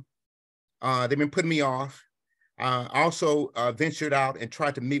them. They've been putting me off. I also ventured out and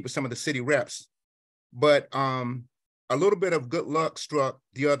tried to meet with some of the city reps. But a little bit of good luck struck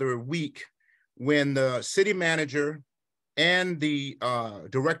the other week when the city manager and the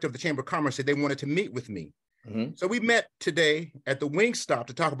director of the Chamber of Commerce said they wanted to meet with me. Mm-hmm. So we met today at the Wingstop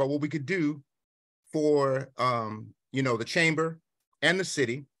to talk about what we could do for, the chamber and the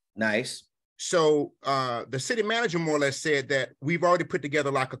city. Nice. So the city manager more or less said that we've already put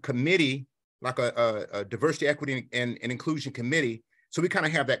together like a committee, like a diversity, equity, and inclusion committee. So we kind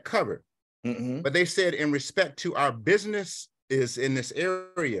of have that covered. Mm-hmm. But they said in respect to our business is in this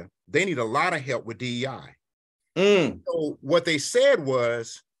area, they need a lot of help with DEI. So what they said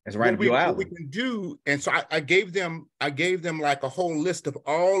was, that's right up your alley. What we can do, and so I gave them like a whole list of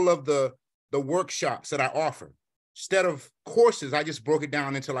all of the workshops that I offer. Instead of courses, I just broke it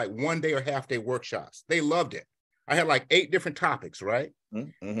down into like 1 day or half day workshops. They loved it. I had like 8 different topics, right?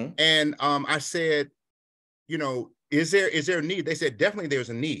 Mm-hmm. And I said, you know, is there a need? They said, definitely there's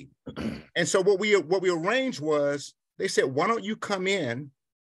a need. And so what we arranged was, they said, why don't you come in?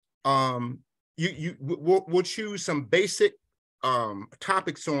 We'll choose some basic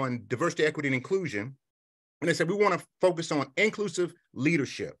topics on diversity, equity, and inclusion. And they said, we want to focus on inclusive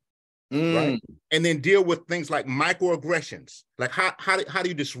leadership, right? And then deal with things like microaggressions. Like how do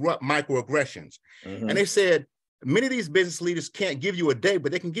you disrupt microaggressions? Mm-hmm. And they said, many of these business leaders can't give you a day,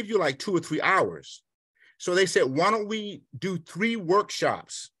 but they can give you like 2 or 3 hours. So they said, why don't we do 3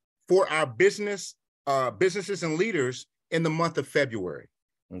 workshops for our businesses and leaders in the month of February?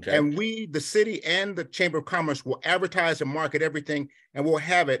 Okay. And we, the city and the Chamber of Commerce, will advertise and market everything, and we'll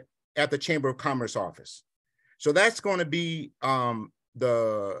have it at the Chamber of Commerce office. So that's going to be the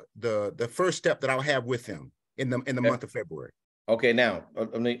first step that I'll have with them in the month of February. Okay, now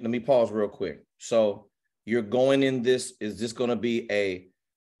let me pause real quick. So you're going in this, is this going to be a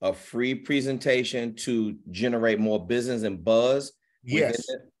free presentation to generate more business and buzz? Yes.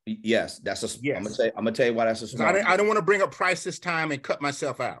 Yes, that's a. Yes. I'm gonna tell you why that's a smart. I don't want to bring up price this time and cut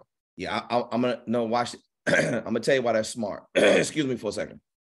myself out. Yeah, I'm gonna no watch. I'm gonna tell you why that's smart. Excuse me for a second.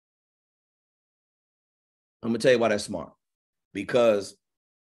 I'm gonna tell you why that's smart, because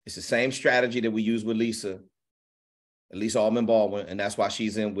it's the same strategy that we use with Lisa Allman Baldwin, and that's why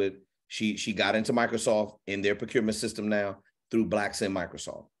she's in with. She got into Microsoft in their procurement system now through Blacks in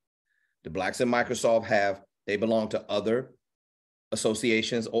Microsoft. The Blacks in Microsoft they belong to other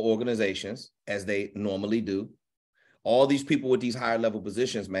associations or organizations, as they normally do. All these people with these higher level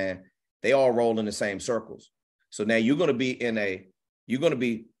positions, man, they all roll in the same circles. So now you're going to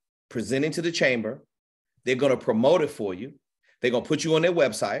be presenting to the chamber. They're going to promote it for you. They're going to put you on their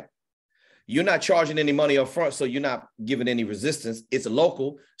website. You're not charging any money up front, so you're not giving any resistance. It's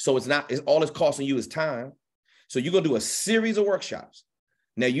local, so all it's costing you is time. So you're going to do a series of workshops.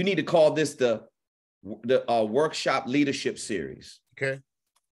 Now you need to call this the workshop leadership series. Okay.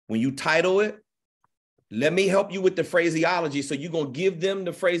 When you title it, let me help you with the phraseology. So you're going to give them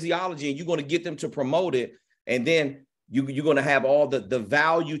the phraseology and you're going to get them to promote it. And then you're going to have all the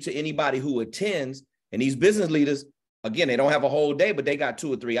value to anybody who attends. And these business leaders, again, they don't have a whole day, but they got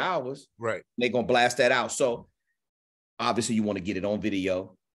 2 or 3 hours. Right. They're going to blast that out. So obviously you want to get it on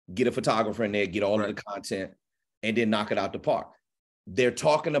video, get a photographer in there, get all of the content, and then knock it out the park. They're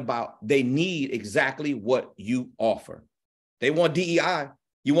talking about, they need exactly what you offer. They want DEI.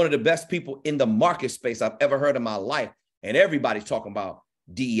 You're one of the best people in the market space I've ever heard in my life. And everybody's talking about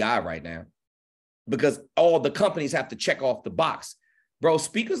DEI right now because all the companies have to check off the box. Bro,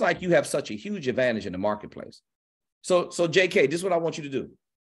 speakers like you have such a huge advantage in the marketplace. So JK, this is what I want you to do.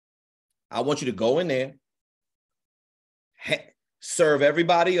 I want you to go in there, serve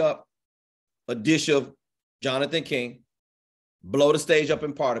everybody up a dish of Jonathan King, blow the stage up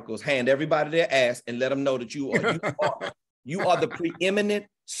in particles, hand everybody their ass, and let them know that you are the preeminent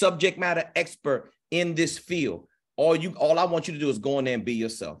subject matter expert in this field. All I want you to do is go in there and be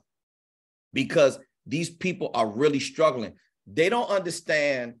yourself, because these people are really struggling. They don't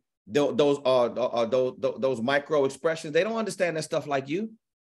understand those micro expressions. They don't understand that stuff like you.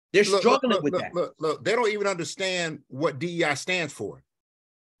 They're struggling with that. Look, they don't even understand what DEI stands for.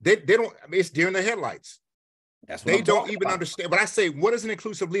 They don't. I mean, it's deer in the headlights. That's what they don't even understand. But I say, what is an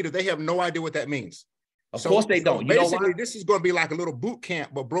inclusive leader? They have no idea what that means. Of course they don't. So basically, this is going to be like a little boot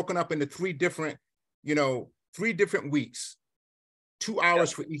camp, but broken up into 3 different weeks, 2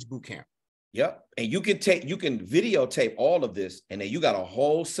 hours for each boot camp. Yep. And you can videotape all of this, and then you got a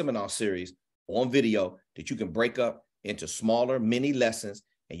whole seminar series on video that you can break up into smaller mini lessons,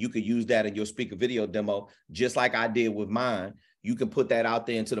 and you could use that in your speaker video demo, just like I did with mine. You can put that out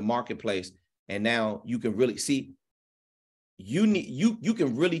there into the marketplace, and now you can really see. You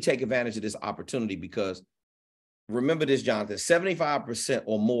can really take advantage of this opportunity, because remember this, Jonathan, 75%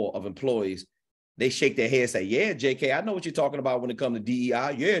 or more of employees, they shake their head and say, yeah, JK, I know what you're talking about when it comes to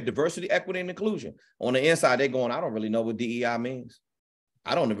DEI. Yeah, diversity, equity, and inclusion. On the inside, they're going, I don't really know what DEI means.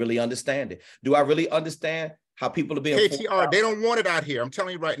 I don't really understand it. Do I really understand how people are being KTR, they don't want it out here. I'm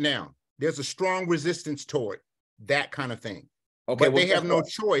telling you right now, there's a strong resistance toward that kind of thing. Okay, but they have no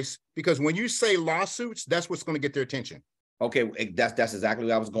choice, because when you say lawsuits, that's what's going to get their attention. Okay, that's exactly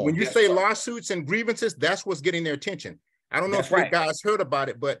where I was going. When you say lawsuits and grievances, that's what's getting their attention. I don't know if you guys heard about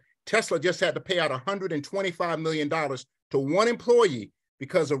it, but Tesla just had to pay out $125 million to one employee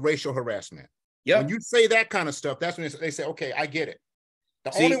because of racial harassment. Yep. When you say that kind of stuff, that's when they say, okay, I get it.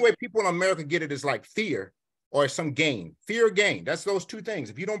 The See, only way people in America get it is like fear or some gain. Fear or gain. That's those two things.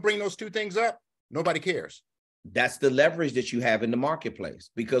 If you don't bring those two things up, nobody cares. That's the leverage that you have in the marketplace.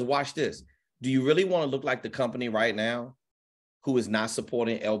 Because watch this. Do you really want to look like the company right now who is not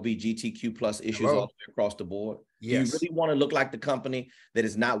supporting LGBTQ plus issues all the way across the board? Yes. Do you really want to look like the company that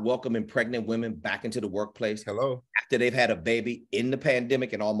is not welcoming pregnant women back into the workplace? Hello. After they've had a baby in the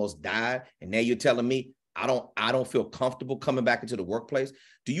pandemic and almost died, and now you're telling me I don't feel comfortable coming back into the workplace?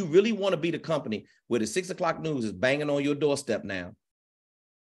 Do you really want to be the company where the 6 o'clock news is banging on your doorstep now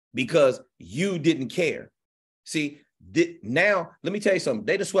because you didn't care? See, now let me tell you something.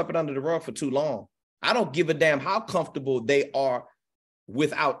 They just swept it under the rug for too long. I don't give a damn how comfortable they are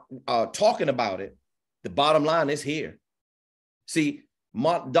without talking about it. The bottom line is here. See,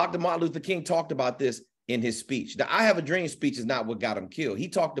 Dr. Martin Luther King talked about this in his speech. The I Have a Dream speech is not what got him killed. He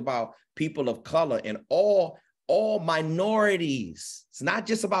talked about people of color and all minorities. It's not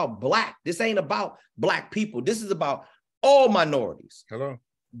just about Black. This ain't about Black people. This is about all minorities. Hello.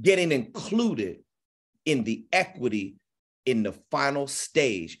 Getting included in the equity in the final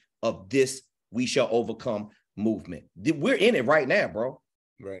stage of this We Shall Overcome movement. We're in it right now, bro.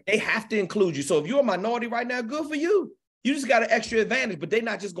 Right. They have to include you. So if you're a minority right now, good for you. You just got an extra advantage, but they're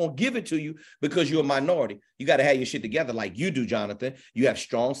not just going to give it to you because you're a minority. You got to have your shit together like you do, Jonathan. You have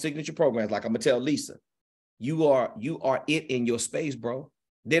strong signature programs. Like I'm going to tell Lisa, you are it in your space, bro.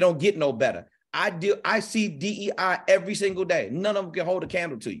 They don't get no better. I see DEI every single day. None of them can hold a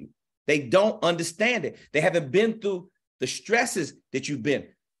candle to you. They don't understand it. They haven't been through the stresses that you've been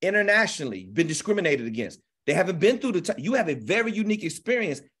internationally, been discriminated against. They haven't been through the time. You have a very unique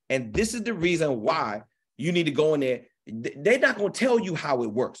experience. And this is the reason why you need to go in there. They're not going to tell you how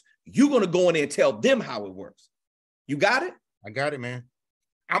it works. You're going to go in there and tell them how it works. You got it? I got it, man.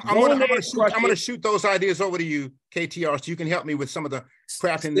 I'm going to shoot those ideas over to you, KTR, so you can help me with some of the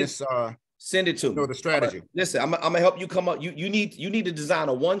crafting this. Send it to me. The strategy. Listen, I'm gonna help you come up. You need to design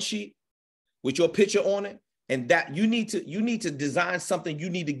a one sheet with your picture on it, and that you need to design something you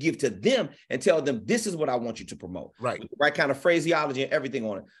need to give to them and tell them this is what I want you to promote. Right. With the right kind of phraseology and everything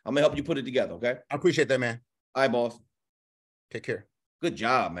on it. I'm gonna help you put it together. Okay. I appreciate that, man. All right, boss. Take care. Good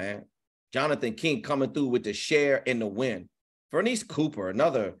job, man. Jonathan King coming through with the share and the win. Vernice Cooper,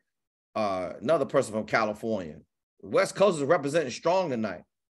 another person from California. West Coast is representing strong tonight.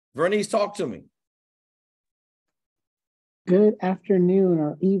 Vernice, talk to me. Good afternoon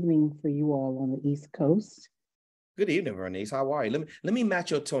or evening for you all on the East Coast. Good evening, Vernice. How are you? Let me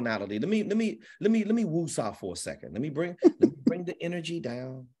match your tonality. Let me woo-saw for a second. Let me bring the energy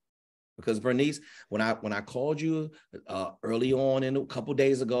down. Because Vernice, when I called you early on in a couple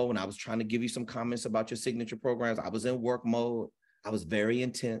days ago, when I was trying to give you some comments about your signature programs, I was in work mode. I was very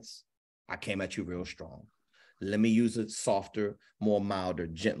intense. I came at you real strong. Let me use a softer, more milder,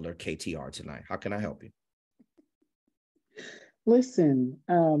 gentler KTR tonight. How can I help you? Listen,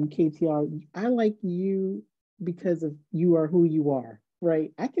 KTR, I like you because of you are who you are,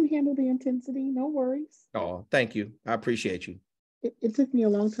 right? I can handle the intensity, no worries. Oh, thank you. I appreciate you. It took me a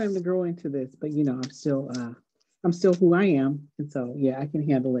long time to grow into this, but you know, I'm still who I am, and so yeah, I can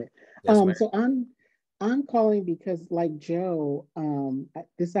handle it. Yes, so I'm calling because, like Joe,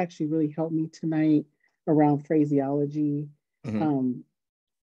 this actually really helped me tonight around phraseology. Mm-hmm.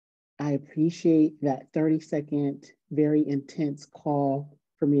 I appreciate that 30-second, very intense call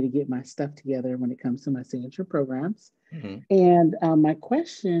for me to get my stuff together when it comes to my signature programs. Mm-hmm. And my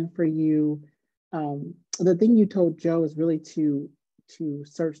question for you, the thing you told Joe is really to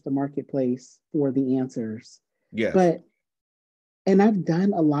search the marketplace for the answers. Yes. And I've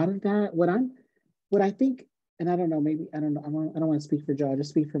done a lot of that. What I think, and I don't know, maybe, I don't want to speak for Joe, I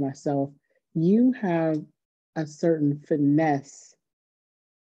just speak for myself. You have a certain finesse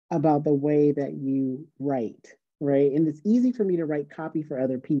about the way that you write, right? And it's easy for me to write copy for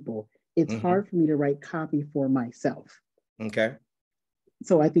other people. It's Mm-hmm. hard for me to write copy for myself. Okay.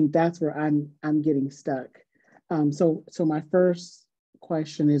 So I think that's where I'm getting stuck. So my first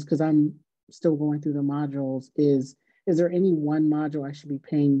question is, because I'm still going through the modules, is there any one module I should be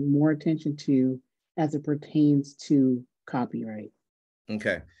paying more attention to as it pertains to copyright?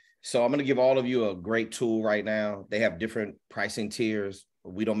 Okay. So I'm going to give all of you a great tool right now. They have different pricing tiers.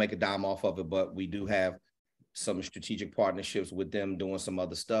 We don't make a dime off of it, but we do have some strategic partnerships with them doing some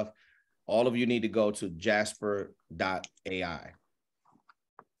other stuff. All of you need to go to jasper.ai.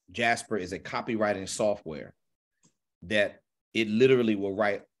 Jasper is a copywriting software that it literally will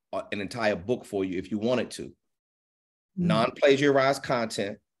write an entire book for you if you wanted to. Mm-hmm. Non-plagiarized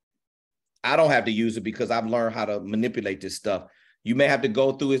content. I don't have to use it because I've learned how to manipulate this stuff You may have to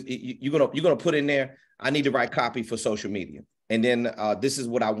go through it. You're gonna put in there, I need to write copy for social media. And then this is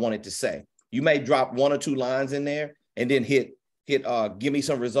what I wanted to say. You may drop 1 or 2 lines in there and then hit give me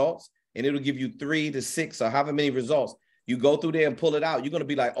some results, and it'll give you 3 to 6 or however many results. You go through there and pull it out. You're gonna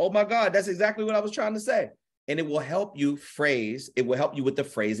be like, oh my God, that's exactly what I was trying to say. And it will help you phrase, it will help you with the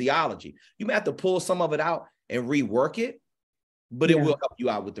phraseology. You may have to pull some of it out and rework it, but it will help you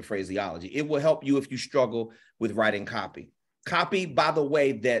out with the phraseology. It will help you if you struggle with writing copy. Copy, by the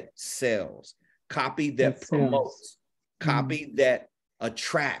way, that sells. Copy that promotes. Copy that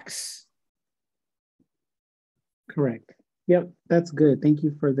attracts. Correct. Yep, that's good. Thank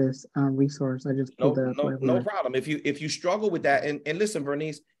you for this resource. I just pulled that up. No problem. If you struggle with that, and listen,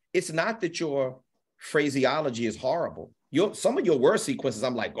 Bernice, it's not that your phraseology is horrible. Some of your word sequences,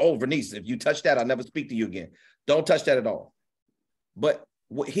 I'm like, oh, Bernice, if you touch that, I'll never speak to you again. Don't touch that at all. But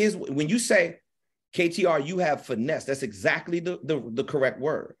here's when you say, KTR, you have finesse. That's exactly the correct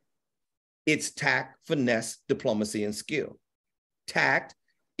word. It's tact, finesse, diplomacy, and skill. Tact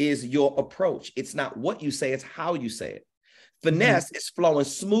is your approach. It's not what you say, it's how you say it. Finesse is flowing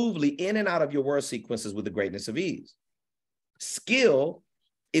smoothly in and out of your word sequences with the greatness of ease. Skill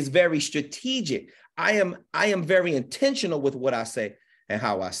is very strategic. I am very intentional with what I say and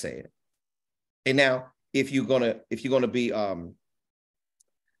how I say it. And now, if you're gonna be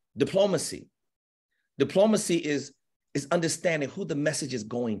diplomacy is understanding who the message is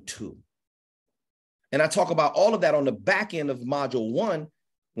going to. And I talk about all of that on the back end of module 1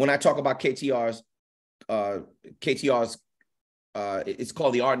 when I talk about KTR's it's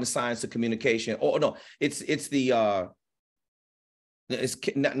called the art and the science of communication. Oh no, it's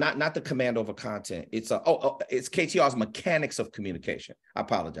not the command over content. It's KTR's mechanics of communication. I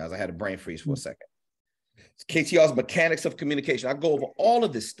apologize. I had a brain freeze for a second. It's KTR's mechanics of communication. I go over all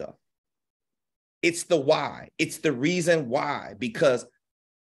of this stuff. It's the why. It's the reason why. Because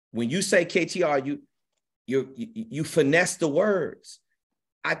when you say KTR, you finesse the words.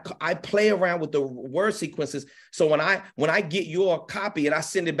 I play around with the word sequences. So when I get your copy and I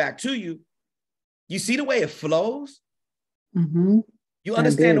send it back to you, you see the way it flows. Mm-hmm. You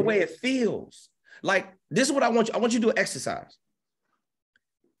understand the way it feels. Like, this is what I want you. I want you to do an exercise.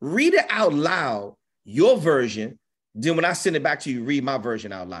 Read it out loud, your version. Then when I send it back to you, read my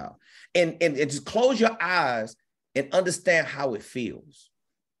version out loud. And just close your eyes and understand how it feels.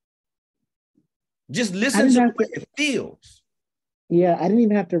 Just listen to the way it feels. Yeah, I didn't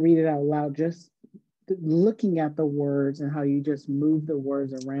even have to read it out loud. Just looking at the words and how you just move the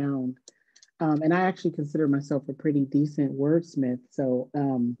words around. And I actually consider myself a pretty decent wordsmith. So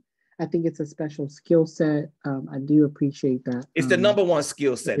I think it's a special skill set. I do appreciate that. It's the number one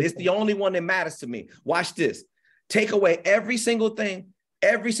skill set. It's the only one that matters to me. Watch this. Take away every single thing,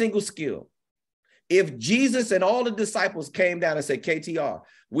 every single skill. If Jesus and all the disciples came down and said, KTR,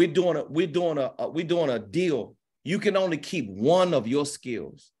 we're doing a deal. You can only keep one of your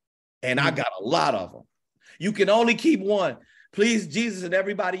skills. And I got a lot of them. You can only keep one. Please, Jesus and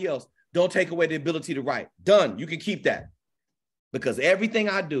everybody else, don't take away the ability to write. Done. You can keep that. Because everything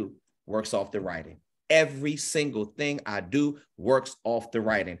I do works off the writing. Every single thing I do works off the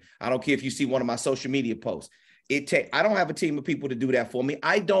writing. I don't care if you see one of my social media posts. I don't have a team of people to do that for me.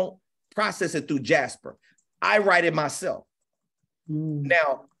 I don't process it through Jasper. I write it myself.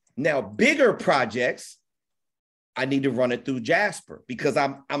 Now bigger projects, I need to run it through Jasper because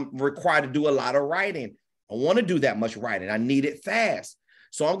I'm required to do a lot of writing. I want to do that much writing. I need it fast.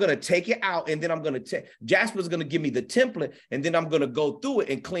 So I'm going to take it out, and then I'm going to Jasper's going to give me the template, and then I'm going to go through it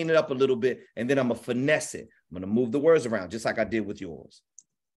and clean it up a little bit, and then I'm going to finesse it. I'm going to move the words around just like I did with yours.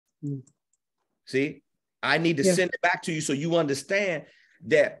 See, I need to send it back to you so you understand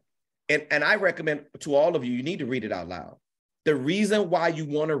that. And I recommend to all of you, you need to read it out loud. The reason why you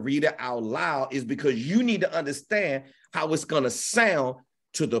want to read it out loud is because you need to understand how it's going to sound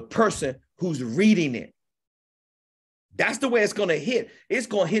to the person who's reading it. That's the way it's going to hit. It's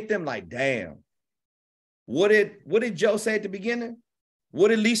going to hit them like, damn. What did Joe say at the beginning? What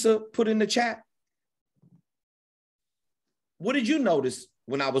did Lisa put in the chat? What did you notice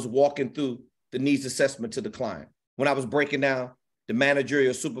when I was walking through the needs assessment to the client? When I was breaking down the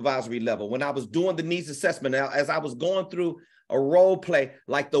managerial supervisory level, when I was doing the needs assessment, as I was going through a role play,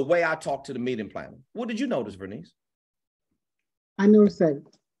 like the way I talk to the meeting planner. What did you notice, Bernice? I noticed that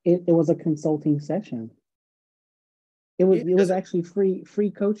it was a consulting session. It was actually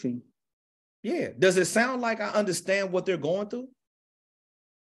free coaching. Yeah. Does it sound like I understand what they're going through?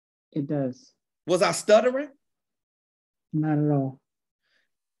 It does. Was I stuttering? Not at all.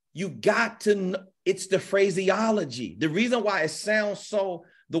 You got to know, it's the phraseology. The reason why it sounds so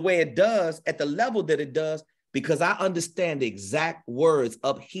the way it does at the level that it does because I understand the exact words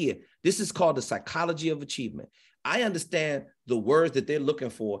up here. This is called the psychology of achievement. I understand the words that they're looking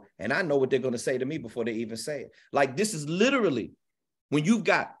for, and I know what they're going to say to me before they even say it. Like, this is literally when you've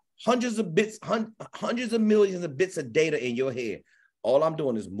got hundreds of millions of bits of data in your head. All I'm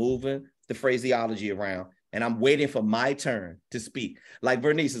doing is moving the phraseology around, and I'm waiting for my turn to speak. Like,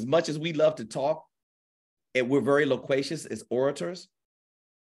 Vernice, as much as we love to talk, and we're very loquacious as orators,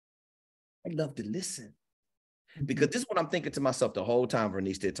 I love to listen. Because this is what I'm thinking to myself the whole time,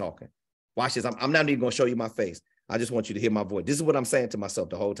 Vernice, they're talking. Watch this. I'm not even going to show you my face. I just want you to hear my voice. This is what I'm saying to myself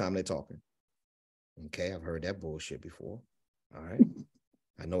the whole time they're talking. Okay, I've heard that bullshit before. All right.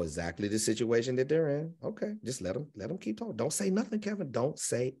 I know exactly the situation that they're in. Okay, just let them keep talking. Don't say nothing, Kevin. Don't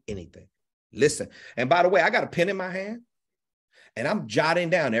say anything. Listen. And by the way, I got a pen in my hand, and I'm jotting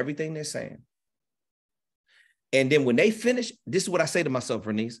down everything they're saying. And then when they finish, this is what I say to myself,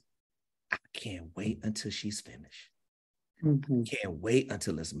 Vernice. I can't wait until she's finished. Can't wait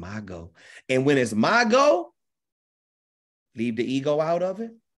until it's my go. And when it's my go, leave the ego out of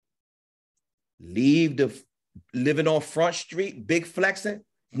it. Leave the living on Front Street, big flexing.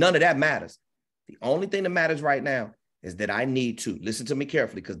 None of that matters. The only thing that matters right now is that I need to listen to me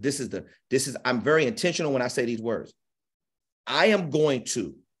carefully, because I'm very intentional when I say these words. I am going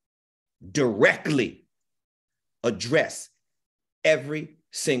to directly address every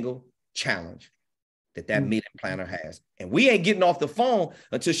single challenge that meeting planner has. And we ain't getting off the phone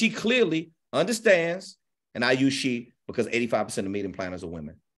until she clearly understands, and I use she because 85% of meeting planners are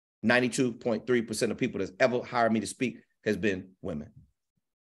women. 92.3% of people that's ever hired me to speak has been women.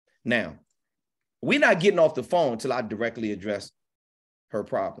 Now, we're not getting off the phone until I directly address her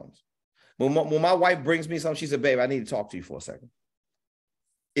problems. When my wife brings me something, she said, babe, I need to talk to you for a second.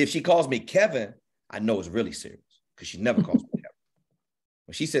 If she calls me Kevin, I know it's really serious, because she never calls me Kevin.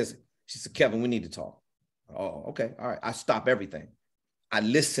 When she said, Kevin, we need to talk. Oh, okay. All right. I stop everything. I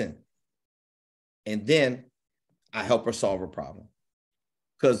listen. And then I help her solve her problem.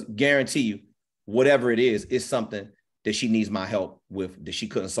 Because guarantee you, whatever it is something that she needs my help with that she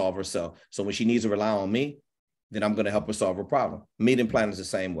couldn't solve herself. So when she needs to rely on me, then I'm going to help her solve her problem. Meeting planners the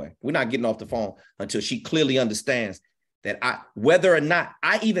same way. We're not getting off the phone until she clearly understands that whether or not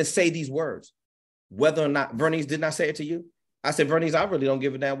I even say these words, whether or not, Vernice, didn't I say it to you? I said, Vernice, I really don't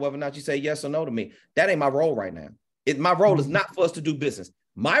give a damn whether or not you say yes or no to me. That ain't my role right now. My role is not for us to do business.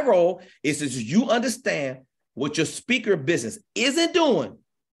 My role is that you understand what your speaker business isn't doing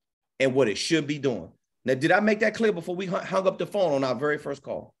and what it should be doing. Now, did I make that clear before we hung up the phone on our very first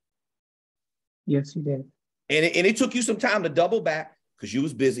call? Yes, you did. And it took you some time to double back because you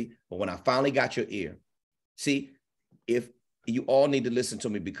was busy. But when I finally got your ear, see, if you all need to listen to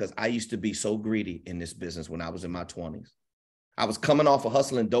me, because I used to be so greedy in this business when I was in my 20s. I was coming off of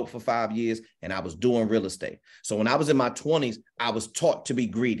hustling dope for 5 years, and I was doing real estate. So when I was in my 20s, I was taught to be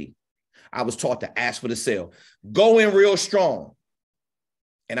greedy. I was taught to ask for the sale, go in real strong.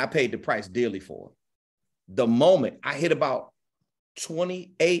 And I paid the price dearly for it. The moment I hit about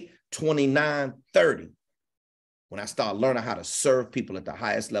 28, 29, 30, when I started learning how to serve people at the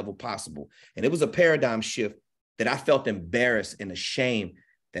highest level possible. And it was a paradigm shift that I felt embarrassed and ashamed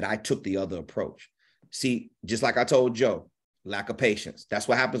that I took the other approach. See, just like I told Joe, lack of patience. That's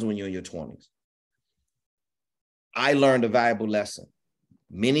what happens when you're in your 20s. I learned a valuable lesson.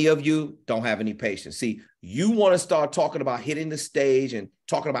 Many of you don't have any patience. See, you want to start talking about hitting the stage and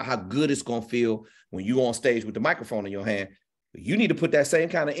talking about how good it's going to feel when you're on stage with the microphone in your hand. You need to put that same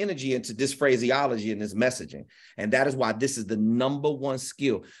kind of energy into this phraseology and this messaging. And that is why this is the #1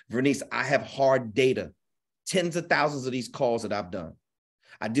 skill. Vernice, I have hard data, tens of thousands of these calls that I've done.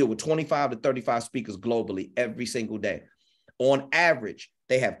 I deal with 25 to 35 speakers globally every single day. On average,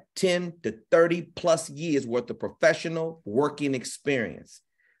 they have 10 to 30 plus years worth of professional working experience.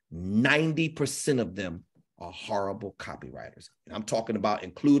 90% of them are horrible copywriters. And I'm talking about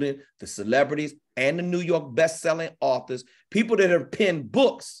including the celebrities and the New York best-selling authors, people that have penned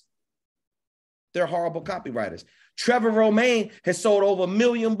books. They're horrible copywriters. Trevor Romaine has sold over 1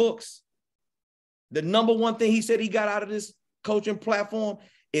 million books. The #1 thing he said he got out of this coaching platform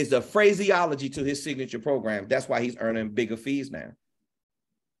is the phraseology to his signature program. That's why he's earning bigger fees now.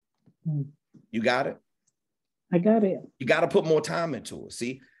 You got it? I got it. You got to put more time into it.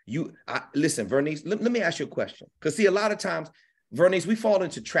 See, listen, Vernice, let me ask you a question. Because see, a lot of times, Vernice, we fall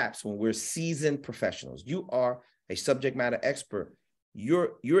into traps when we're seasoned professionals. You are a subject matter expert.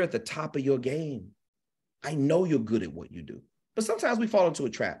 You're at the top of your game. I know you're good at what you do. But sometimes we fall into a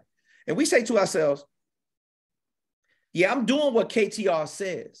trap. And we say to ourselves, yeah, I'm doing what KTR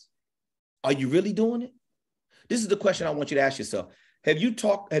says. Are you really doing it? This is the question I want you to ask yourself. Have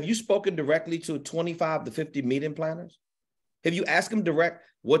you spoken directly to 25 to 50 meeting planners? Have you asked them direct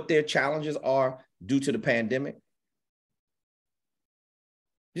what their challenges are due to the pandemic?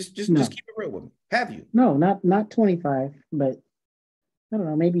 Just keep it real with me. Have you? No, not 25, but I don't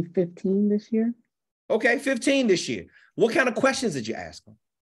know, maybe 15 this year. Okay, 15 this year. What kind of questions did you ask them?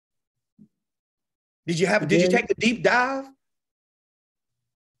 Did you take a deep dive?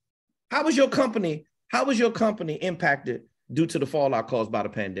 How was your company impacted due to the fallout caused by the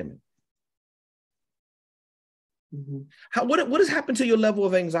pandemic? Mm-hmm. What has happened to your level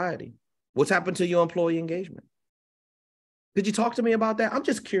of anxiety? What's happened to your employee engagement? Did you talk to me about that? I'm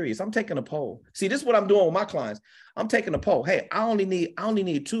just curious. I'm taking a poll. See, this is what I'm doing with my clients. I'm taking a poll. Hey, I only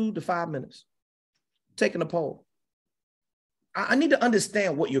need 2 to 5 minutes. Taking a poll. I need to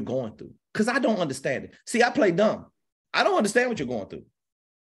understand what you're going through because I don't understand it. See, I play dumb. I don't understand what you're going through.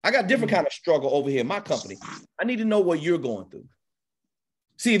 I got different kind of struggle over here in my company. I need to know what you're going through.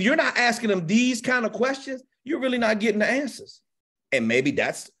 See, if you're not asking them these kind of questions, you're really not getting the answers. And maybe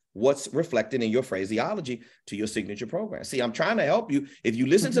that's what's reflected in your phraseology to your signature program. See, I'm trying to help you. If you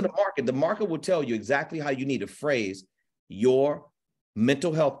listen to the market will tell you exactly how you need to phrase your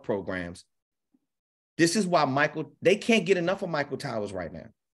mental health programs. This is why they can't get enough of Michael Towers right now.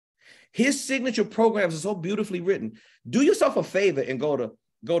 His signature programs are so beautifully written. Do yourself a favor and go to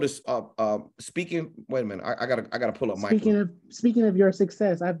speaking. Wait a minute. I gotta pull up Michael. Speaking of your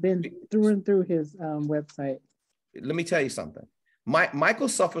success, I've been through and through his website. Let me tell you something. Michael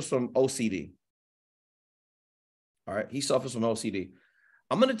suffers from OCD. All right, he suffers from OCD.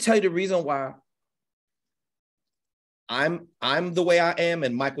 I'm going to tell you the reason why I'm the way I am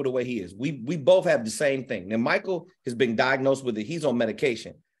and Michael the way he is. We both have the same thing. Now, Michael has been diagnosed with it. He's on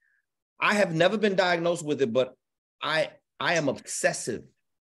medication. I have never been diagnosed with it, but I am obsessive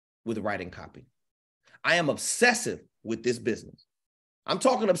with writing copy. I am obsessive with this business. I'm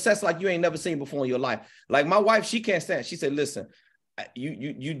talking obsessed like you ain't never seen before in your life. Like my wife, she can't stand it. She said, listen,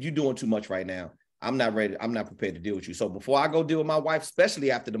 you doing too much right now. I'm not ready. I'm not prepared to deal with you. So before I go deal with my wife, especially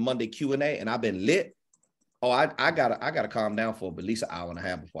after the Monday Q&A, and I've been lit, I gotta calm down for at least an hour and a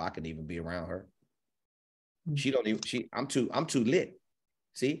half before I can even be around her. I'm too lit.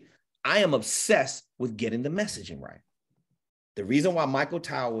 See, I am obsessed with getting the messaging right. The reason why Michael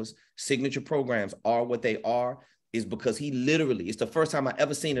Towers' signature programs are what they are is because he literally, it's the first time I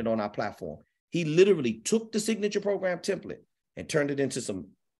ever seen it on our platform. He literally took the signature program template and turned it into some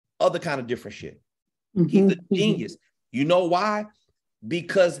other kind of different shit. He's a genius. You know why?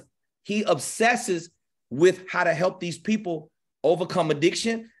 Because he obsesses with how to help these people overcome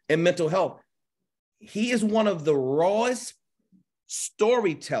addiction and mental health. He is one of the rawest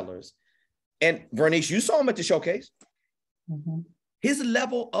storytellers. And Vernice, you saw him at the showcase. His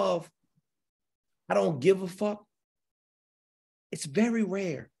level of, I don't give a fuck, it's very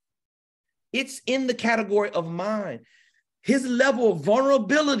rare. It's in the category of mine. His level of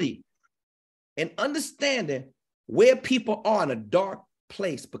vulnerability and understanding where people are in a dark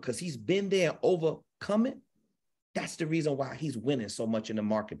place because he's been there and overcome it. That's the reason why he's winning so much in the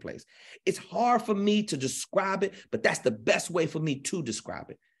marketplace. It's hard for me to describe it, but that's the best way for me to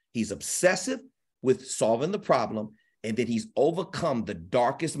describe it. He's obsessive with solving the problem, and then he's overcome the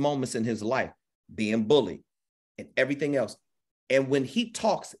darkest moments in his life, being bullied and everything else. And when he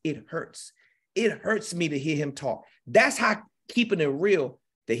talks, it hurts. It hurts me to hear him talk. That's how keeping it real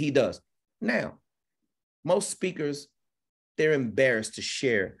that he does. Now, most speakers, they're embarrassed to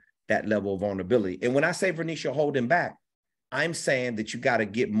share that level of vulnerability. And when I say, Vernice, you're holding back, I'm saying that you got to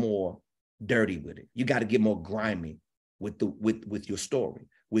get more dirty with it. You got to get more grimy with your story,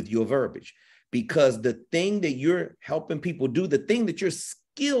 with your verbiage, because the thing that you're helping people do, the thing that you're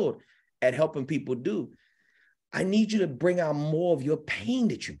skilled at helping people do, I need you to bring out more of your pain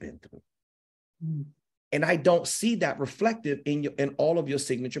that you've been through. And I don't see that reflected in all of your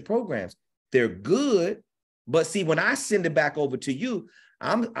signature programs. They're good, but see, when I send it back over to you,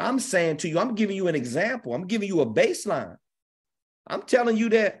 I'm saying to you, I'm giving you an example. I'm giving you a baseline. I'm telling you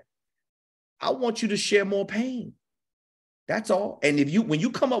that I want you to share more pain. That's all. And when you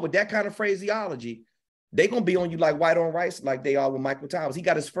come up with that kind of phraseology, they're going to be on you like white on rice, like they are with Michael Towers. He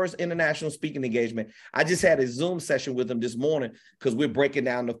got his first international speaking engagement. I just had a Zoom session with him this morning because we're breaking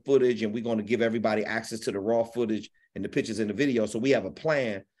down the footage and we're going to give everybody access to the raw footage and the pictures and the video. So we have a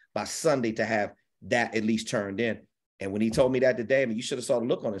plan by Sunday to have that at least turned in. And when he told me that today, I mean, you should have saw the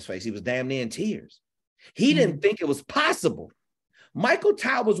look on his face. He was damn near in tears. He didn't think it was possible. Michael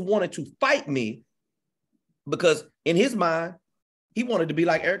Towers wanted to fight me because in his mind, he wanted to be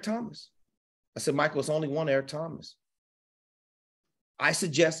like Eric Thomas. I said, Michael, it's only one Eric Thomas. I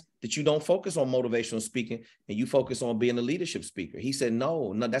suggest that you don't focus on motivational speaking and you focus on being a leadership speaker. He said,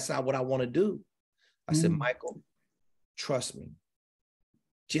 no, that's not what I want to do. I said, Michael, trust me.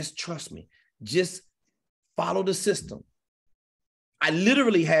 Just trust me. Just follow the system. I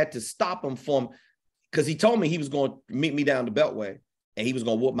literally had to stop him from, because he told me he was going to meet me down the Beltway and he was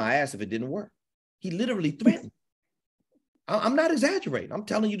going to whoop my ass if it didn't work. He literally threatened. I'm not exaggerating. I'm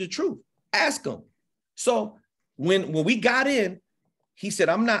telling you the truth. Ask him. So when we got in, he said,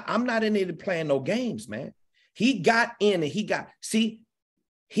 I'm not in there to playing no games, man. He got in and he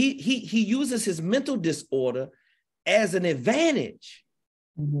uses his mental disorder as an advantage.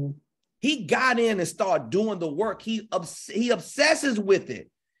 He got in and started doing the work. He obsesses with it.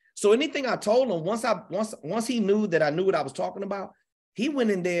 So anything I told him, once he knew that I knew what I was talking about, he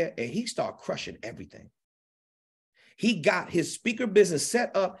went in there and he started crushing everything. He got his speaker business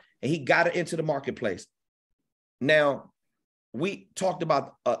set up and he got it into the marketplace. Now, we talked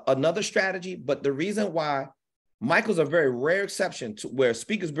about another strategy, but the reason why Michael's a very rare exception to where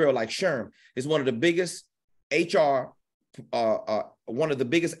Speakers Bureau like SHRM is one of the biggest HR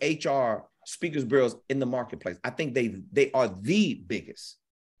speakers bureaus in the marketplace. I think they are the biggest.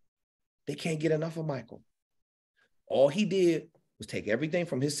 They can't get enough of Michael. All he did was take everything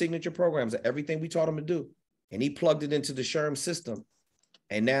from his signature programs and everything we taught him to do, and he plugged it into the SHRM system.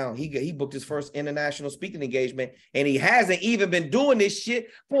 And now he booked his first international speaking engagement, and he hasn't even been doing this shit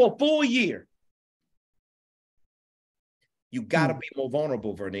for a full year. You got to be more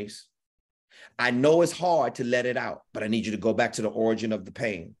vulnerable, Vernice. I know it's hard to let it out, but I need you to go back to the origin of the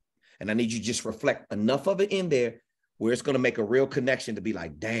pain. And I need you to just reflect enough of it in there where it's going to make a real connection to be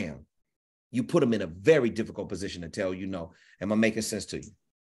like, damn, you put them in a very difficult position to tell you no. Am I making sense to you?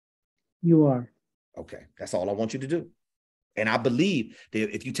 You are. Okay, that's all I want you to do. And I believe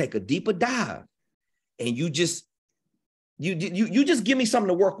that if you take a deeper dive and you just give me something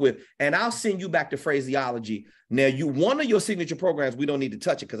to work with, and I'll send you back to phraseology. Now, one of your signature programs, we don't need to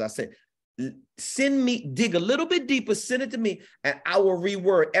touch it because I said, dig a little bit deeper, send it to me, and I will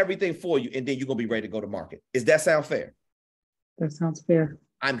reword everything for you, and then you're gonna be ready to go to market. Does that sound fair? That sounds fair.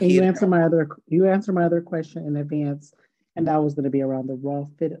 You answer my other question in advance, and that was going to be around the raw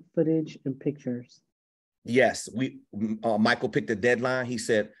footage and pictures. Yes, Michael picked a deadline. He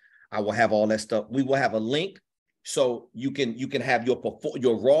said, I will have all that stuff. We will have a link so you can have your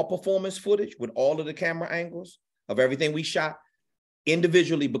raw performance footage with all of the camera angles of everything we shot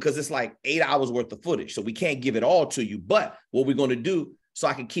individually, because it's like 8 hours worth of footage. So we can't give it all to you. But what we're going to do, so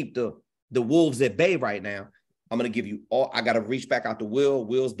I can keep the wolves at bay right now, I'm going to give you all. I got to reach back out to Will.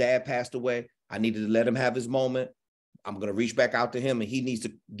 Will's dad passed away. I needed to let him have his moment. I'm going to reach back out to him, and he needs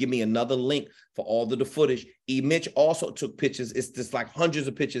to give me another link for all of the footage. E. Mitch also took pictures. It's just like hundreds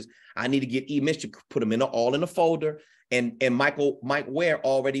of pictures. I need to get E. Mitch to put them all in a folder. And Mike Ware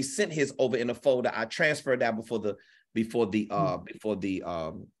already sent his over in a folder. I transferred that before the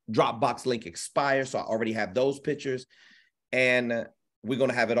Dropbox link expires. So I already have those pictures, and we're going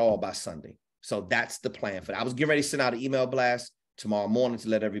to have it all by Sunday. So that's the plan for that. I was getting ready to send out an email blast tomorrow morning to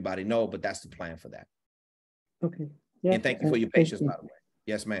let everybody know, but that's the plan for that. Okay. Yeah. And thank you for your patience, by the way.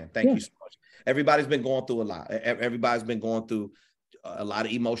 Yes, ma'am. Thank you so much. Everybody's been going through a lot. Everybody's been going through a lot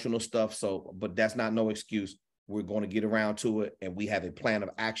of emotional stuff. So, but that's not no excuse. We're going to get around to it, and we have a plan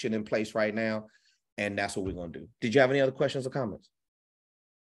of action in place right now, and that's what we're going to do. Did you have any other questions or comments?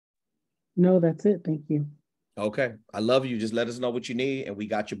 No, that's it. Thank you. Okay. I love you. Just let us know what you need, and we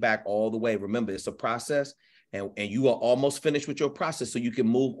got your back all the way. Remember, it's a process, and you are almost finished with your process, so you can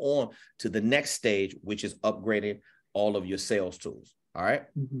move on to the next stage, which is upgrading all of your sales tools. All right?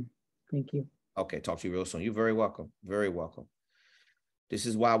 Mm-hmm. Thank you. Okay. Talk to you real soon. You're very welcome. Very welcome. This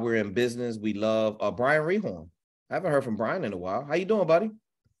is why we're in business. We love Brian Rehorn. I haven't heard from Brian in a while. How you doing, buddy?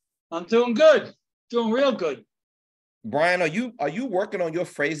 I'm doing good. Doing real good. Brian, are you working on your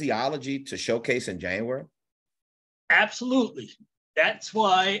phraseology to showcase in January? Absolutely. That's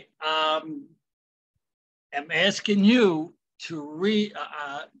why I'm asking you to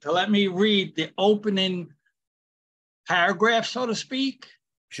let me read the opening paragraph, so to speak.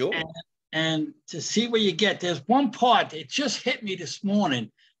 Sure. And to see where you get. There's one part that just hit me this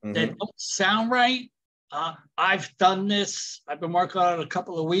morning that don't sound right. I've done this. I've been working on it a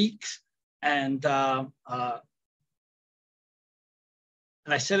couple of weeks, and I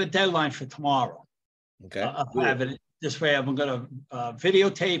set a deadline for tomorrow. Okay. Of having it this way. I'm going to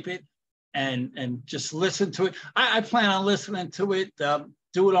videotape it and just listen to it. I plan on listening to it,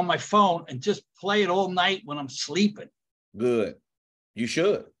 do it on my phone, and just play it all night when I'm sleeping. Good. You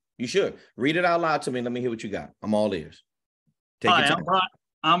should. You should. Read it out loud to me. Let me hear what you got. I'm all ears. Hi,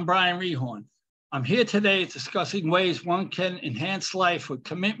 I'm Brian Rehorn. I'm here today discussing ways one can enhance life with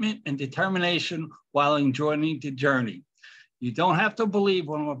commitment and determination while enjoying the journey. You don't have to believe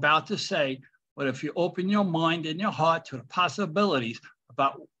what I'm about to say, but if you open your mind and your heart to the possibilities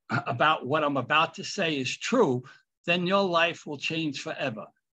about what I'm about to say is true, then your life will change forever.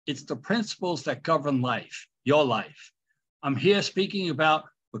 It's the principles that govern life, your life. I'm here speaking about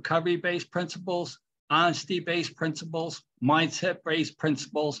recovery-based principles, honesty-based principles, mindset-based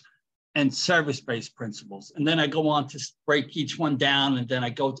principles, and service-based principles. And then I go on to break each one down, and then I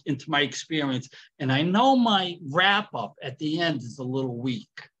go into my experience. And I know my wrap-up at the end is a little weak.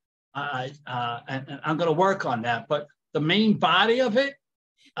 And I'm going to work on that. But the main body of it,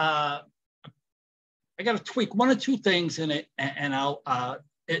 I got to tweak one or two things in it, and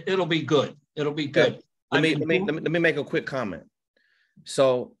it'll be good. It'll be good. Let me make a quick comment.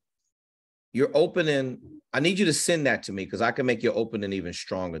 So your opening, I need you to send that to me because I can make your opening even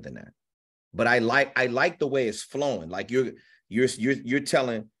stronger than that. But I like the way it's flowing. Like you're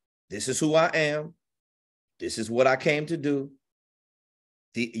telling, this is who I am. This is what I came to do.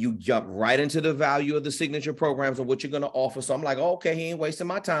 You jump right into the value of the signature programs and what you're going to offer. So I'm like, oh, okay, he ain't wasting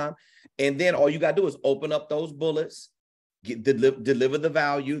my time. And then all you got to do is open up those bullets, deliver the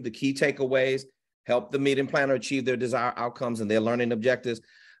value, the key takeaways, help the meeting planner achieve their desired outcomes and their learning objectives.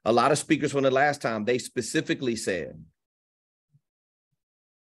 A lot of speakers from the last time, they specifically said,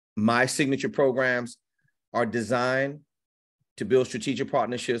 my signature programs are designed to build strategic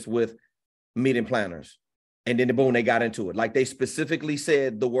partnerships with meeting planners. And then boom, they got into it. Like they specifically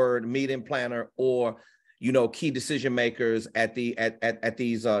said the word meeting planner or, you know, key decision makers at these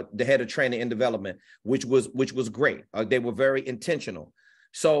the head of training and development, which was great. They were very intentional.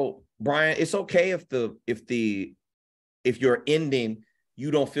 So Brian, it's okay if your ending,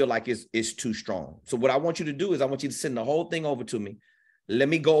 you don't feel like it's too strong. So what I want you to do is I want you to send the whole thing over to me. Let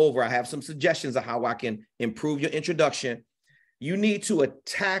me go over. I have some suggestions of how I can improve your introduction. You need to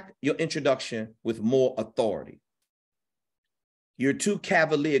attack your introduction with more authority. You're too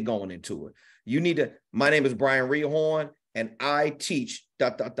cavalier going into it. You need to, my name is Brian Rehorn and I teach ...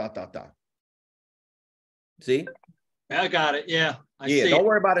 See? I got it. Yeah. Don't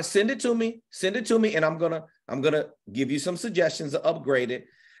worry about it. Send it to me. Send it to me. And I'm gonna give you some suggestions to upgrade it.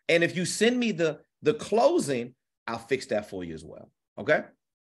 And if you send me the closing, I'll fix that for you as well. Okay.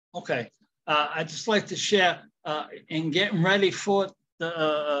 Okay. I'd just like to share in getting ready for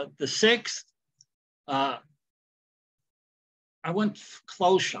the 6th. I went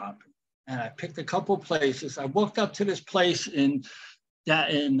clothes shopping and I picked a couple places. I walked up to this place in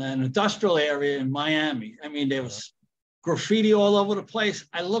an industrial area in Miami. I mean, there was graffiti all over the place.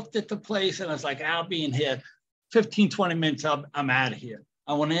 I looked at the place and I was like, I'll be in here 15, 20 minutes. I'm out of here.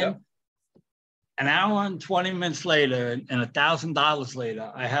 I went in. Yep. An hour and 20 minutes later and $1,000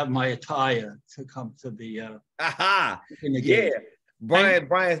 later, I have my attire to come to the yeah.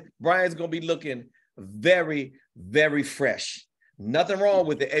 Brian's gonna be looking very, very fresh. Nothing wrong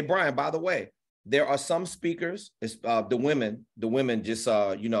with it. Hey, Brian, by the way, there are some speakers, the women just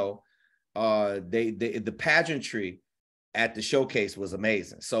the pageantry at the showcase was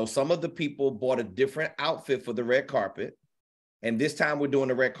amazing. So some of the people bought a different outfit for the red carpet. And this time we're doing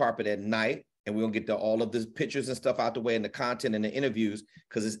the red carpet at night. And we're going to get all of the pictures and stuff out the way and the content and the interviews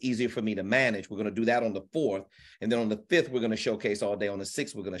because it's easier for me to manage. We're going to do that on the 4th. And then on the 5th, we're going to showcase all day. On the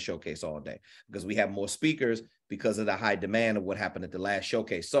 6th, we're going to showcase all day because we have more speakers because of the high demand of what happened at the last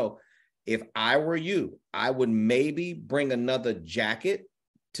showcase. So if I were you, I would maybe bring another jacket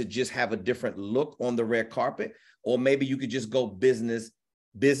to just have a different look on the red carpet. Or maybe you could just go business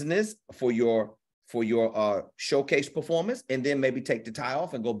for your showcase performance, and then maybe take the tie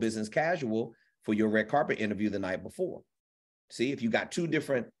off and go business casual for your red carpet interview the night before. See, if you got 2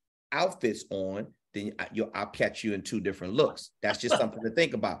 different outfits on, then I'll catch you in 2 different looks. That's just something to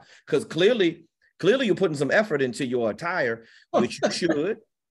think about. Because clearly you're putting some effort into your attire, which you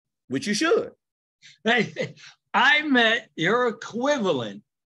should. Hey, I met your equivalent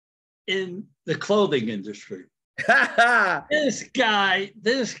in the clothing industry. This guy,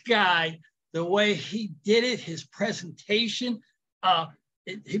 the way he did it, his presentation,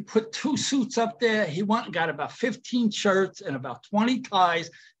 he put 2 suits up there. He went and got about 15 shirts and about 20 ties.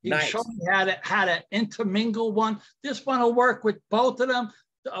 He showed me how to intermingle one. This one will work with both of them.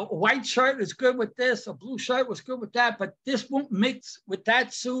 A white shirt is good with this. A blue shirt was good with that. But this won't mix with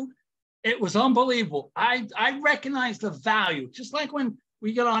that suit. It was unbelievable. I recognized the value. Just like when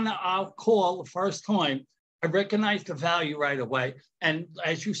we got on our call the first time, I recognized the value right away. And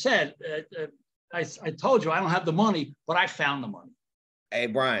as you said, I told you I don't have the money, but I found the money. Hey,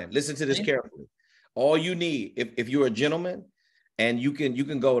 Brian, listen to this carefully. All you need, if you're a gentleman and you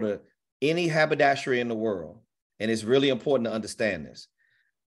can go to any haberdashery in the world, and it's really important to understand this,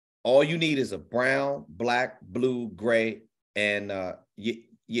 all you need is a brown, black, blue, gray, and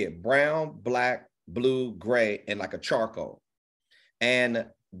brown, black, blue, gray, and like a charcoal. And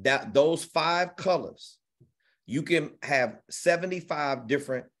those 5 colors, you can have 75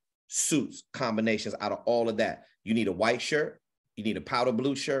 different suits combinations out of all of that. You need a white shirt, you need a powder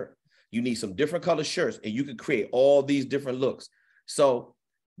blue shirt, you need some different color shirts, and you can create all these different looks. So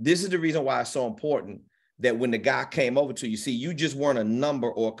this is the reason why it's so important that when the guy came over to you, see, you just weren't a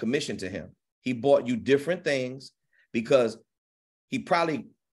number or a commission to him. He bought you different things because he probably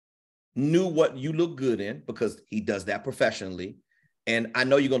knew what you look good in, because he does that professionally. And I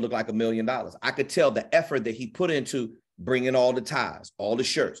know you're going to look like $1 million. I could tell the effort that he put into bringing all the ties, all the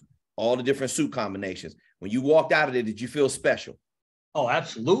shirts, all the different suit combinations. When you walked out of there, did you feel special? Oh,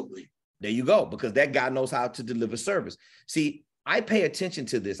 absolutely. There you go, because that guy knows how to deliver service. See, I pay attention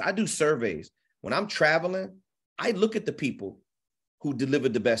to this. I do surveys. When I'm traveling, I look at the people who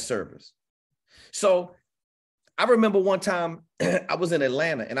delivered the best service. So I remember one time I was in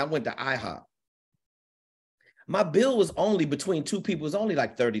Atlanta and I went to IHOP. My bill was only between 2 people, it was only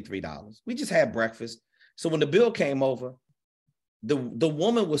like $33. We just had breakfast. So when the bill came over, the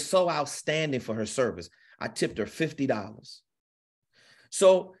woman was so outstanding for her service. I tipped her $50.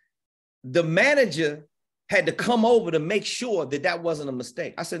 So the manager had to come over to make sure that that wasn't a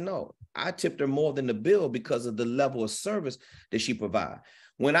mistake. I said, no, I tipped her more than the bill because of the level of service that she provided.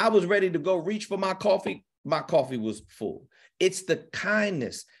 When I was ready to go reach for my coffee was full. It's the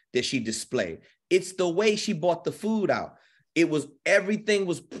kindness that she displayed. It's the way she brought the food out. It was, everything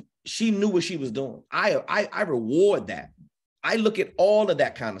was, she knew what she was doing. I reward that. I look at all of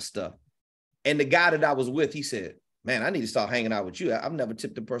that kind of stuff. And the guy that I was with, he said, man, I need to start hanging out with you. I've never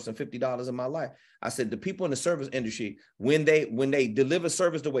tipped a person $50 in my life. I said, the people in the service industry, when they deliver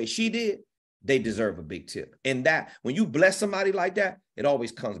service the way she did, they deserve a big tip. And that, when you bless somebody like that, it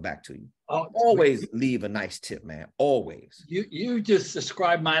always comes back to you. Oh, always leave a nice tip, man. Always. You just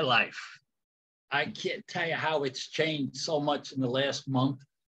described my life. I can't tell you how it's changed so much in the last month.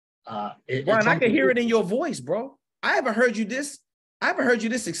 Brian, I can hear it in your voice, bro. I haven't heard you this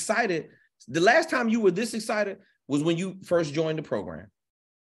excited. The last time you were this excited was when you first joined the program.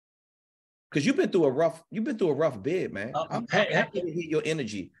 Because you've been through a rough bid, man. I'm happy to hear your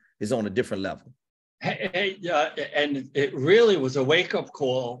energy is on a different level. And it really was a wake-up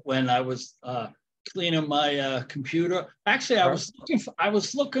call when I was cleaning my computer. Actually, I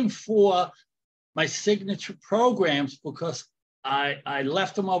was looking for my signature programs because I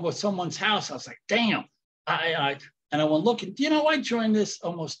left them over at someone's house. I was like, damn. And I went looking. Do you know I joined this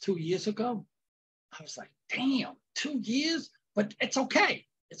almost 2 years ago? I was like, damn, 2 years? But it's okay.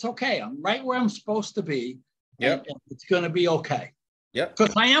 It's okay. I'm right where I'm supposed to be. Yep. And it's going to be okay. Yep.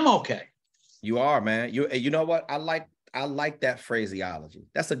 Because I am okay. You are, man. You know what? I like that phraseology.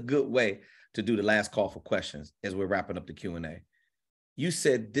 That's a good way to do the last call for questions as we're wrapping up the Q&A. You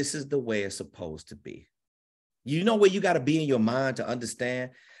said this is the way it's supposed to be. You know where you got to be in your mind to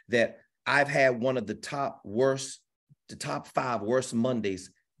understand that I've had one of the top 5 worst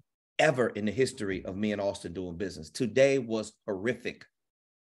Mondays ever in the history of me and Auston doing business. Today was horrific.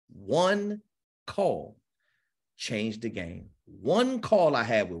 One call changed the game. One call I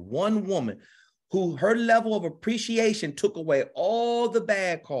had with one woman who her level of appreciation took away all the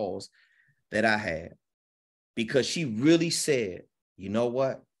bad calls that I had, because she really said, you know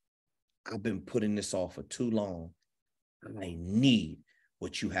what? I've been putting this off for too long. I need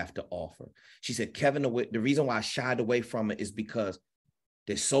what you have to offer. She said, Kevin, the reason why I shied away from it is because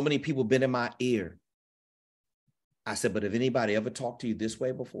there's so many people been in my ear. I said, but have anybody ever talked to you this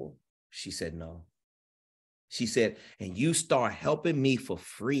way before? She said, no. She said, and you start helping me for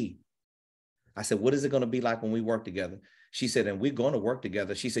free. I said, what is it going to be like when we work together? She said, and we're going to work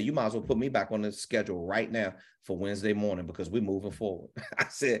together. She said, you might as well put me back on the schedule right now for Wednesday morning because we're moving forward. I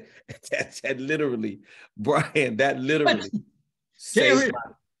said, that literally, Brian, that literally saved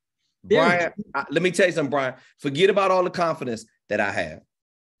my... Brian, let me tell you something, Brian. Forget about all the confidence that I have.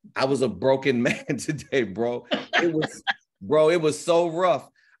 I was a broken man today, bro. It was so rough.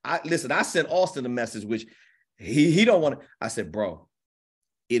 I sent Auston a message, which he don't want to. I said, bro,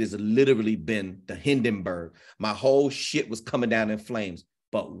 it has literally been the Hindenburg. My whole shit was coming down in flames.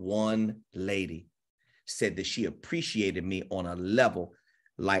 But one lady said that she appreciated me on a level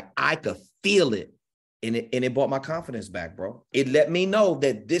like I could feel it. And it brought my confidence back, bro. It let me know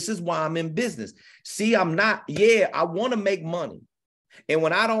that this is why I'm in business. See, I want to make money. And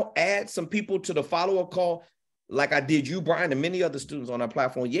when I don't add some people to the follow-up call, like I did you, Brian, and many other students on our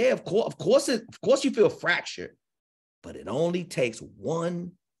platform, yeah, of course you feel fractured, but it only takes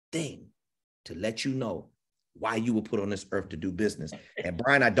one thing to let you know why you were put on this earth to do business. And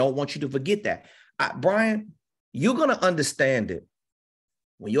Brian, I don't want you to forget that. Brian, you're going to understand it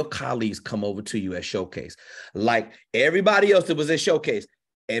when your colleagues come over to you at Showcase, like everybody else that was at Showcase,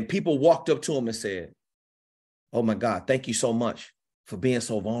 and people walked up to him and said, oh my God, thank you so much for being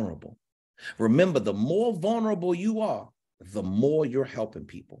so vulnerable. Remember, the more vulnerable you are, the more you're helping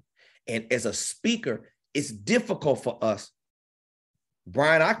people. And as a speaker, it's difficult for us.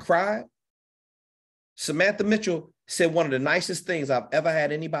 Brian, I cried. Samantha Mitchell said one of the nicest things I've ever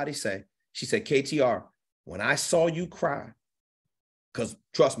had anybody say. She said, KTR, when I saw you cry, because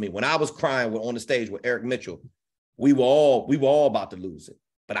trust me, when I was crying on the stage with Eric Mitchell, we were all about to lose it.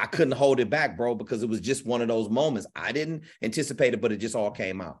 But I couldn't hold it back, bro, because it was just one of those moments. I didn't anticipate it, but it just all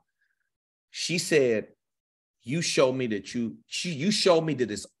came out. She said, you showed me that you showed me that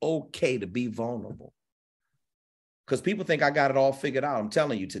it's okay to be vulnerable. Because people think I got it all figured out. I'm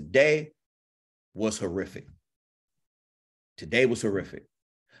telling you, today was horrific. Today was horrific.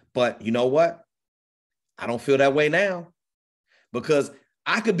 But you know what? I don't feel that way now, because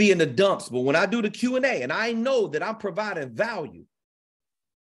I could be in the dumps, but when I do the Q&A and I know that I'm providing value,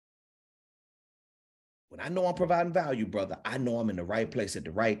 when I know I'm providing value, brother, I know I'm in the right place at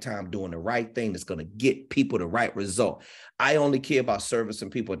the right time, doing the right thing that's going to get people the right result. I only care about servicing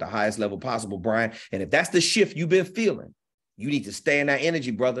people at the highest level possible, Brian. And if that's the shift you've been feeling, you need to stay in that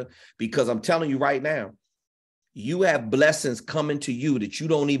energy, brother, because I'm telling you right now, you have blessings coming to you that you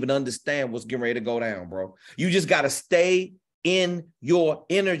don't even understand what's getting ready to go down, bro. You just got to stay in your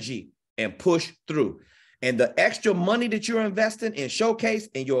energy and push through. And the extra money that you're investing in Showcase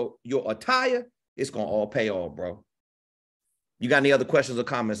and your attire, it's going to all pay off, bro. You got any other questions or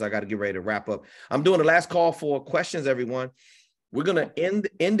comments? I got to get ready to wrap up. I'm doing the last call for questions, everyone. We're going to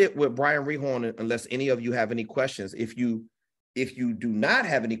end it with Brian Rehorn, unless any of you have any questions. If you do not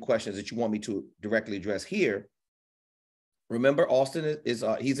have any questions that you want me to directly address here, remember, Austin is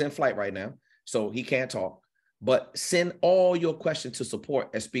he's in flight right now, so he can't talk. But send all your questions to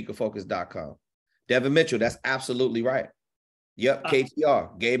support@speakerfocus.com. Devin Mitchell, that's absolutely right. Yep,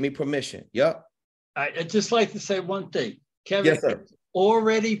 KTR gave me permission. Yep. I'd just like to say one thing. Kevin, yes, sir. It's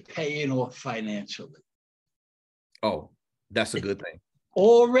already paying off financially. Oh, that's a good thing.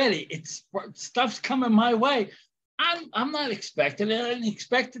 Already, stuff's coming my way. I'm not expecting it. I didn't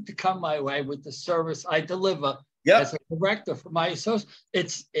expect it to come my way with the service I deliver as a director for my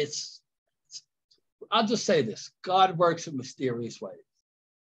associates. It's I'll just say this: God works in mysterious ways.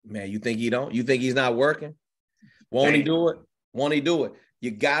 Man, you think he don't? You think he's not working? Won't he do it? Won't he do it? You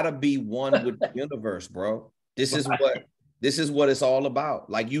gotta be one with the universe, bro. This is what it's all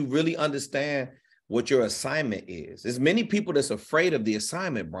about. Like, you really understand what your assignment is. There's many people that's afraid of the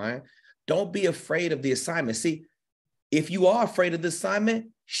assignment, Brian. Don't be afraid of the assignment. See, if you are afraid of the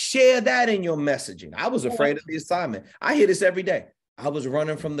assignment, share that in your messaging. I was afraid of the assignment. I hear this every day. I was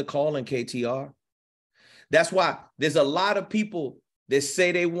running from the call in KTR. That's why there's a lot of people that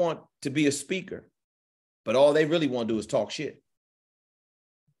say they want to be a speaker, but all they really want to do is talk shit.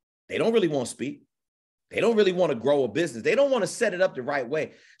 They don't really want to speak. They don't really want to grow a business. They don't want to set it up the right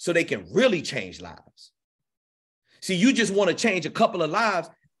way so they can really change lives. See, you just want to change a couple of lives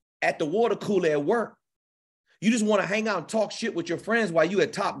at the water cooler at work. You just want to hang out and talk shit with your friends while you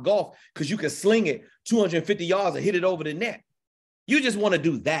at Top Golf because you can sling it 250 yards and hit it over the net. You just want to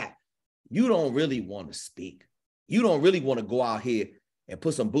do that. You don't really want to speak. You don't really want to go out here and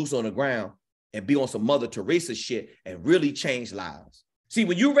put some boots on the ground and be on some Mother Teresa shit and really change lives. See,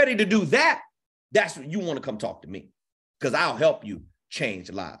 when you're ready to do that, that's when you want to come talk to me, because I'll help you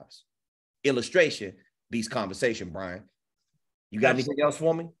change lives. Illustration beats conversation, Brian. You got anything else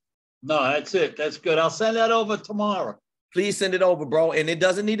for me? No, that's it. That's good. I'll send that over tomorrow. Please send it over, bro. And it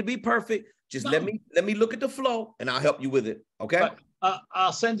doesn't need to be perfect. Just let me look at the flow and I'll help you with it. Okay?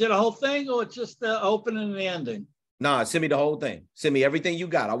 I'll send you the whole thing, or just the opening and the ending? Nah, send me the whole thing. Send me everything you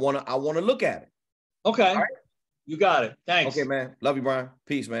got. I wanna look at it. Okay. All right? You got it. Thanks. Okay, man. Love you, Brian.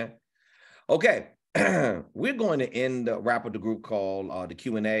 Peace, man. Okay. We're going to wrap up the group call, the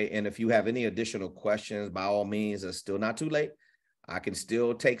Q&A. And if you have any additional questions, by all means, it's still not too late. I can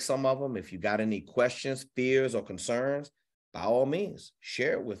still take some of them. If you got any questions, fears, or concerns, by all means,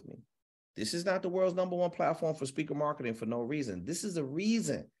 share it with me. This is not the world's #1 platform for speaker marketing for no reason. This is the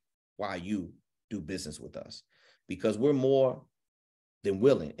reason why you do business with us, because we're more than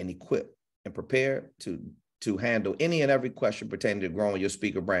willing and equipped and prepared to handle any and every question pertaining to growing your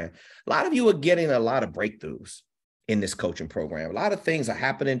speaker brand. A lot of you are getting a lot of breakthroughs in this coaching program. A lot of things are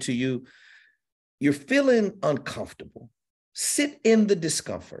happening to you. You're feeling uncomfortable. Sit in the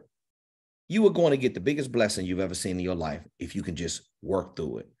discomfort. You are going to get the biggest blessing you've ever seen in your life if you can just work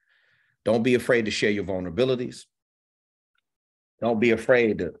through it. Don't be afraid to share your vulnerabilities. Don't be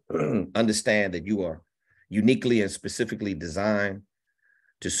afraid to understand that you are uniquely and specifically designed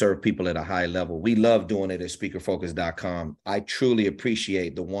to serve people at a high level. We love doing it at speakerfocus.com. I truly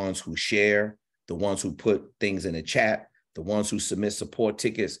appreciate the ones who share, the ones who put things in the chat, the ones who submit support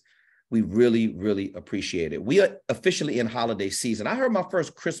tickets. We really, really appreciate it. We are officially in holiday season. I heard my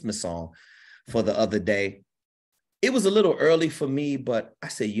first Christmas song for the other day. It was a little early for me, but I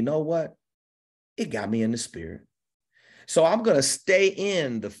said, you know what? It got me in the spirit. So I'm going to stay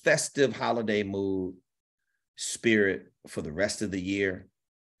in the festive holiday mood spirit for the rest of the year.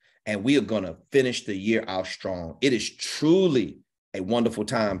 And we are going to finish the year out strong. It is truly a wonderful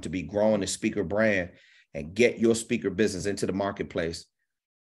time to be growing a speaker brand and get your speaker business into the marketplace.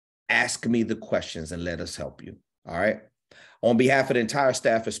 Ask me the questions and let us help you. All right. On behalf of the entire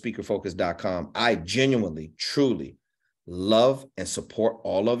staff at speakerfocus.com, I genuinely, truly love and support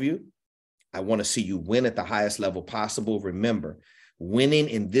all of you. I want to see you win at the highest level possible. Remember, winning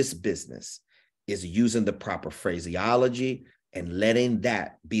in this business is using the proper phraseology and letting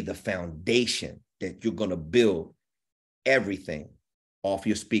that be the foundation that you're going to build everything off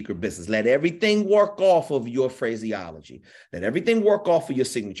your speaker business. Let everything work off of your phraseology. Let everything work off of your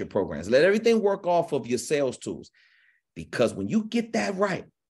signature programs. Let everything work off of your sales tools. Because when you get that right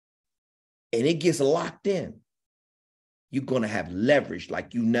and it gets locked in, you're going to have leverage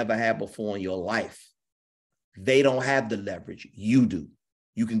like you never had before in your life. They don't have the leverage. You do.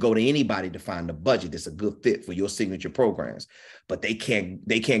 You can go to anybody to find a budget that's a good fit for your signature programs, but they can't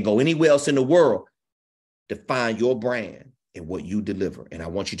go anywhere else in the world to find your brand and what you deliver. And I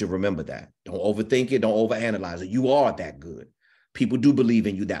want you to remember that. Don't overthink it. Don't overanalyze it. You are that good. People do believe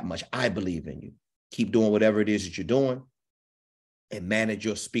in you that much. I believe in you. Keep doing whatever it is that you're doing and manage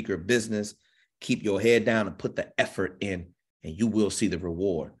your speaker business. Keep your head down and put the effort in, and you will see the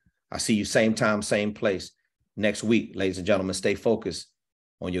reward. I'll see you same time, same place next week. Ladies and gentlemen, stay focused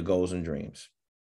on your goals and dreams.